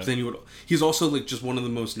like that. But then he's also like just one of the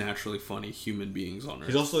most naturally funny human beings on earth.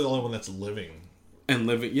 He's also the only one that's living. And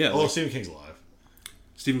living, yeah. Oh, like, Stephen King's alive.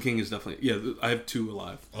 Stephen King is definitely, yeah, I have 2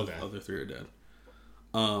 alive. Okay. The other 3 are dead.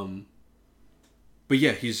 But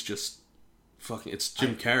yeah, he's just fucking, it's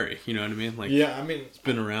Jim Carrey, you know what I mean? Like, yeah, I mean, he's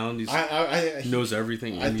been around, he knows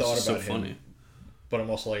everything, and he's just so funny. But I'm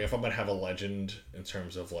also like, if I'm gonna have a legend in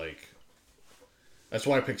terms of like, that's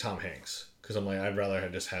why I picked Tom Hanks, because I'm like, I'd rather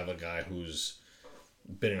just have a guy who's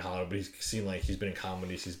been in Hollywood, but he's been in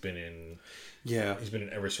comedies, he's been in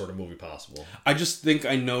every sort of movie possible. I just think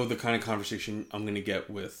I know the kind of conversation I'm gonna get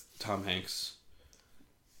with Tom Hanks.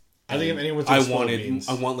 I think if anyone's I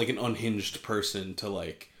want like an unhinged person to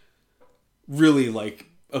like really like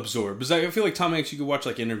absorb, because I feel like Tom Hanks, you could watch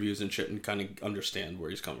like interviews and shit and kind of understand where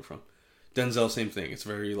he's coming from. Denzel, same thing. It's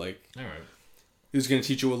very like, all right, he's gonna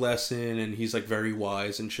teach you a lesson, and he's like very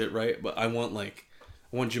wise and shit, right? But I want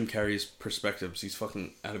Jim Carrey's perspectives. He's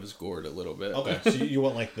fucking out of his gourd a little bit. Okay, so you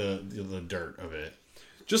want like the dirt of it.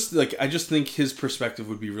 Just like, I just think his perspective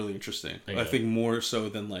would be really interesting. I think more so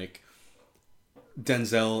than like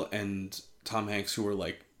Denzel and Tom Hanks, who were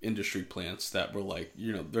like industry plants that were like,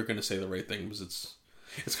 you know, they're gonna say the right thing, because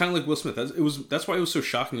it's kind of like Will Smith. That's why it was so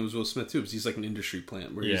shocking. It was Will Smith too, because he's like an industry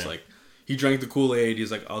plant where he's like, he drank the Kool-Aid.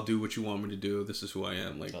 He's like, I'll do what you want me to do. This is who I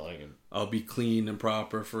am. Like, I'll be clean and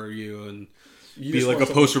proper for you, and be like a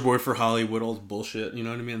poster boy for Hollywood. All this bullshit, you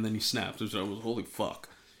know what I mean? And then he snapped. It was holy fuck.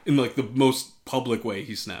 In like the most public way,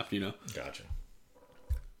 he snapped. You know? Gotcha.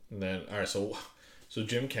 And then all right, so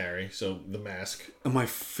Jim Carrey. So The Mask. And my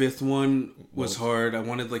 5th one was hard. I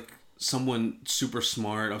wanted like someone super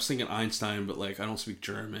smart. I was thinking Einstein, but like I don't speak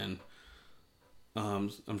German.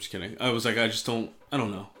 I'm just kidding. I was like, I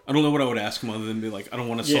don't know. I don't know what I would ask him other than be like, I don't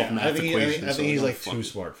want to solve math equations. I think he's like too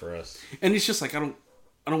smart for us. And it's just like, I don't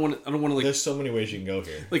want to like. There's so many ways you can go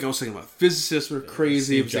here. Like I was thinking about physicists were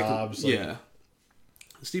crazy. Steve Jobs. Like, yeah.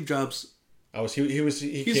 Steve Jobs. He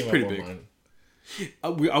he's came pretty up big. With mine.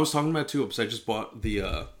 I was talking about it too, because I just bought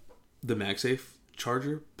the MagSafe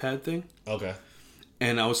charger pad thing. Okay.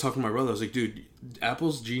 And I was talking to my brother. I was like, dude,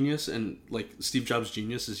 Apple's genius and like Steve Jobs'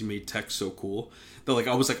 genius is he made tech so cool that like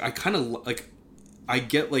I was like, I kind of like, I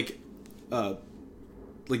get like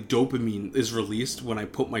like dopamine is released when I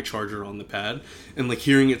put my charger on the pad, and like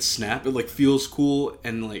hearing it snap, it like feels cool,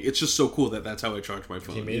 and like it's just so cool that that's how I charge my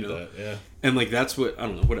phone. He made that, yeah. And like that's what I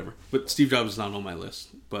don't know, whatever. But Steve Jobs is not on my list.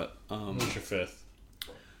 But What's your fifth?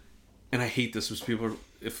 and I hate this because people,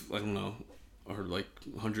 if I don't know, are like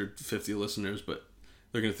 150 listeners, but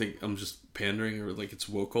they're gonna think I'm just pandering or like it's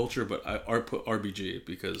woke culture. But I put RBG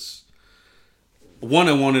because one,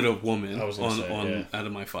 I wanted a woman out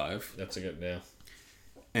of my 5. That's a good, yeah.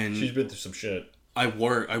 And she's been through some shit. I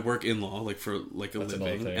work in law, like for like a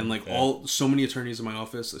living, and like so many attorneys in my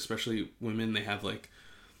office, especially women, they have like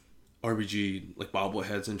RBG like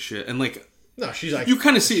bobbleheads and shit, and like no, she's like you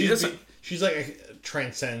kind of see she's like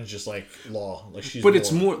transcends just like law, like she's. But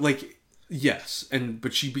it's more like yes,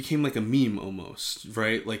 but she became like a meme almost,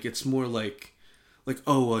 right? Like it's more like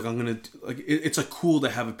oh, like I'm gonna like it's like cool to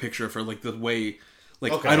have a picture of her, like the way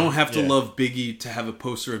like I don't have to love Biggie to have a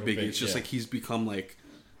poster of Biggie. It's just like he's become like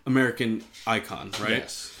American icon, right?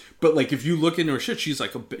 Yes. But like if you look into her shit, she's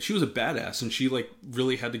like she was a badass, and she like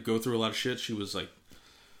really had to go through a lot of shit. She was like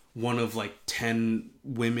one of like 10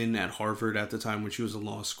 women at Harvard at the time when she was in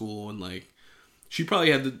law school, and like she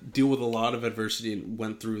probably had to deal with a lot of adversity and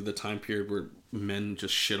went through the time period where men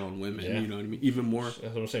just shit on women. You know what I mean? Even more. That's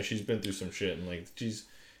what I'm saying. She's been through some shit, and like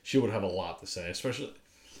she would have a lot to say, especially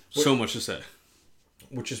so much to say.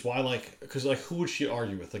 Which is why because who would she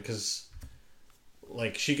argue with? Like because.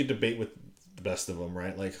 Like, she could debate with the best of them,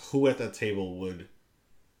 right? Like, who at that table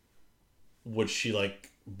would she, like,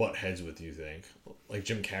 butt heads with, you think? Like,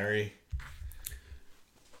 Jim Carrey?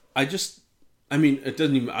 I mean, it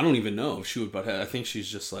doesn't even, I don't even know if she would butt head. I think she's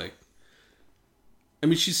just, like, I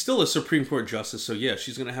mean, she's still a Supreme Court justice, so yeah,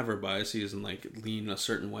 she's going to have her biases and, like, lean a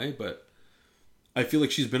certain way, but I feel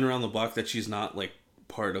like she's been around the block that she's not, like,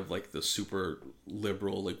 part of like the super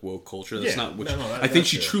liberal like woke culture. That's not what I think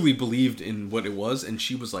she truly believed in what it was, and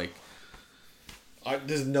she was like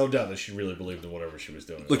there's no doubt that she really believed in whatever she was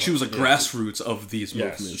doing. Like she was like grassroots of these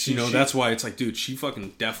movements. That's why it's like, dude, she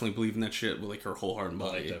fucking definitely believed in that shit with like her whole heart and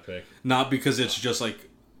body. I like that pick. Not because it's just like,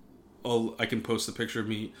 oh, I can post a picture of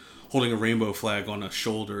me holding a rainbow flag on a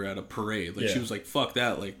shoulder at a parade. Like she was like, fuck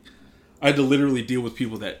that. Like I had to literally deal with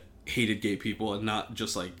people that hated gay people and not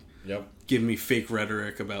just like give me fake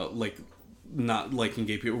rhetoric about like not liking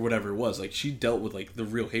gay people or whatever it was. Like she dealt with like the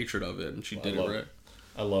real hatred of it, and she did it right.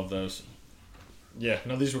 I love those. Yeah,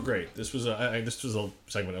 no, these were great. This was a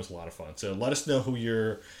segment that was a lot of fun. So let us know who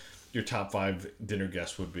your top 5 dinner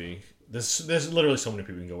guests would be. There's literally so many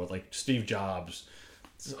people you can go with, like Steve Jobs,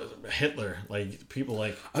 Hitler, like people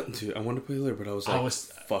like. Dude, I wanted to put Hitler, but I was like,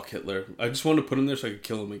 fuck Hitler. I just wanted to put him there so I could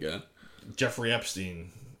kill him again. Jeffrey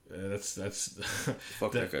Epstein. That's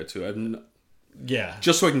fuck that guy too. Yeah,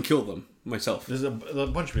 just so I can kill them myself. There's a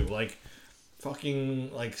bunch of people like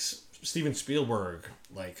fucking like Steven Spielberg.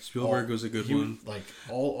 Like Spielberg was a good one. Like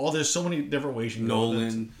all there's so many different ways you can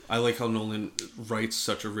Nolan. I like how Nolan writes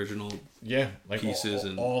such original like pieces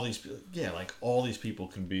and all these like all these people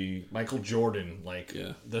can be Michael Jordan. Like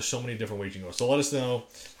there's so many different ways you can go. So let us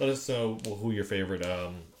know who your favorite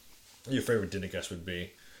dinner guest would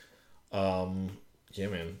be. Yeah,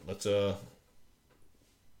 man. Let's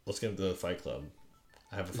get into the Fight Club.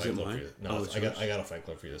 I have a Fight Club for you. No, I got a Fight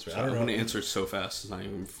Club for you this week. I don't know. I'm gonna answer it so fast. It's not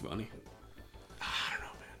even funny. I don't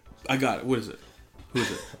know, man. I got it. What is it? Who is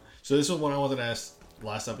it? So this is one I wanted to ask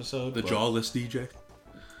last episode. The jawless DJ.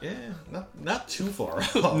 Yeah, not too far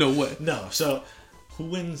off. No way. No. So, who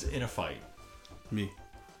wins in a fight? Me.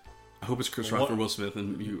 I hope it's Chris Rock or Will Smith,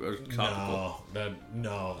 and you are topical.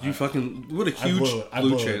 No. You what a huge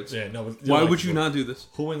blue chance. Yeah, no. Why would you not do this?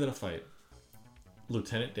 Who wins in a fight?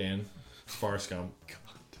 Lieutenant Dan, Forrest Gump.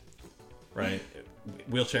 Right?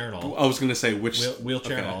 Wheelchair and all. I was going to say which...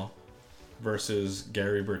 Wheelchair and all. Versus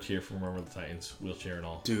Gary Bertier from Remember the Titans. Wheelchair and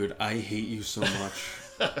all. Dude, I hate you so much.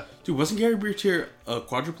 Dude, wasn't Gary Bertier a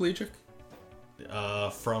quadriplegic?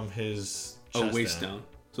 From his chest waist down.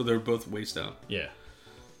 So they're both waist down. Yeah.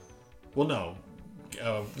 Well, no.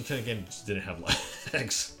 Lieutenant Dan just didn't have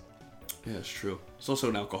legs. Yeah, it's true. He's also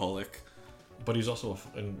an alcoholic. But he's also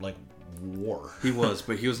in, like, war. He was,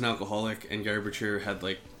 but he was an alcoholic, and Gary Bertier had,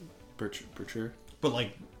 like... Bertier? But,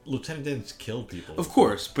 like, Lieutenant Dan's killed people. Of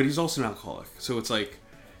course, but he's also an alcoholic. So it's like...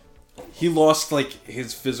 He lost, like,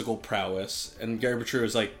 his physical prowess, and Gary Bertier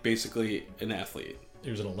is, like, basically an athlete.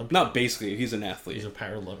 He was an Olympian. Not basically, he's an athlete. He's a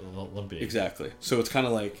Paralympian. Exactly. So it's kind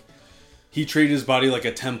of like... He treated his body like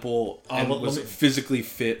a temple and was physically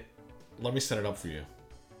fit. Let me set it up for you.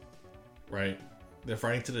 Right? They're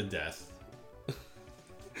fighting to the death.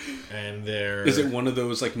 And they're... Is it one of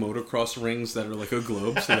those like motocross rings that are like a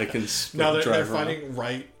globe so they can No, they're fighting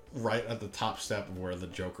right at the top step of where the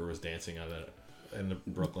Joker was dancing on it. in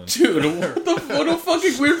Brooklyn. Dude, what a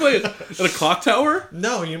fucking weird place. At a clock tower?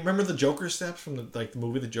 No, you remember the Joker steps from the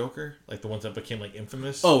movie The Joker? Like the ones that became like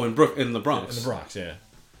infamous? Oh, in the Bronx. In the Bronx, yeah.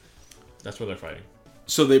 That's where they're fighting.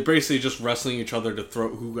 So they basically just wrestling each other to throw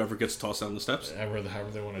whoever gets tossed down the steps? However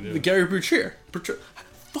they want to do The it. Gary Bertier.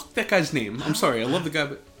 Fuck that guy's name. I'm sorry. I love the guy,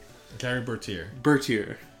 but... Gary Bertier.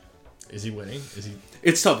 Bertier. Is he winning? Is he...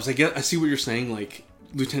 It's tough. I see what you're saying. Like,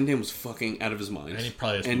 Lieutenant Dan was fucking out of his mind. And he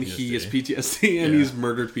probably has PTSD. And he has PTSD, and he's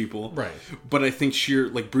murdered people. Right. But I think sheer,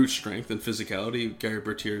 like, brute strength and physicality, Gary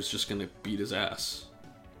Bertier is just going to beat his ass.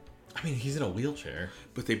 I mean, he's in a wheelchair.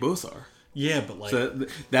 But they both are. Yeah, but like... So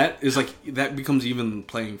that is like, that becomes even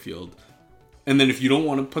playing field. And then if you don't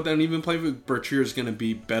want to put that in even playing field, Bertier is going to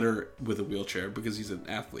be better with a wheelchair because he's an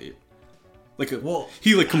athlete. Like,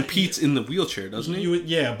 he like competes in the wheelchair, doesn't he?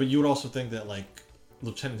 Yeah, but you would also think that like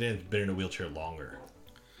Lieutenant Dan's been in a wheelchair longer.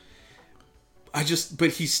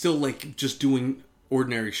 But he's still like just doing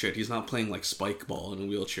ordinary shit. He's not playing like spike ball in a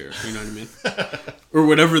wheelchair. You know what I mean? Or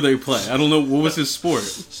whatever they play. I don't know. What was his sport?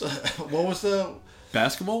 So, what was the...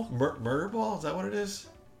 Basketball? Murder ball? Is that what it is?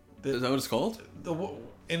 Is that what it's called?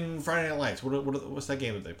 In Friday Night Lights, what's that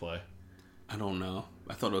game that they play? I don't know.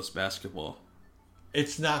 I thought it was basketball.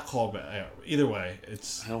 It's not called... Either way,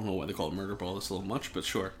 it's... I don't know why they call it murder ball. That's a little much, but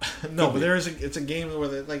sure. No, but it's a game where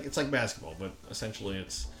it's like basketball, but essentially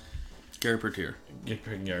it's... Gary Bertier. All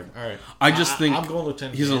right. I just think I'm going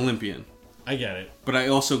Lieutenant he's Dan. an Olympian. I get it. But I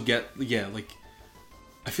also get,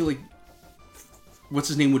 I feel like, what's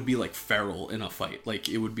his name would be like feral in a fight. Like,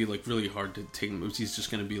 it would be like really hard to take him. He's just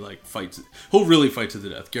going to be like, he'll really fight to the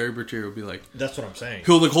death. Gary Bertier would be like... That's what I'm saying.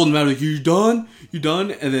 He'll like hold him out like, you done? You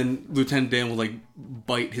done? And then Lieutenant Dan will like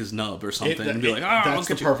bite his nub or something and be like, that's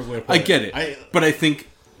the perfect way to put I it. get it. But I think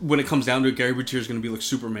when it comes down to it, Gary Bertier is going to be like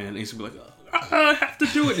Superman. And he's going to be like, I have to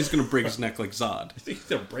do it. He's going to break his neck like Zod. He's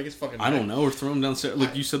going to break his fucking neck. I don't know. Or throw him downstairs.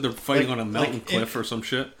 Like you said, they're fighting on a mountain cliff or some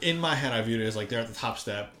shit. In my head, I viewed it as like they're at the top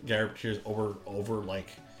step. Gary Bertier's over like...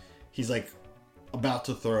 He's like about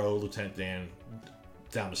to throw Lieutenant Dan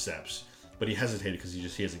down the steps. But he hesitated because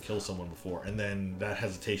he hasn't killed someone before. And then that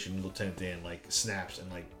hesitation, Lieutenant Dan like snaps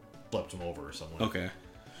and like bleps him over or something. Okay.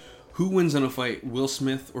 Who wins in a fight, Will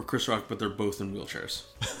Smith or Chris Rock, but they're both in wheelchairs?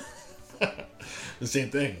 The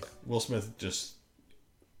same thing. Will Smith just...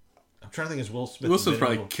 I'm trying to think, is Will Smith... Will Smith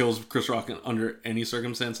probably kills Chris Rock under any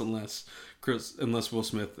circumstance unless Will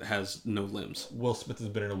Smith has no limbs. Will Smith has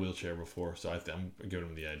been in a wheelchair before, so I'm giving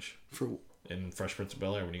him the edge. In Fresh Prince of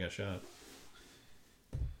Bel-Air when he got shot.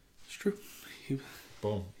 It's true.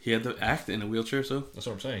 Boom. He had to act in a wheelchair, so... That's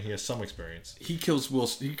what I'm saying. He has some experience. He kills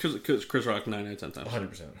Chris Rock 9 out of 10 times.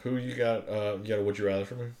 100%. Who you got? You got a Would You Rather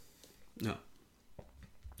for me? No.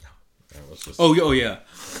 Let's just... Oh yeah.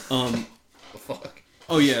 Fuck.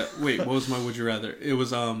 Oh yeah. Wait, what was my Would You Rather? It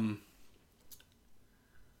was Oh,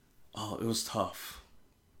 it was tough.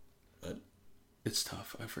 What? It's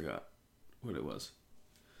tough. I forgot what it was.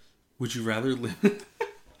 Would you rather live?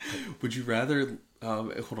 Would you rather?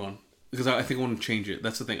 Hold on, because I think I want to change it.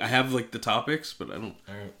 That's the thing. I have like the topics, but I don't.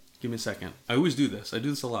 All right. Give me a second. I always do this. I do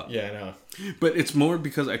this a lot. Yeah, I know. But it's more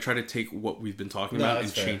because I try to take what we've been talking about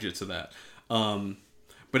and change it to that.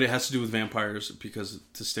 But it has to do with vampires because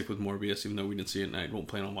to stick with Morbius, even though we didn't see it, and I won't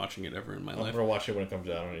plan on watching it ever in my life. I'm gonna watch it when it comes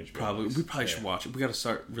out on HBO. We probably should watch it. We got to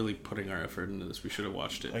start really putting our effort into this. We should have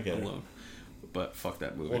watched it alone. But fuck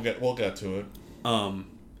that movie. We'll get to it.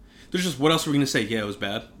 There's just, what else are we gonna say? Yeah, it was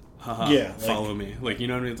bad. Haha. Yeah. Follow me. Like, you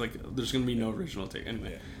know what I mean? It's like there's gonna be no original take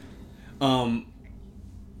anyway. Yeah.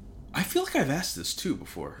 I feel like I've asked this too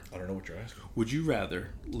before. I don't know what you're asking. Would you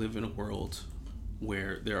rather live in a world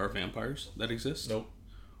where there are vampires that exist? Nope.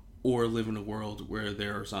 Or live in a world where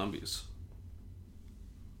there are zombies?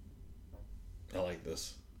 I like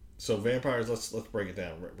this. So vampires, let's break it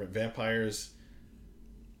down. Vampires,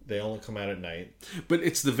 they only come out at night. But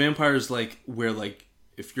it's the vampires like where like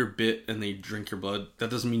if you're bit and they drink your blood,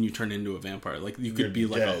 that doesn't mean you turn into a vampire. Like you could be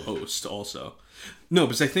like dead. a host also. No,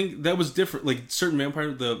 because I think that was different. Like certain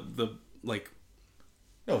vampires, the like.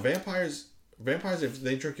 No, vampires if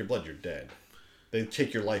they drink your blood, you're dead. They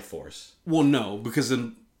take your life force. Well, no, because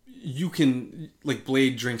then you can like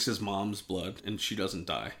Blade drinks his mom's blood and she doesn't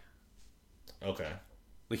die. Okay.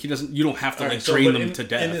 Like he doesn't. You don't have to Right, drain them to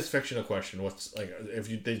death. In this fictional question, what's like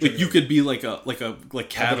if they like you could be like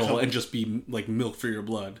cattle and just be like milk for your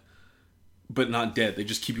blood, but not dead. They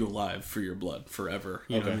just keep you alive for your blood forever.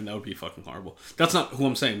 You know what I mean? That would be fucking horrible. That's not who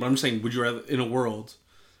I'm saying, but I'm saying, would you rather in a world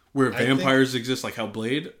where vampires exist, like how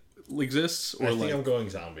Blade exists, or I think like I'm going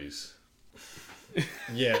zombies.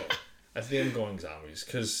 Yeah, I think I'm going zombies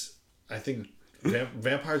because I think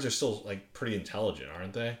vampires are still like pretty intelligent,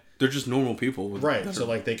 aren't they? They're just normal people, Right? So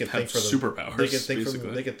like they can think for superpowers. They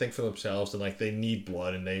can think for themselves, and like they need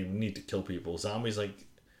blood and they need to kill people. Zombies, like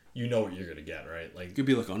you know what you're gonna get, right? Like it could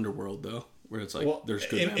be like Underworld though, where it's like there's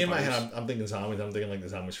good in my head. I'm thinking zombies. I'm thinking like the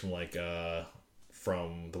zombies from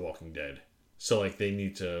The Walking Dead. So like they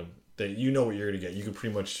need to. You know what you're gonna get. You can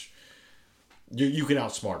pretty much. You can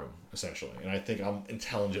outsmart them essentially, and I think I'm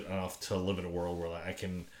intelligent enough to live in a world where like,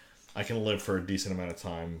 I can live for a decent amount of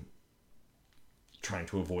time trying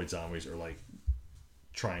to avoid zombies or like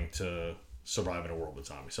trying to survive in a world with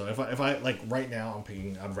zombies. So if I like right now I'm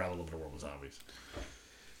picking I'd rather live in a world with zombies.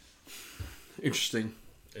 Interesting.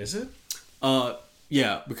 Is it?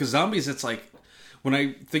 Yeah, because zombies it's like when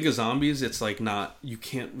I think of zombies it's like not you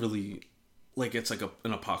can't really like it's like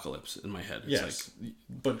an apocalypse in my head. It's yes. like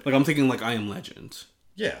But like I'm thinking like I Am Legend.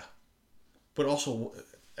 yeah. But also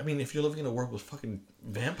I mean if you're living in a world with fucking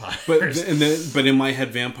vampires. But in my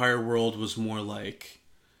head Vampire World was more like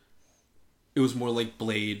it was more like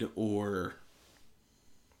Blade or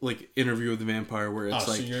like Interview with the Vampire where it's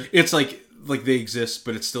it's like they exist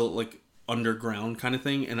but it's still like underground kind of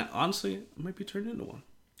thing and honestly it might be turned into one.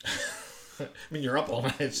 I mean you're up all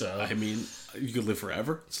night so I mean you could live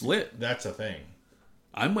forever. It's lit. That's a thing.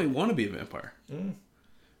 I might want to be a vampire.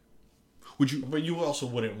 Would you? But you also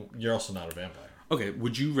wouldn't. You're also not a vampire. Okay.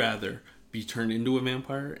 Would you rather be turned into a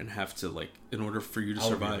vampire and have to like, in order for you to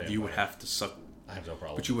survive, you would have to suck? I have no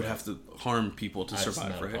problem. But you would have to harm people to survive,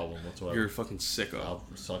 not right? A problem whatsoever. You're a fucking sicko. I'll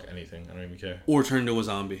suck anything. I don't even care. Or turn into a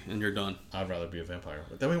zombie and you're done. I'd rather be a vampire.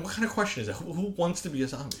 I mean, what kind of question is that? Who wants to be a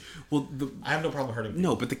zombie? Well, I have no problem hurting people.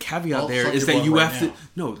 No, but the caveat there is that you have to.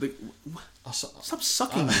 No, stop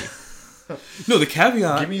sucking me. No, the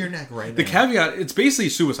caveat. Give me your neck right now. The caveat, it's basically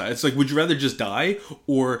suicide. It's like, would you rather just die,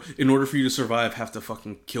 or in order for you to survive, have to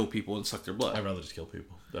fucking kill people and suck their blood? I'd rather just kill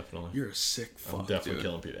people. Definitely. You're a sick fuck, I'm definitely dude.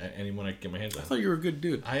 killing people. Anyone I can get my hands on. I thought you were a good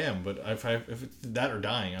dude. I am, but if it's that or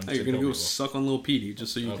dying, I'm just you're gonna go people. suck on Lil Petey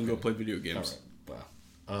just so you can go play video games. All right.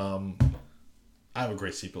 Wow. I have a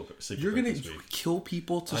great sequel. You're gonna kill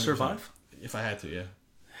people to 100%. Survive? If I had to, yeah.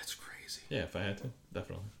 That's crazy. Yeah, if I had to,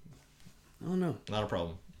 definitely. Oh no, not a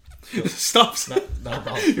problem. Stop. Not a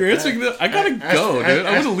problem. You're answering the. I gotta go, dude.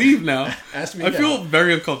 I'm gonna leave now. Ask me. I feel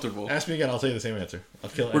very uncomfortable. Ask me again. I'll tell you the same answer.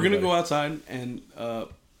 I'll kill. We're gonna go outside, and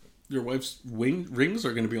your wife's rings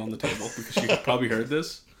are gonna be on the table because she probably heard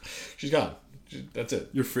this. She's gone. That's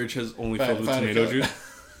it. Your fridge has only filled with tomato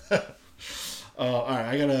juice. All right,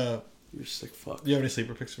 I gotta. You're a sick fuck. Do you have any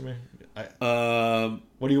sleeper picks for me?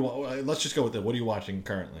 What do you want? Let's just go with it. What are you watching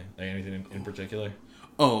currently? Like anything in particular?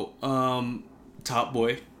 Oh, Top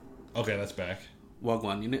Boy. Okay, that's back.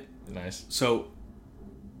 Wagwan unit. Nice. So,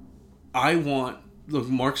 look,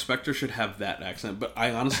 Mark Spector should have that accent, but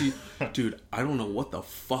I honestly, dude, I don't know what the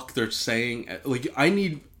fuck they're saying. Like, I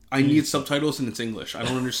need subtitles and it's English. I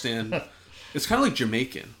don't understand. It's kind of like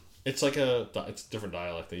Jamaican. It's like it's a different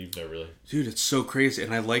dialect that you've never really. Dude, it's so crazy,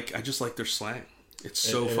 and I just like their slang. It's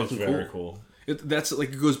so fucking cool. Very cool. It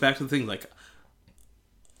goes back to the thing like.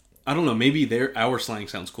 I don't know. Maybe our slang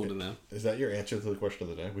sounds cool to them. Is that your answer to the question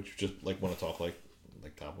of the day? Would you just like want to talk like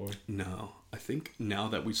Top Boy? No, I think now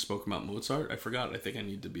that we spoke about Mozart, I forgot. I think I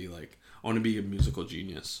need to be I want to be a musical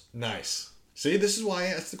genius. Nice. See, this is why I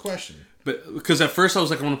asked the question. But because at first I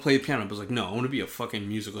was like, I want to play the piano. But I was like, no, I want to be a fucking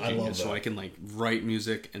musical genius so I can like write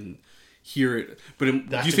music and hear it. But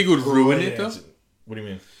do you think it would ruin it though? What do you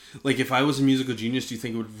mean? Like if I was a musical genius, do you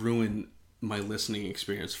think it would ruin my listening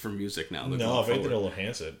experience for music now? No, if anything, it'll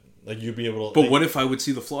enhance it. Like you'd be able to. But what if I would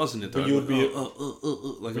see the flaws in it? Though? But you would be.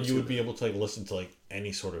 But you would be able to like listen to like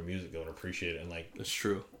any sort of music though and appreciate it and like. That's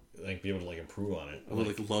true. Like be able to like improve on it. I would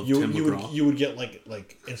like love Tim McGraw. You would get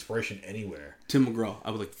like inspiration anywhere. Tim McGraw.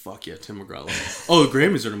 I would like fuck yeah, Tim McGraw. The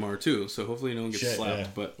Grammys are tomorrow too, so hopefully no one gets slapped. Yeah.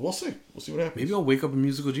 But we'll see. We'll see what happens. Maybe I'll wake up a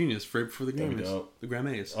musical genius right before the Grammys. The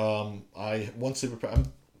Grammys. I'm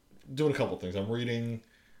doing a couple things. I'm reading.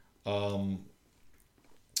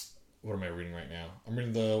 What am I reading right now? I'm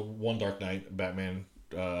reading the One Dark Knight Batman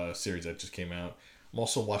series that just came out. I'm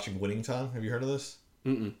also watching Winning Time. Have you heard of this?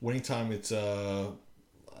 Mm-mm. Winning Time. It's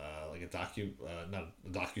like not a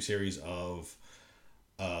docu series of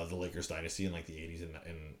the Lakers dynasty in like the 80s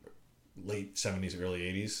and late 70s, early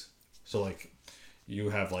 80s. So like you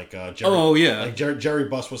have like Jerry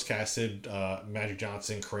Buss was casted, Magic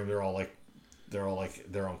Johnson, Kareem. They're all like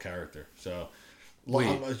their own character. So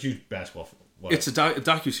I'm a huge basketball fan. What? It's a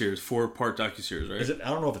docu-series, 4-part docu-series, right? Is it? I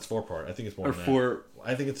don't know if it's 4-part. I think it's more or than 4.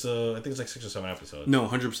 That. I think it's like 6 or 7 episodes. No,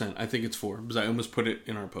 100%. I think it's 4 because I almost put it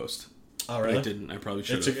in our post. Oh, really? I didn't. I probably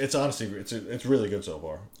should have. It's honestly it's really good so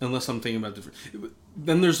far. Unless I'm thinking about different.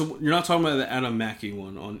 Then you're not talking about the Adam Mackey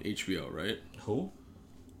one on HBO, right? Who?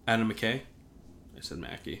 Adam McKay. I said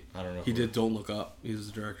Mackie. I don't know. He did Don't Look Up.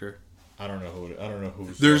 He's the director. I don't know who. I don't know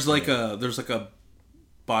who's. There's like a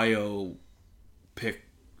biopic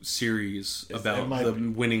series about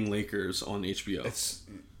the winning Lakers on HBO.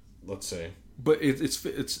 Let's say. But it's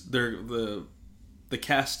the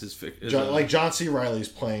cast is like John C. Reilly's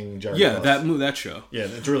playing Jerry. Yeah, Buss. that show. Yeah,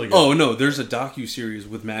 it's really good. Oh no, there's a docu-series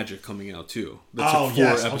with Magic coming out too. That's like 4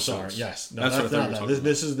 episodes. I'm sorry. Yes, no, that's what I thought.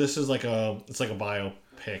 This is like a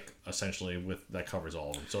biopic essentially that covers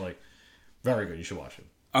all of them. So like, very good. You should watch it.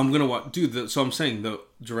 I'm gonna watch, dude. So I'm saying the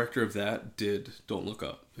director of that did Don't Look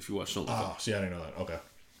Up. If you watch Don't Look Up. Oh, see, I didn't know that. Okay.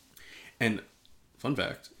 And fun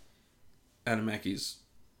fact, Adam Mackey's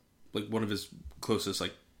like one of his closest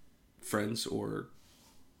like friends or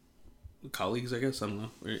colleagues, I guess, I don't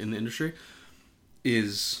know, in the industry,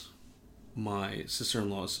 is my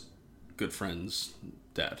sister-in-law's good friend's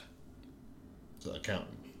dad. It's an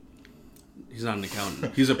accountant. He's not an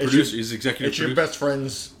accountant. He's a producer. He's executive producer. It's your best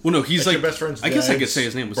friend's... Well, no, he's like... your best friend's I guess I could say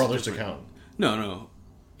his name was... brother's accountant. No.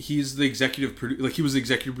 He's the executive producer. Like, he was the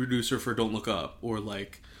executive producer for Don't Look Up or,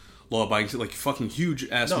 like, Law Abiding... Like, fucking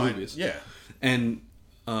huge-ass movies. Yeah. And...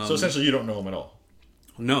 so, essentially, you don't know him at all.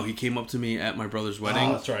 No, he came up to me at my brother's wedding.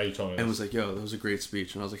 Oh, that's right. You told me. And was like, "Yo, that was a great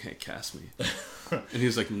speech." And I was like, "Hey, cast me." And he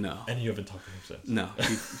was like, "No." And you haven't talked to him since. No,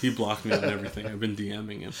 he blocked me on everything. I've been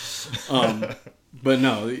DMing him. But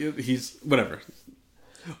no, he's whatever.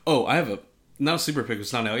 Oh, I have not a sleeper pick.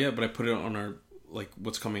 It's not out yet, but I put it on our like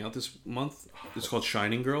what's coming out this month. It's called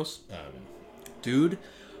Shining Girls. Dude.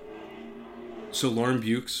 So Lauren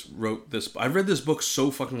Bukes wrote this. I read this book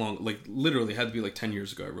so fucking long. Like literally, had to be like 10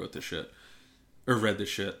 years ago. I wrote this shit. Or read this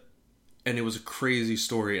shit, and it was a crazy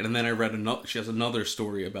story. And then I read another. She has another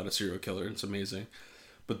story about a serial killer, and it's amazing.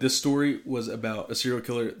 But this story was about a serial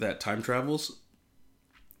killer that time travels.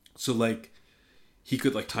 So like, he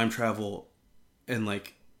could like time travel, and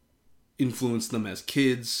like, influence them as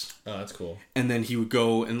kids. Oh, that's cool. And then he would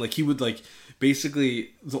go and like he would like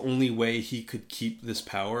basically the only way he could keep this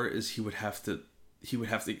power is he would have to.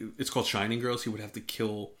 It's called Shining Girls. He would have to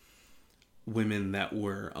kill women that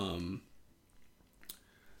were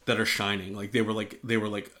that are shining, like they were like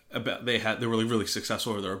really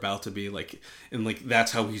successful, or they're about to be, like, and like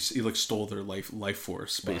that's how he like stole their life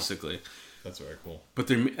force basically. Wow. That's very cool. But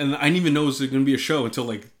and I didn't even know it was going to be a show until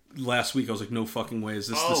like last week. I was like, no fucking way, is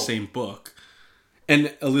this the same book?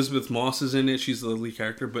 And Elizabeth Moss is in it. She's the lead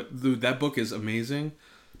character. But dude, that book is amazing.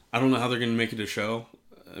 I don't know how they're going to make it a show.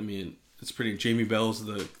 I mean, it's pretty. Jamie Bell's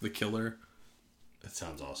the killer. That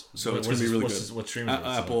sounds awesome. So it's going to be really good. What streaming?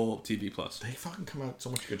 Apple TV Plus. They fucking come out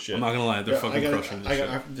so much good shit. I'm not going to lie. They're fucking crushing this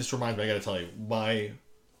shit. This reminds me, I got to tell you.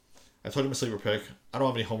 I told you my sleeper pick. I don't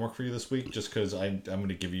have any homework for you this week just because I'm going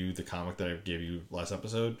to give you the comic that I gave you last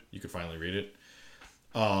episode. You could finally read it.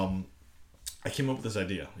 I came up with this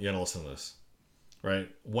idea. You got to listen to this. Right?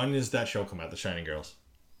 When does that show come out, The Shining Girls?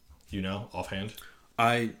 Do you know, offhand?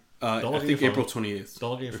 I think April 28th.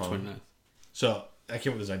 Don't look at your phone. 29th. So, I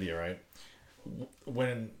came up with this idea, right?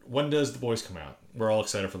 When does The Boys come out? We're all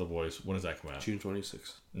excited for The Boys. When does that come out? June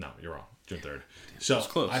 26th. No, you're wrong. June 3rd. So it's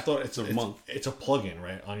close. I thought it's a month. It's a plug-in,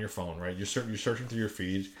 right, on your phone, right? You're searching through your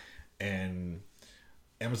feed, and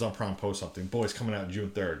Amazon Prime posts something. Boys coming out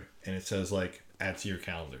June 3rd, and it says like add to your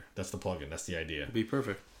calendar. That's the plug-in. That's the idea. It'd be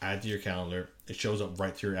perfect. Add to your calendar. It shows up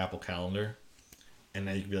right to your Apple Calendar, and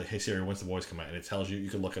then you can be like, "Hey Siri, when's The Boys come out?" And it tells you. You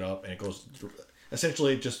can look it up, and it goes.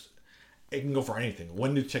 Essentially, it can go for anything.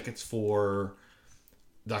 When do tickets for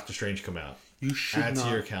Doctor Strange come out? You should add not,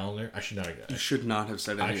 to your calendar. I should not. You should not have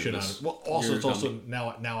said any I should of this. not. Well, also, it's also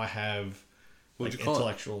now I have What'd like you call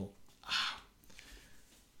intellectual.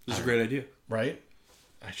 This is a great idea, right?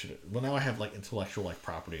 I should. Well, now I have like intellectual like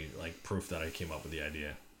property like proof that I came up with the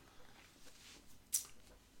idea.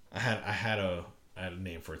 I had a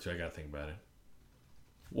name for it too. I gotta think about it.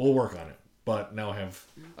 We'll work on it, but now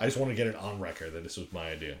I just want to get it on record that this was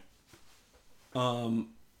my idea.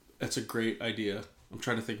 That's a great idea. I'm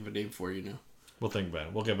trying to think of a name for you now. We'll think about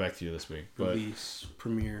it. We'll get back to you this week. But, release,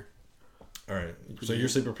 premiere. All right. So your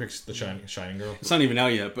sleeper pick's The Shining Girl. It's not even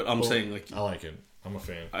out yet, but I'm saying like I like it. I'm a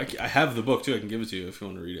fan. I have the book too. I can give it to you if you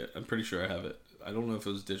want to read it. I'm pretty sure I have it. I don't know if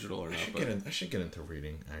it was digital or not. I should get into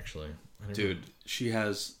reading actually. Dude, she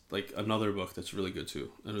has like another book that's really good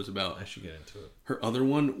too, and it was about. I should get into it. Her other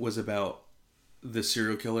one was about the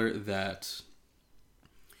serial killer that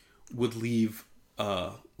would leave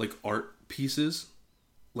like art pieces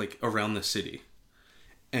like around the city,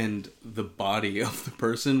 and the body of the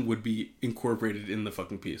person would be incorporated in the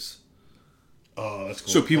fucking piece. Oh, that's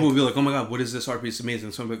cool. So people would be like, "Oh my god, what is this art piece?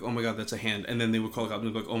 Amazing!" So I'm like, "Oh my god, that's a hand." And then they would call it out and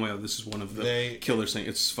they'd be like, "Oh my god, this is one of the killers thing."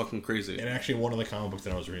 It's fucking crazy. And actually, one of the comic books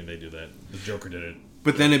that I was reading, they do that. The Joker did it.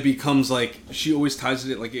 But then it becomes like she always ties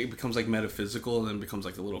it like it becomes like metaphysical and then becomes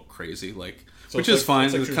like a little crazy, like so which is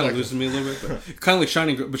fine. It kind of loses me a little bit, but kind of like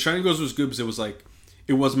Shining. But Shining Girls was good because it was like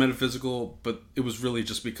it was metaphysical, but it was really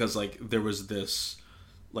just because like there was this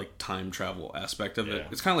like time travel aspect of it.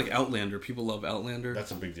 It's kind of like Outlander. People love Outlander.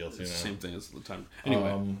 That's a big deal too. It's the same thing as the time.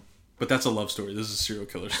 Anyway, but that's a love story. This is a serial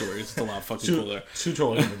killer story. It's a lot fucking cooler. Two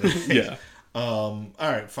totally different things. Yeah. All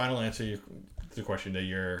right. Final answer to the question that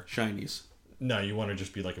you're Shinies. No, you want to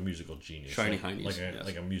just be like a musical genius. Shiny Heinies.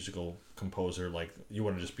 Like a musical composer. Like, you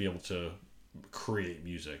want to just be able to create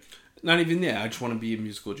music. Not even, I just want to be a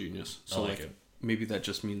musical genius. So, I like it. Maybe that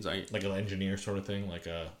just means Like an engineer sort of thing? Like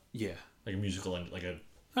a... Yeah. Like a musical... Like a...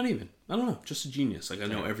 Not even. I don't know. Just a genius. Like, I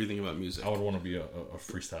know everything about music. I would want to be a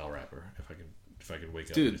freestyle rapper if I could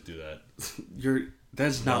wake up and just do that.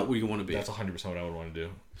 That's not what you want to be. That's 100% what I would want to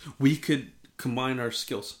do. We could combine our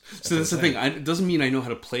skills. So that's the thing. It doesn't mean I know how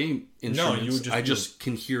to play instruments. No, I just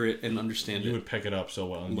can hear it and understand it. You would pick it up so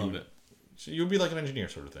well. And love it. So you would be like an engineer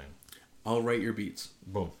sort of thing. I'll write your beats.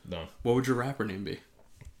 Boom. Done. What would your rapper name be?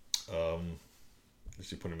 You're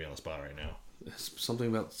putting me on the spot right now. It's something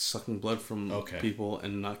about sucking blood from people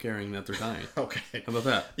and not caring that they're dying. Okay. How about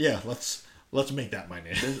that? Yeah, let's make that my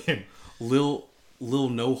name. Lil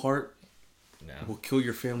No Heart. No. Will kill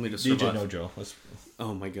your family to survive. DJ Nojo.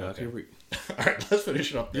 Oh my god. Okay. Here we... All right, let's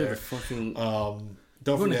finish it up there. You're fucking... don't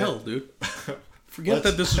going to hell, dude. Forget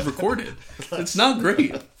that this is recorded. It's not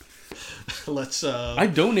great. Let's. I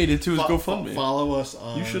donated to his GoFundMe. Follow us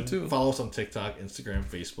on. You should too. Follow us on TikTok, Instagram,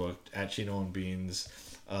 Facebook at Chino and Beans.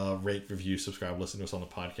 Rate, review, subscribe, listen to us on the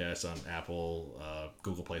podcast on Apple,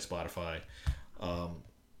 Google Play, Spotify.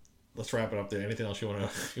 Let's wrap it up there. Anything else you want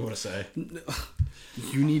to say?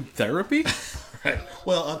 You need therapy? Right.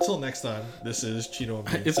 Well, until next time, this is Chino and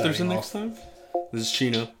Beans. If there's a next time, this is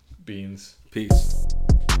Chino. Beans. Peace.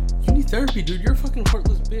 You need therapy, dude. You're a fucking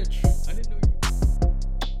heartless bitch.